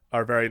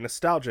are very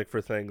nostalgic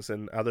for things,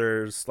 and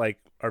others like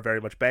are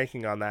very much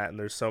banking on that. And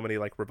there's so many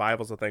like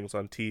revivals of things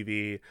on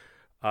TV,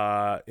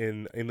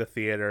 in the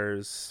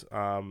theaters,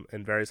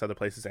 and various other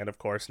places, and of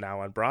course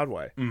now on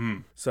Broadway.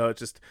 Mm-hmm. So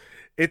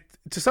it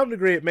to some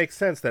degree it makes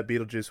sense that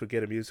Beetlejuice would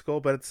get a musical,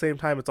 but at the same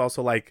time it's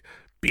also like,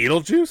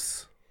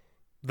 Beetlejuice,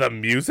 the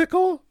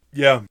musical?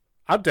 Yeah,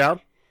 I'm down.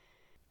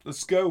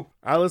 Let's go.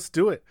 Let's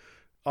do it.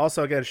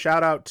 Also, again,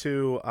 shout out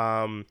to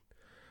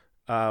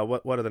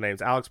what are the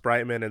names? Alex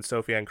Brightman and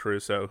Sophie Ann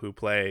Caruso, who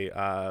play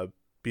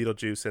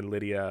Beetlejuice and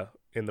Lydia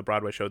in the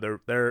Broadway show.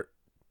 They're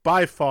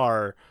by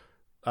far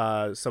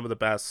some of the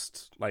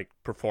best like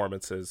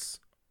performances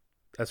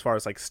as far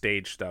as like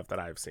stage stuff that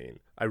I've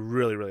seen. I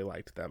really, really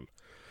liked them.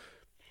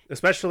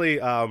 Especially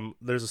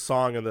there's a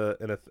song in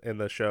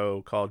the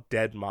show called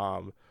Dead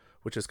Mom,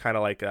 which is kind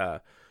of like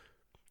a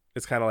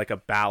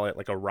ballad,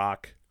 like a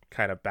rock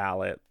kind of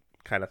ballad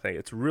kind of thing.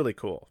 It's really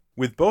cool.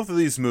 With both of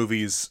these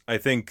movies, I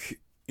think,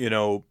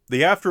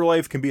 the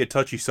afterlife can be a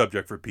touchy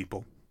subject for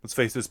people. Let's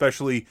face it,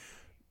 especially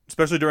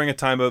during a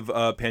time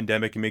of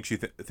pandemic. It makes you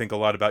think a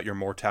lot about your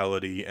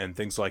mortality and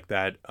things like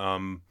that.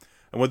 And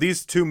what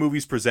these two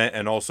movies present,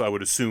 and also I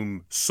would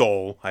assume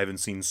Soul, I haven't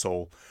seen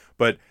Soul,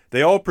 but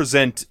they all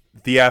present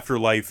the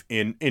afterlife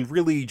in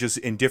really just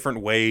in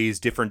different ways,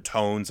 different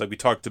tones. Like we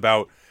talked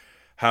about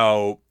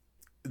how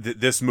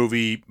this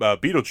movie,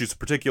 Beetlejuice in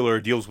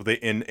particular, deals with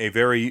it in a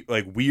very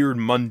like weird,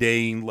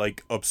 mundane,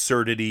 like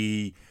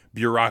absurdity,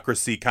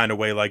 bureaucracy kind of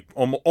way, like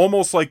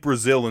almost like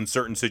Brazil in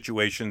certain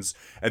situations.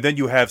 And then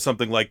you have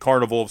something like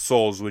Carnival of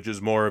Souls, which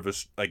is more of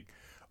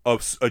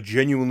a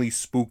genuinely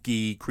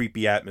spooky,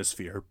 creepy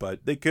atmosphere.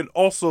 But they could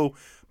also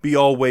be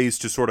all ways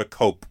to sort of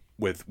cope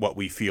with what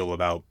we feel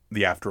about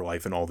the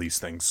afterlife and all these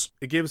things.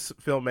 It gives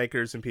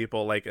filmmakers and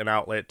people like an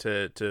outlet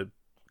to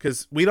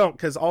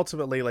because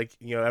ultimately, like,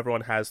 you know,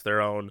 everyone has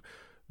their own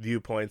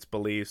viewpoints,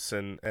 beliefs,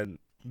 and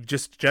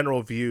just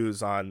general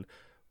views on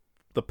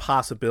the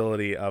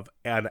possibility of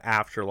an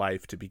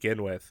afterlife to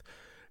begin with.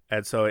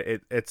 And so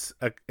it's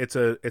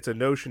a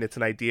notion, it's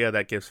an idea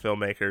that gives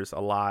filmmakers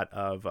a lot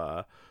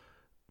of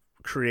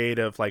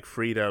creative like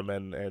freedom,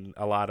 and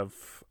a lot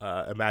of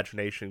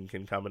imagination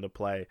can come into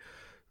play.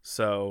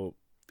 So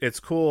it's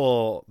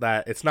cool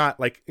that it's not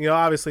like, you know,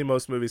 obviously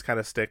most movies kind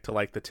of stick to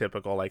like the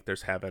typical, like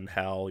there's heaven,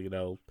 hell, you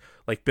know,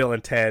 like Bill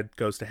and Ted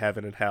goes to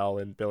heaven and hell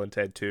and Bill and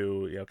Ted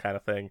 2, you know, kind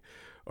of thing.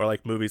 Or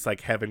like movies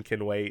like Heaven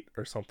Can Wait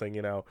or something,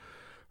 you know.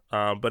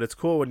 But it's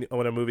cool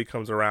when a movie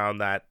comes around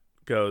that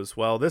goes,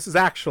 well, this is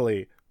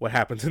actually what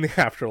happens in the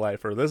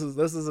afterlife, or this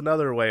is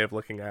another way of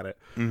looking at it.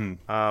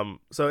 Mm-hmm.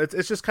 So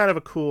it's just kind of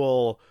a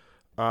cool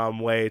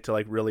way to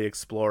like really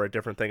explore a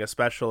different thing,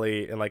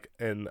 especially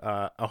in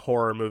a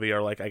horror movie,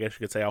 or like I guess you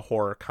could say a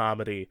horror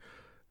comedy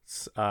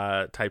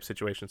type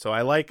situation. So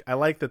I like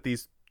that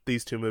these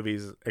two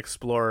movies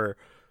explore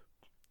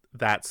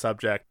that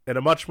subject in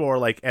a much more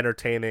like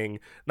entertaining,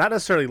 not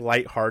necessarily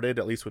lighthearted,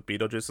 at least with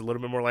Beetlejuice a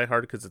little bit more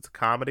lighthearted because it's a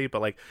comedy, but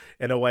like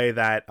in a way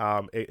that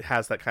it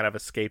has that kind of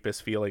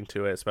escapist feeling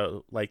to it.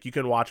 So like you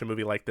can watch a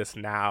movie like this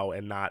now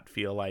and not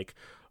feel like,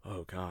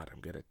 oh God, I'm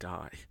gonna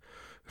die.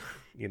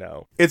 You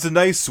know, it's a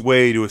nice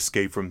way to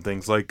escape from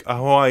things like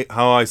how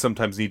I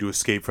sometimes need to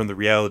escape from the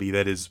reality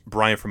that is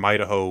Brian from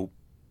Idaho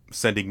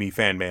sending me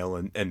fan mail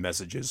and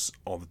messages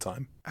all the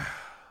time.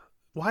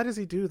 Why does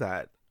he do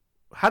that?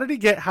 How did he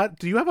get?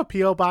 Do you have a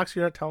P.O. box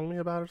you're not telling me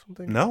about or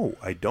something? No,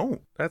 I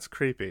don't. That's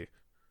creepy.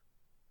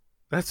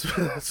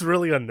 That's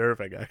really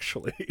unnerving,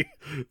 actually.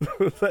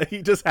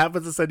 He just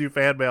happens to send you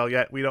fan mail,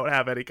 yet we don't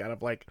have any kind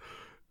of like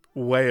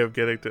way of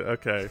getting to.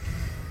 Okay.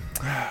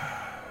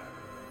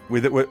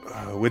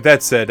 With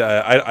that said,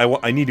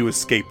 I need to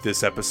escape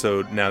this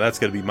episode now. That's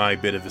going to be my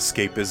bit of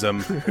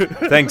escapism.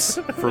 Thanks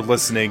for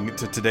listening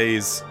to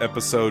today's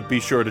episode. Be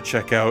sure to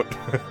check out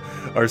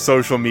our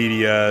social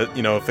media,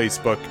 you know,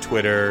 Facebook,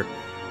 Twitter,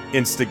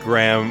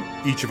 Instagram.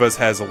 Each of us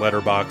has a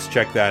letterbox.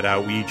 Check that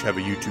out. We each have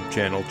a YouTube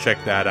channel. Check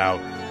that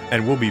out.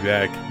 And we'll be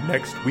back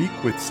next week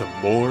with some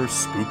more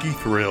spooky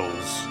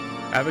thrills.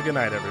 Have a good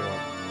night, everyone.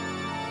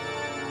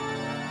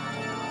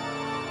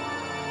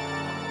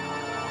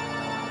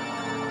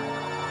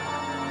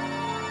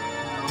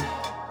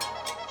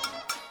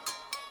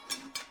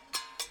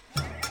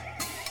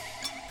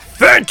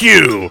 Thank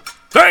you!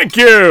 Thank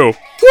you!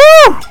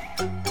 Woo!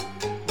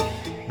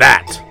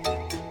 That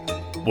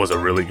was a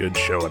really good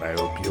show, and I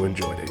hope you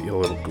enjoyed it, you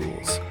little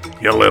ghouls.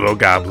 You little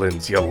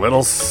goblins, you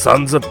little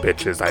sons of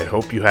bitches. I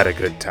hope you had a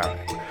good time.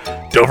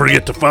 Don't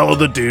forget to follow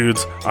the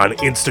dudes on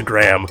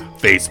Instagram,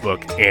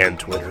 Facebook, and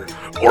Twitter.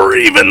 Or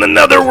even the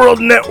Netherworld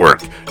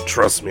Network.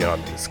 Trust me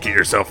on this. Get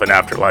yourself an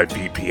Afterlife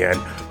VPN.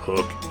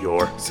 Hook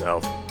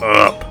yourself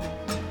up.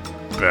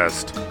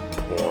 Best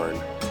porn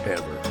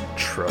ever.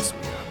 Trust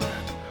me on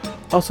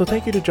that. Also,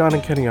 thank you to John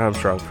and Kenny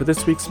Armstrong for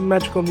this week's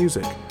magical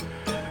music.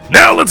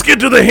 Now let's get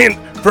to the hint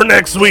for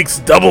next week's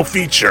double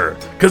feature,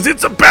 because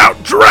it's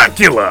about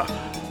Dracula.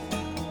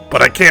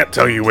 But I can't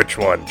tell you which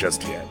one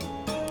just yet.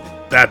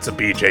 That's a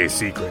BJ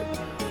secret.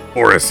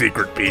 Or a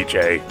secret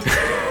BJ.